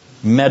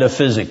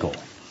 metaphysical,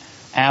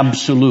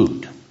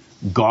 absolute,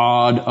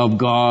 God of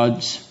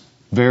gods,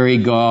 very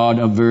God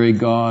of very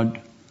God,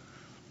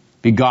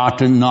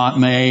 begotten, not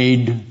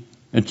made,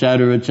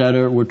 etc.,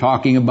 etc. We're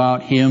talking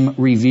about Him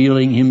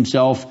revealing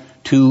Himself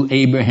to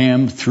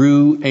Abraham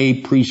through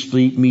a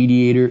priestly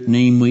mediator,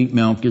 namely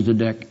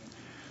Melchizedek,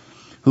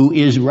 who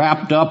is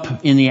wrapped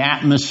up in the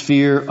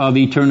atmosphere of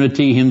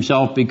eternity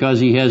himself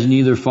because he has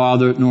neither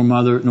father nor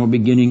mother nor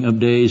beginning of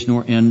days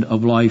nor end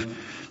of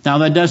life. Now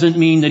that doesn't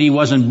mean that he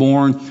wasn't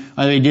born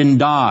or he didn't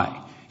die.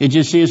 It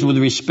just is with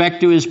respect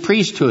to his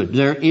priesthood.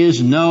 There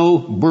is no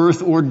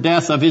birth or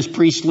death of his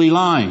priestly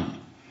line.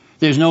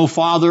 There's no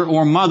father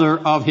or mother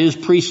of his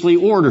priestly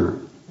order.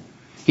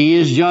 He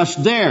is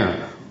just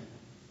there,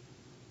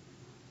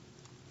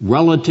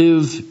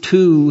 relative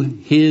to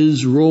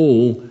his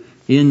role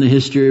in the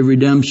history of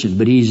redemption.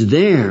 But he's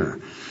there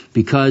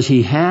because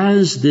he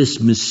has this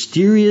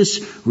mysterious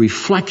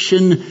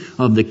reflection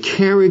of the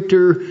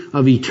character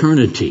of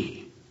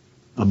eternity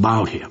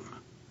about him,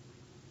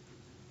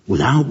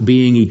 without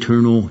being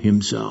eternal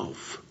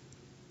himself.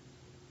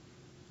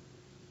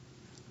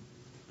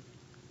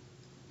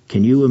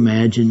 Can you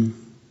imagine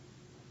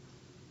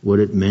what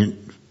it meant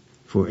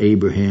for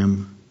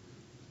Abraham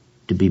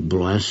to be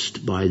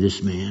blessed by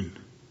this man?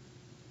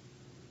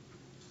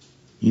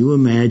 You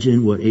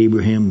imagine what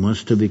Abraham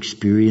must have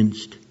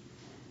experienced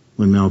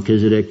when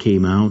Melchizedek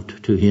came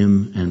out to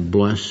him and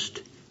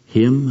blessed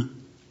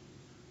him.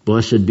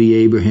 Blessed be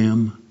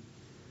Abraham,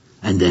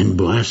 and then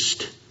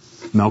blessed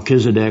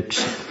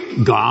Melchizedek's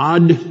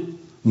God.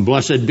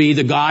 Blessed be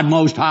the God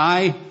Most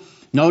High.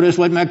 Notice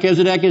what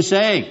Melchizedek is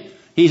saying.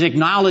 He's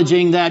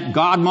acknowledging that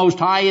God Most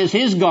High is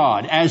his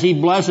God as he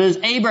blesses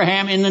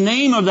Abraham in the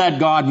name of that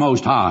God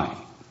Most High.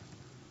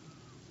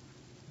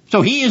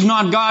 So he is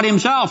not God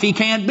himself. He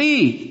can't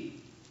be.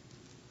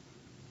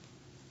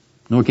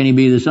 Nor can he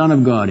be the Son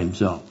of God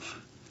himself.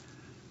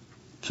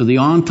 So the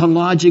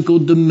ontological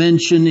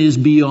dimension is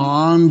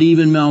beyond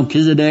even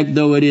Melchizedek,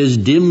 though it is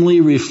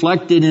dimly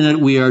reflected in it.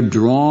 We are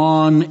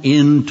drawn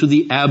into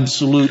the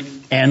absolute,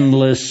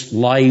 endless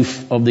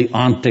life of the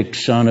ontic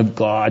Son of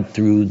God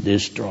through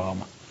this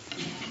drama.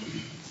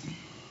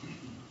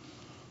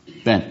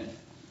 Ben.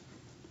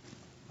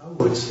 How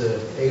would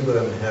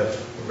Abraham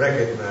have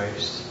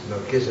recognized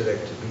Melchizedek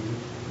to be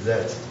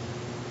that?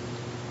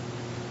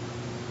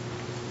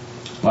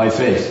 By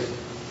faith.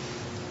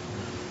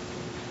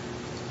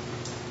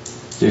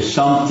 There's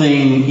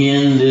something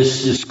in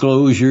this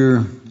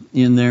disclosure,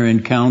 in their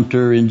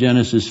encounter in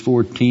Genesis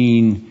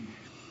 14,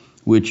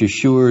 which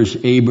assures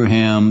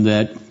Abraham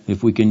that,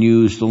 if we can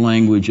use the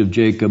language of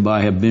Jacob,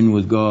 I have been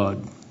with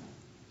God.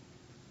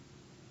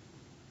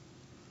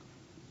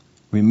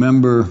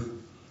 Remember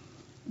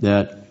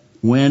that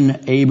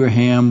when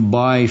Abraham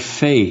by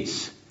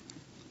faith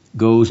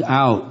goes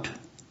out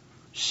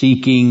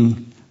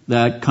seeking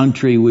that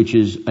country which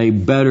is a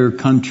better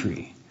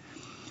country,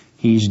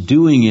 he's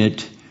doing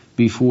it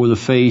before the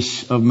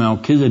face of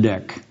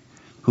Melchizedek,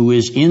 who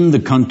is in the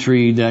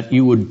country that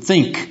you would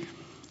think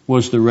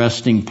was the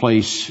resting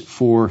place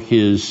for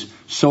his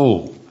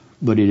soul.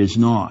 But it is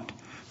not,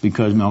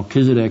 because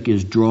Melchizedek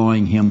is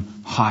drawing him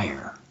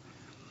higher,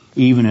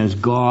 even as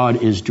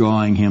God is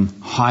drawing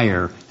him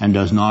higher and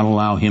does not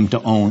allow him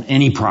to own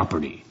any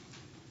property,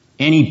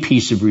 any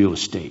piece of real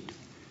estate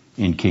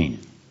in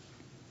Canaan.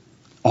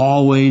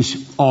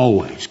 Always,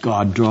 always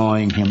God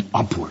drawing him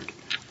upward,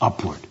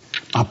 upward,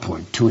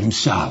 upward to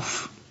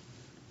himself.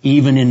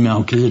 even in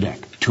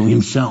Melchizedek, to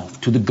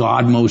himself, to the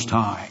God Most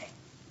High.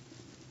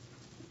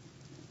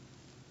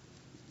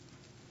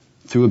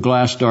 Through a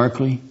glass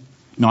darkly,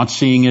 not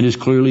seeing it as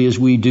clearly as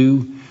we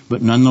do,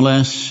 but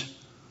nonetheless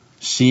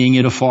seeing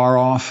it afar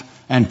off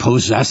and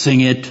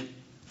possessing it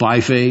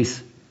by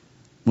faith.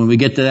 When we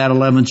get to that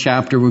 11th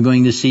chapter, we're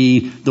going to see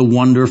the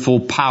wonderful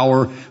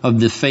power of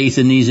the faith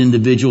in these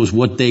individuals,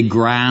 what they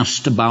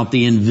grasped about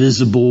the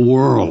invisible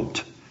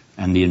world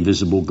and the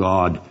invisible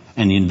God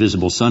and the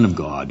invisible Son of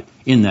God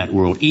in that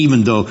world,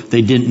 even though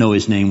they didn't know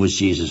his name was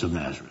Jesus of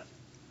Nazareth.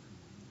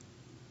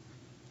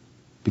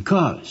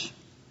 Because,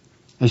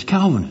 as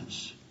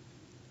Calvinists,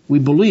 we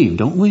believe,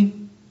 don't we,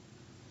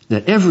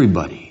 that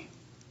everybody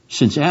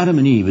since Adam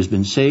and Eve has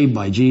been saved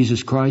by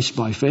Jesus Christ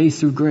by faith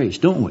through grace,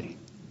 don't we?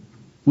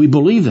 We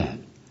believe that.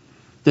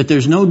 That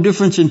there's no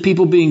difference in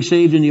people being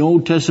saved in the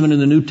Old Testament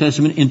and the New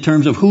Testament in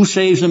terms of who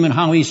saves them and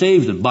how he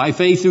saves them, by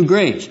faith through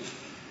grace.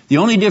 The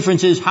only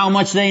difference is how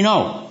much they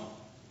know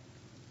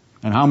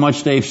and how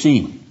much they've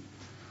seen.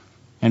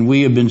 And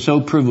we have been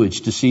so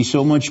privileged to see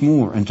so much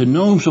more and to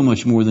know so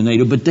much more than they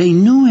do, but they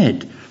knew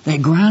it. They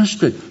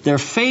grasped it. Their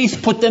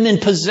faith put them in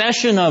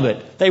possession of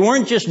it. They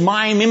weren't just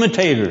mime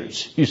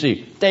imitators, you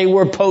see. They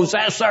were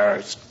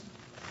possessors.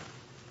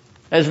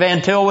 As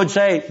Van Til would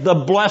say, the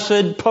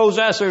blessed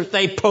possessors.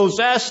 They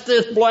possessed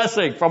this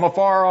blessing from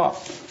afar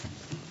off.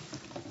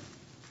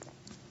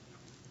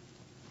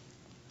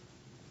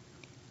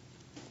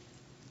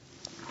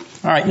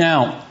 All right,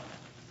 now,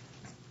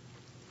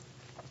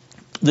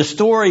 the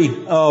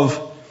story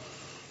of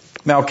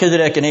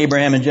Melchizedek and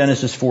Abraham in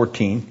Genesis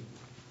 14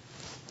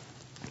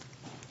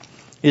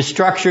 is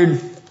structured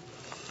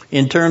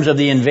in terms of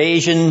the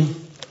invasion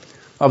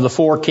of the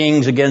 4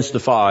 kings against the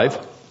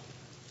 5.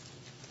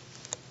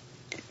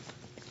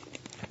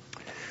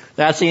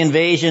 That's the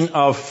invasion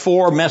of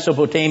 4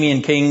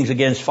 Mesopotamian kings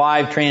against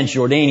 5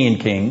 Transjordanian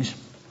kings.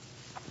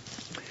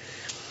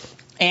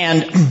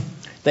 And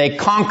they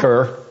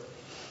conquer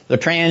the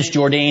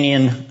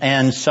Transjordanian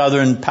and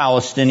southern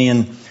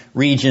Palestinian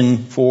region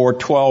for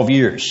 12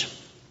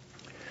 years.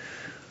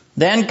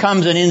 Then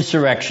comes an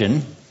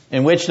insurrection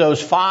in which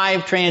those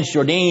 5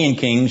 Transjordanian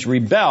kings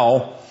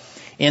rebel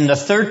in the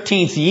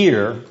 13th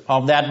year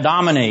of that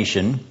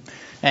domination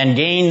and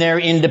gain their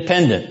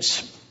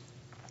independence.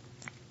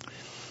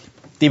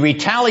 The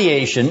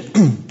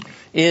retaliation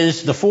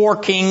is the 4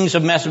 kings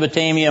of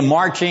Mesopotamia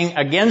marching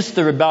against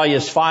the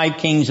rebellious 5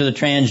 kings of the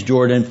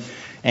Transjordan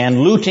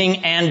and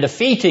looting and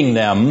defeating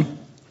them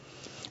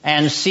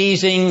and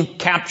seizing,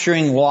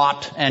 capturing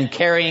Lot and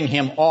carrying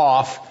him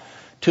off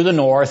to the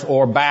north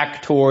or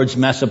back towards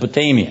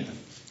Mesopotamia.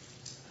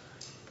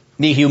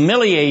 The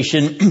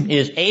humiliation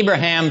is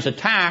Abraham's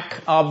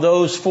attack of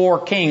those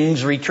 4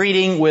 kings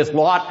retreating with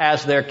Lot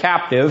as their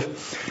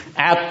captive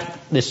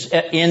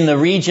in the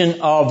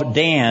region of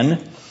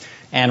Dan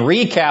and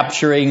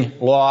recapturing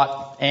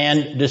Lot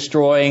and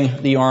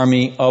destroying the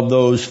army of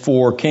those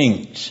 4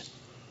 kings.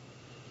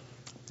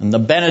 And the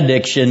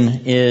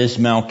benediction is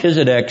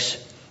Melchizedek's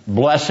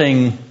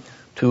blessing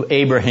to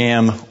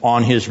Abraham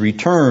on his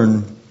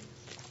return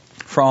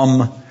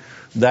from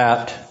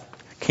that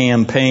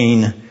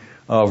campaign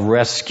of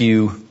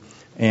rescue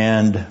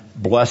and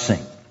blessing.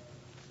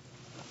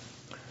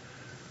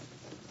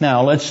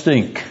 Now let's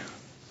think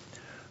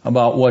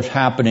about what's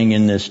happening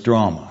in this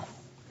drama.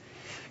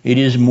 It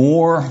is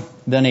more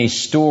than a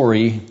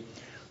story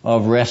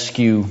of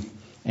rescue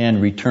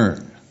and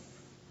return.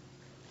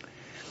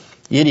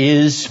 It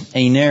is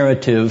a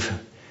narrative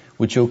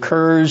which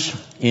occurs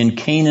in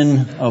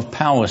Canaan of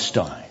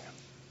Palestine.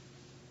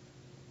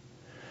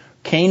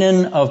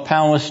 Canaan of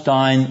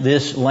Palestine,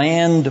 this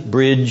land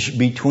bridge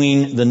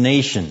between the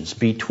nations,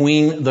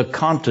 between the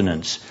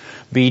continents,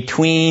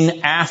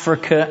 between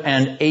Africa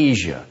and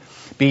Asia,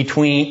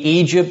 between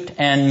Egypt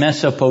and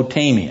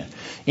Mesopotamia.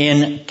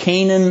 In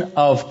Canaan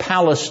of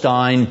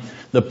Palestine,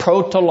 the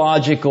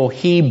protological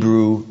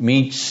Hebrew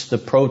meets the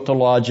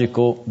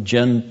protological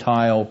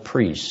Gentile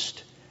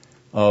priest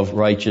of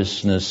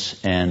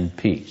righteousness and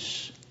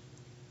peace.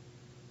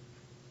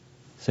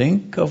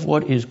 Think of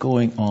what is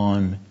going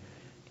on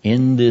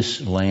in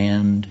this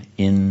land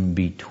in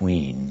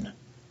between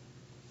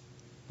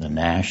the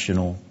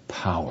national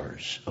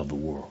powers of the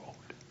world.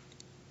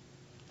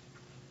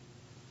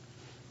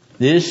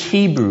 This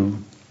Hebrew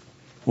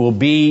will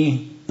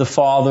be the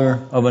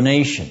father of a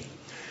nation,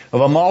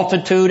 of a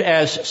multitude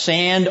as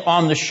sand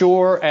on the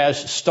shore,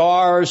 as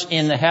stars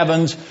in the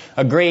heavens,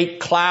 a great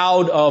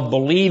cloud of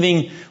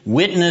believing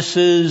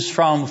witnesses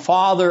from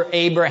Father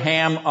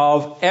Abraham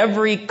of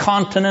every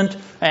continent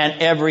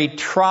and every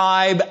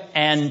tribe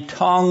and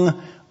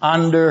tongue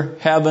under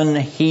heaven,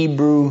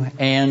 Hebrew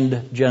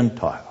and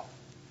Gentile.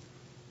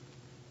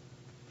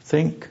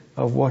 Think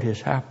of what is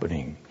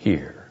happening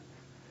here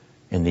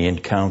in the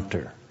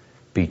encounter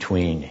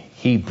between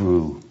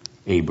Hebrew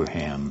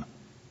Abraham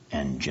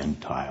and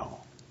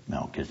Gentile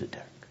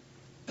Melchizedek.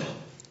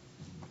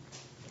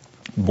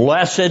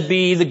 Blessed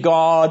be the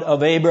God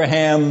of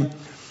Abraham,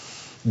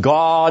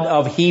 God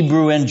of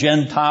Hebrew and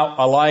Gentile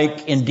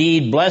alike.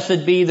 Indeed,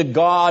 blessed be the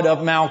God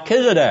of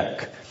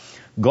Melchizedek,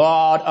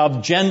 God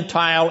of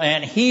Gentile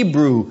and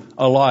Hebrew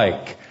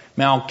alike.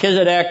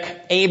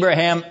 Melchizedek,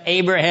 Abraham,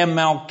 Abraham,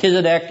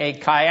 Melchizedek, a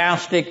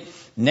chiastic,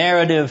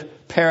 narrative,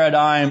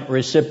 paradigm,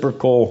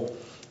 reciprocal,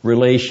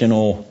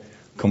 relational,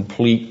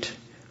 complete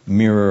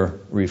mirror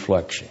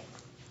reflection.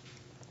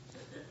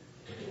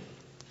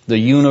 The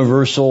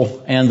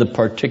universal and the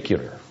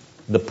particular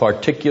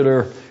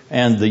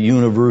and the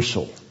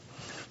universal.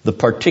 The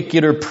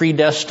particular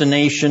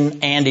predestination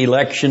and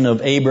election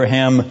of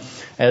Abraham,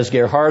 as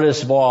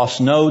Gerhardus Voss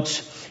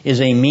notes,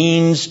 is a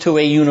means to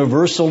a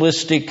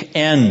universalistic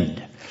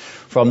end.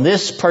 From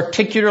this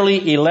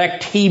particularly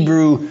elect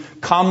Hebrew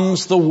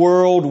comes the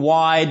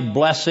worldwide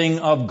blessing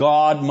of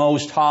God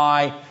Most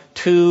High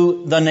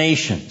to the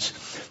nations.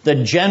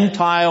 The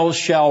Gentiles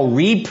shall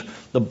reap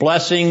the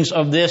blessings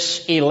of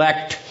this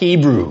elect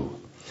Hebrew.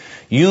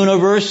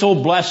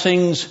 Universal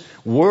blessings,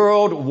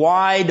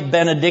 worldwide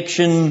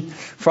benediction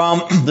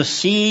from the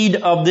seed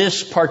of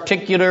this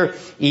particular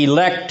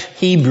elect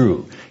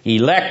Hebrew.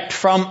 Elect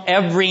from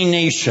every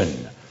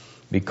nation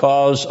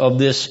because of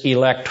this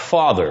elect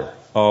father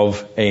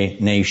of a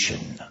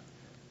nation.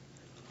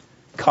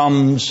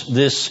 Comes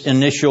this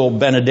initial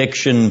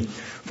benediction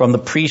from the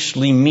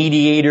priestly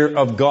mediator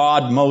of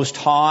God Most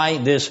High,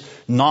 this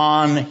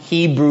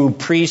non-Hebrew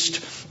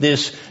priest,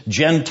 this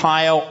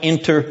Gentile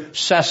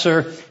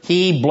intercessor.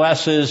 He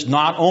blesses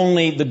not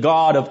only the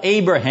God of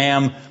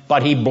Abraham,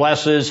 but he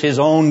blesses his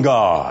own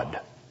God.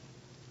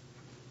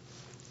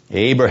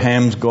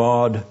 Abraham's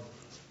God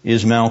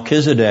is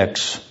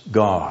Melchizedek's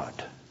God.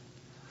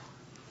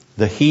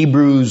 The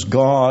Hebrew's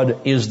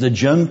God is the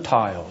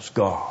Gentile's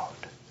God.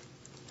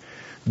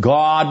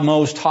 God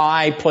Most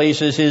High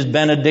places His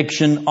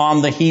benediction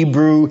on the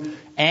Hebrew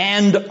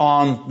and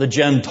on the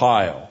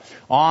Gentile,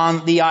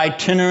 on the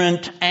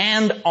itinerant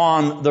and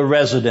on the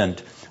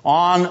resident,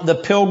 on the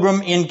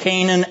pilgrim in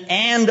Canaan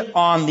and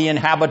on the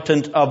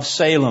inhabitant of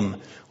Salem,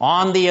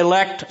 on the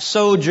elect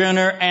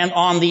sojourner and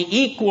on the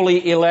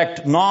equally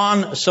elect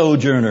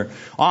non-sojourner,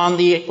 on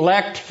the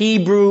elect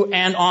Hebrew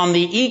and on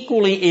the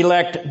equally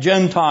elect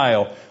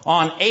Gentile,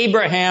 on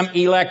Abraham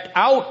elect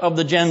out of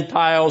the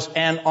Gentiles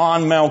and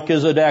on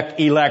Melchizedek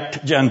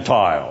elect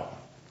Gentile.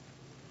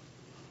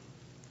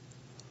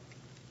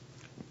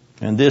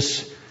 And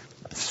this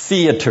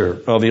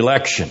theater of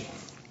election,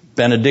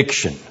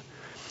 benediction,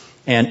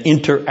 and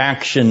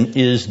interaction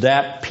is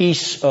that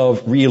piece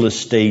of real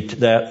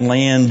estate, that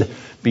land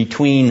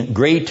between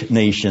great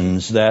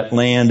nations, that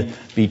land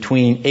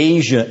between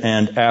Asia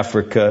and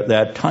Africa,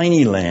 that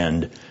tiny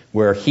land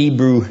where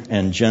Hebrew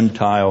and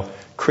Gentile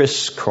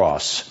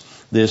crisscross.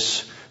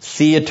 This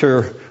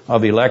theater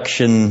of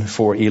election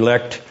for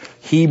elect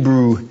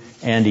Hebrew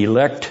and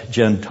elect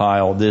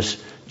Gentile,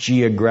 this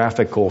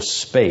geographical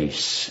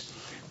space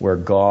where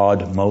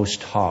God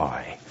Most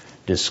High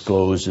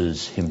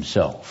discloses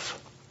Himself.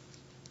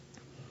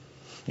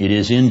 It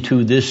is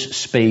into this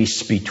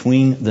space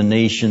between the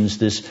nations,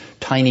 this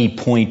tiny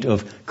point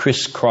of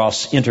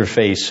crisscross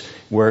interface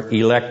where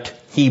elect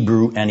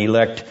Hebrew and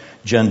elect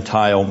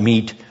Gentile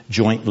meet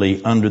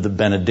jointly under the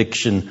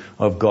benediction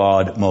of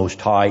God Most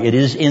High. It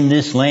is in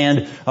this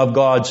land of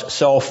God's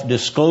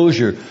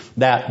self-disclosure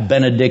that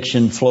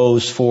benediction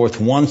flows forth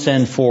once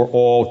and for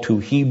all to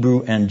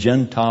Hebrew and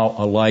Gentile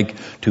alike,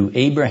 to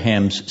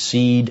Abraham's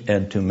seed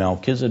and to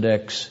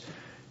Melchizedek's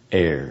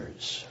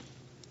heirs.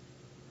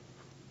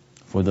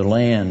 For the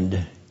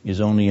land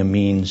is only a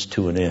means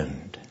to an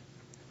end.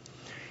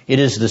 It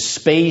is the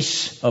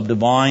space of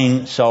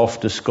divine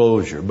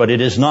self-disclosure, but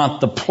it is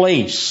not the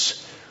place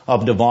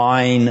of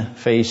divine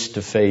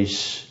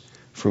face-to-face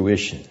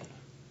fruition.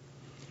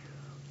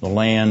 The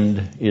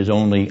land is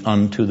only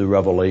unto the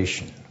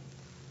revelation.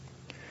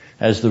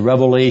 As the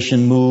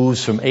revelation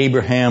moves from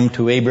Abraham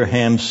to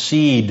Abraham's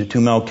seed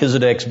to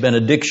Melchizedek's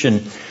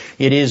benediction,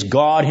 it is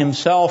God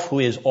Himself who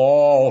is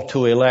all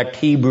to elect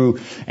Hebrew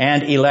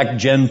and elect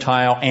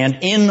Gentile and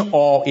in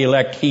all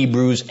elect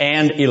Hebrews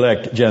and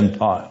elect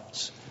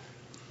Gentiles.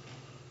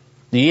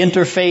 The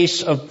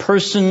interface of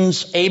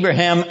persons,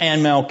 Abraham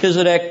and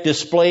Melchizedek,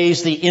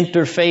 displays the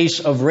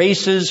interface of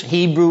races,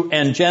 Hebrew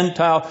and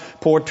Gentile,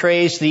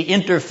 portrays the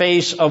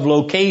interface of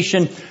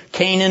location,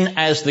 Canaan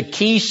as the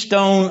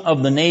keystone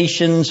of the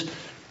nations,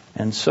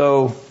 and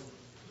so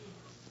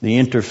the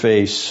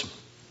interface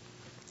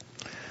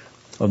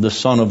of the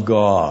Son of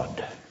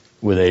God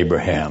with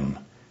Abraham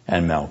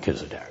and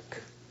Melchizedek.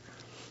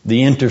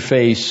 The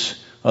interface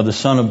of the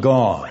Son of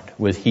God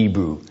with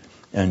Hebrew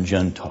and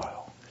Gentile.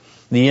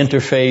 The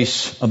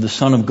interface of the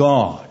Son of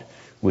God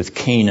with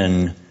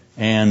Canaan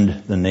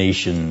and the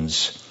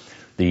nations.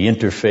 The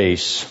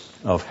interface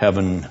of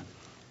heaven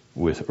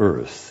with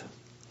earth.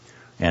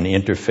 An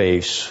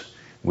interface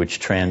which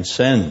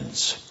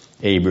transcends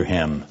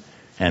Abraham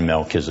and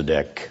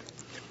Melchizedek.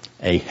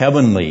 A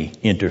heavenly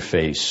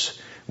interface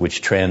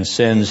which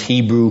transcends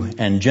Hebrew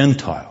and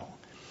Gentile.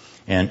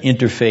 An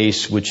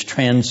interface which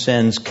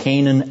transcends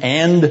Canaan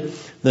and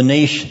the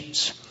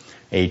nations.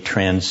 a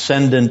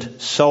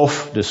transcendent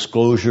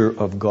self-disclosure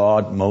of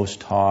God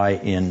Most High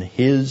in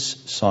His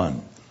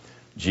Son,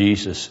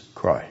 Jesus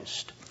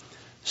Christ,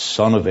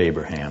 son of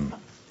Abraham,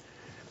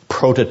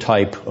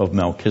 prototype of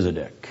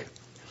Melchizedek,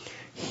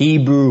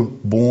 Hebrew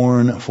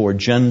born for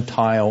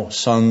Gentile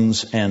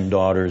sons and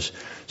daughters,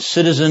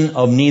 citizen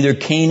of neither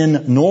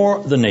Canaan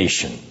nor the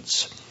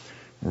nations,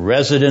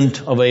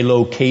 resident of a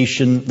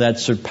location that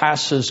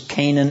surpasses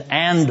Canaan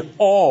and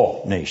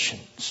all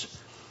nations,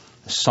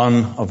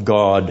 Son of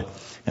God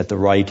at the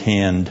right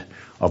hand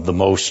of the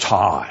Most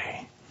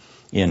High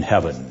in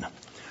heaven,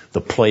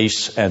 the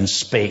place and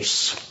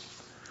space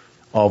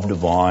of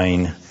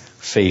divine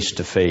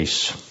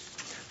face-to-face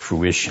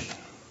fruition.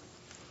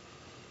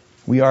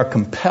 We are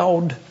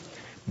compelled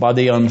by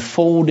the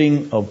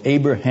unfolding of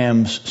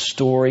Abraham's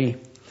story,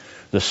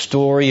 the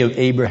story of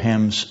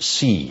Abraham's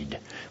seed.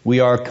 We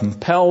are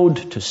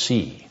compelled to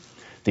see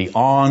the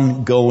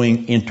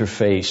ongoing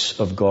interface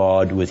of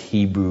God with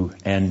Hebrew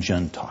and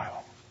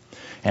Gentile.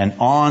 An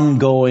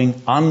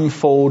ongoing,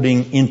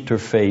 unfolding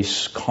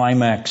interface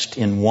climaxed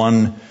in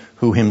one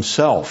who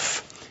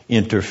himself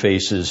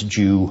interfaces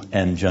Jew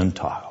and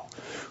Gentile,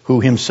 who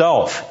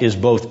himself is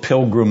both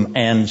pilgrim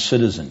and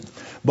citizen,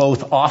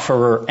 both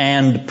offerer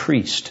and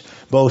priest,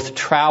 both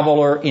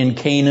traveler in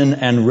Canaan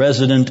and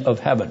resident of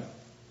heaven.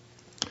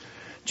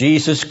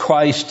 Jesus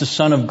Christ, the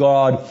Son of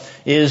God,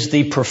 is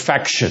the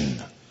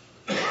perfection,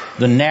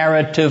 the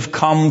narrative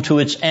come to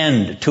its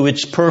end, to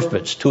its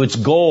purpose, to its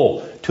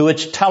goal, to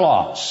its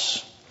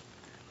telos.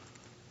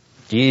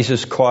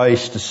 Jesus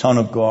Christ, the Son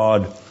of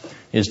God,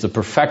 is the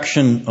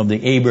perfection of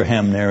the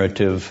Abraham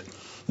narrative,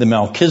 the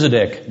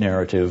Melchizedek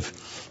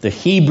narrative, the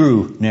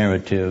Hebrew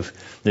narrative,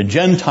 the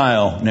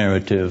Gentile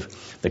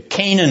narrative, the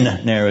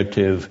Canaan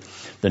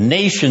narrative, the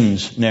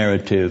nations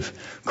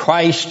narrative,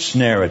 Christ's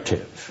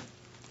narrative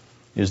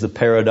is the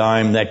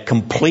paradigm that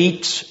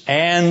completes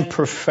and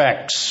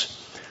perfects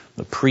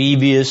the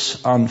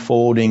previous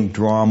unfolding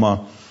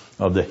drama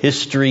of the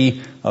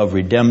history of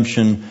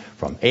redemption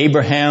from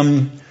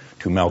Abraham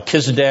to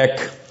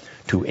Melchizedek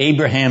to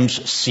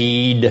Abraham's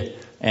seed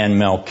and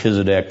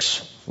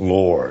Melchizedek's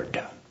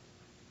Lord.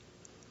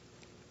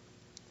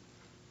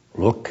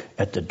 Look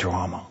at the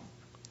drama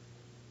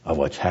of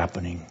what's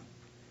happening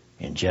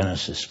in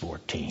Genesis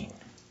 14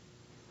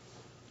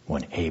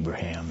 when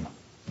Abraham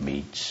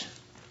meets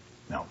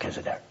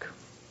Melchizedek.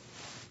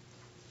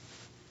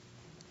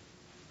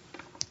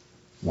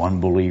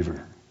 One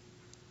believer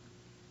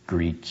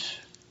greets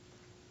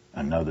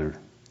another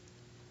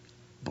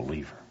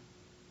believer.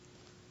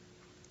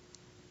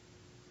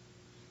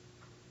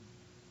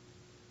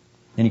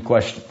 Any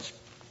questions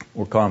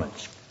or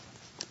comments?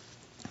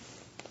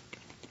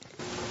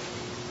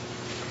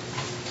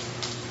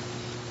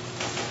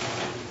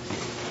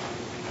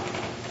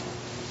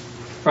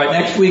 All right,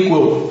 next week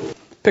we'll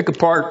pick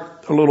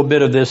apart a little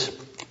bit of this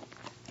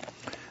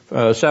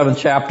 7th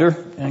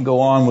chapter and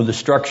go on with the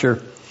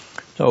structure.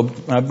 So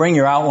bring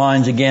your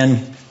outlines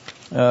again.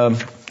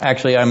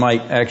 Actually, I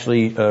might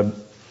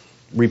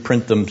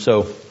reprint them.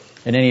 So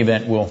in any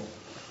event, we'll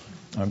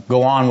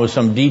go on with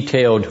some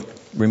detailed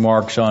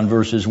remarks on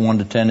verses 1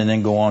 to 10 and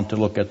then go on to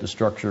look at the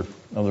structure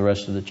of the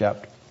rest of the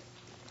chapter.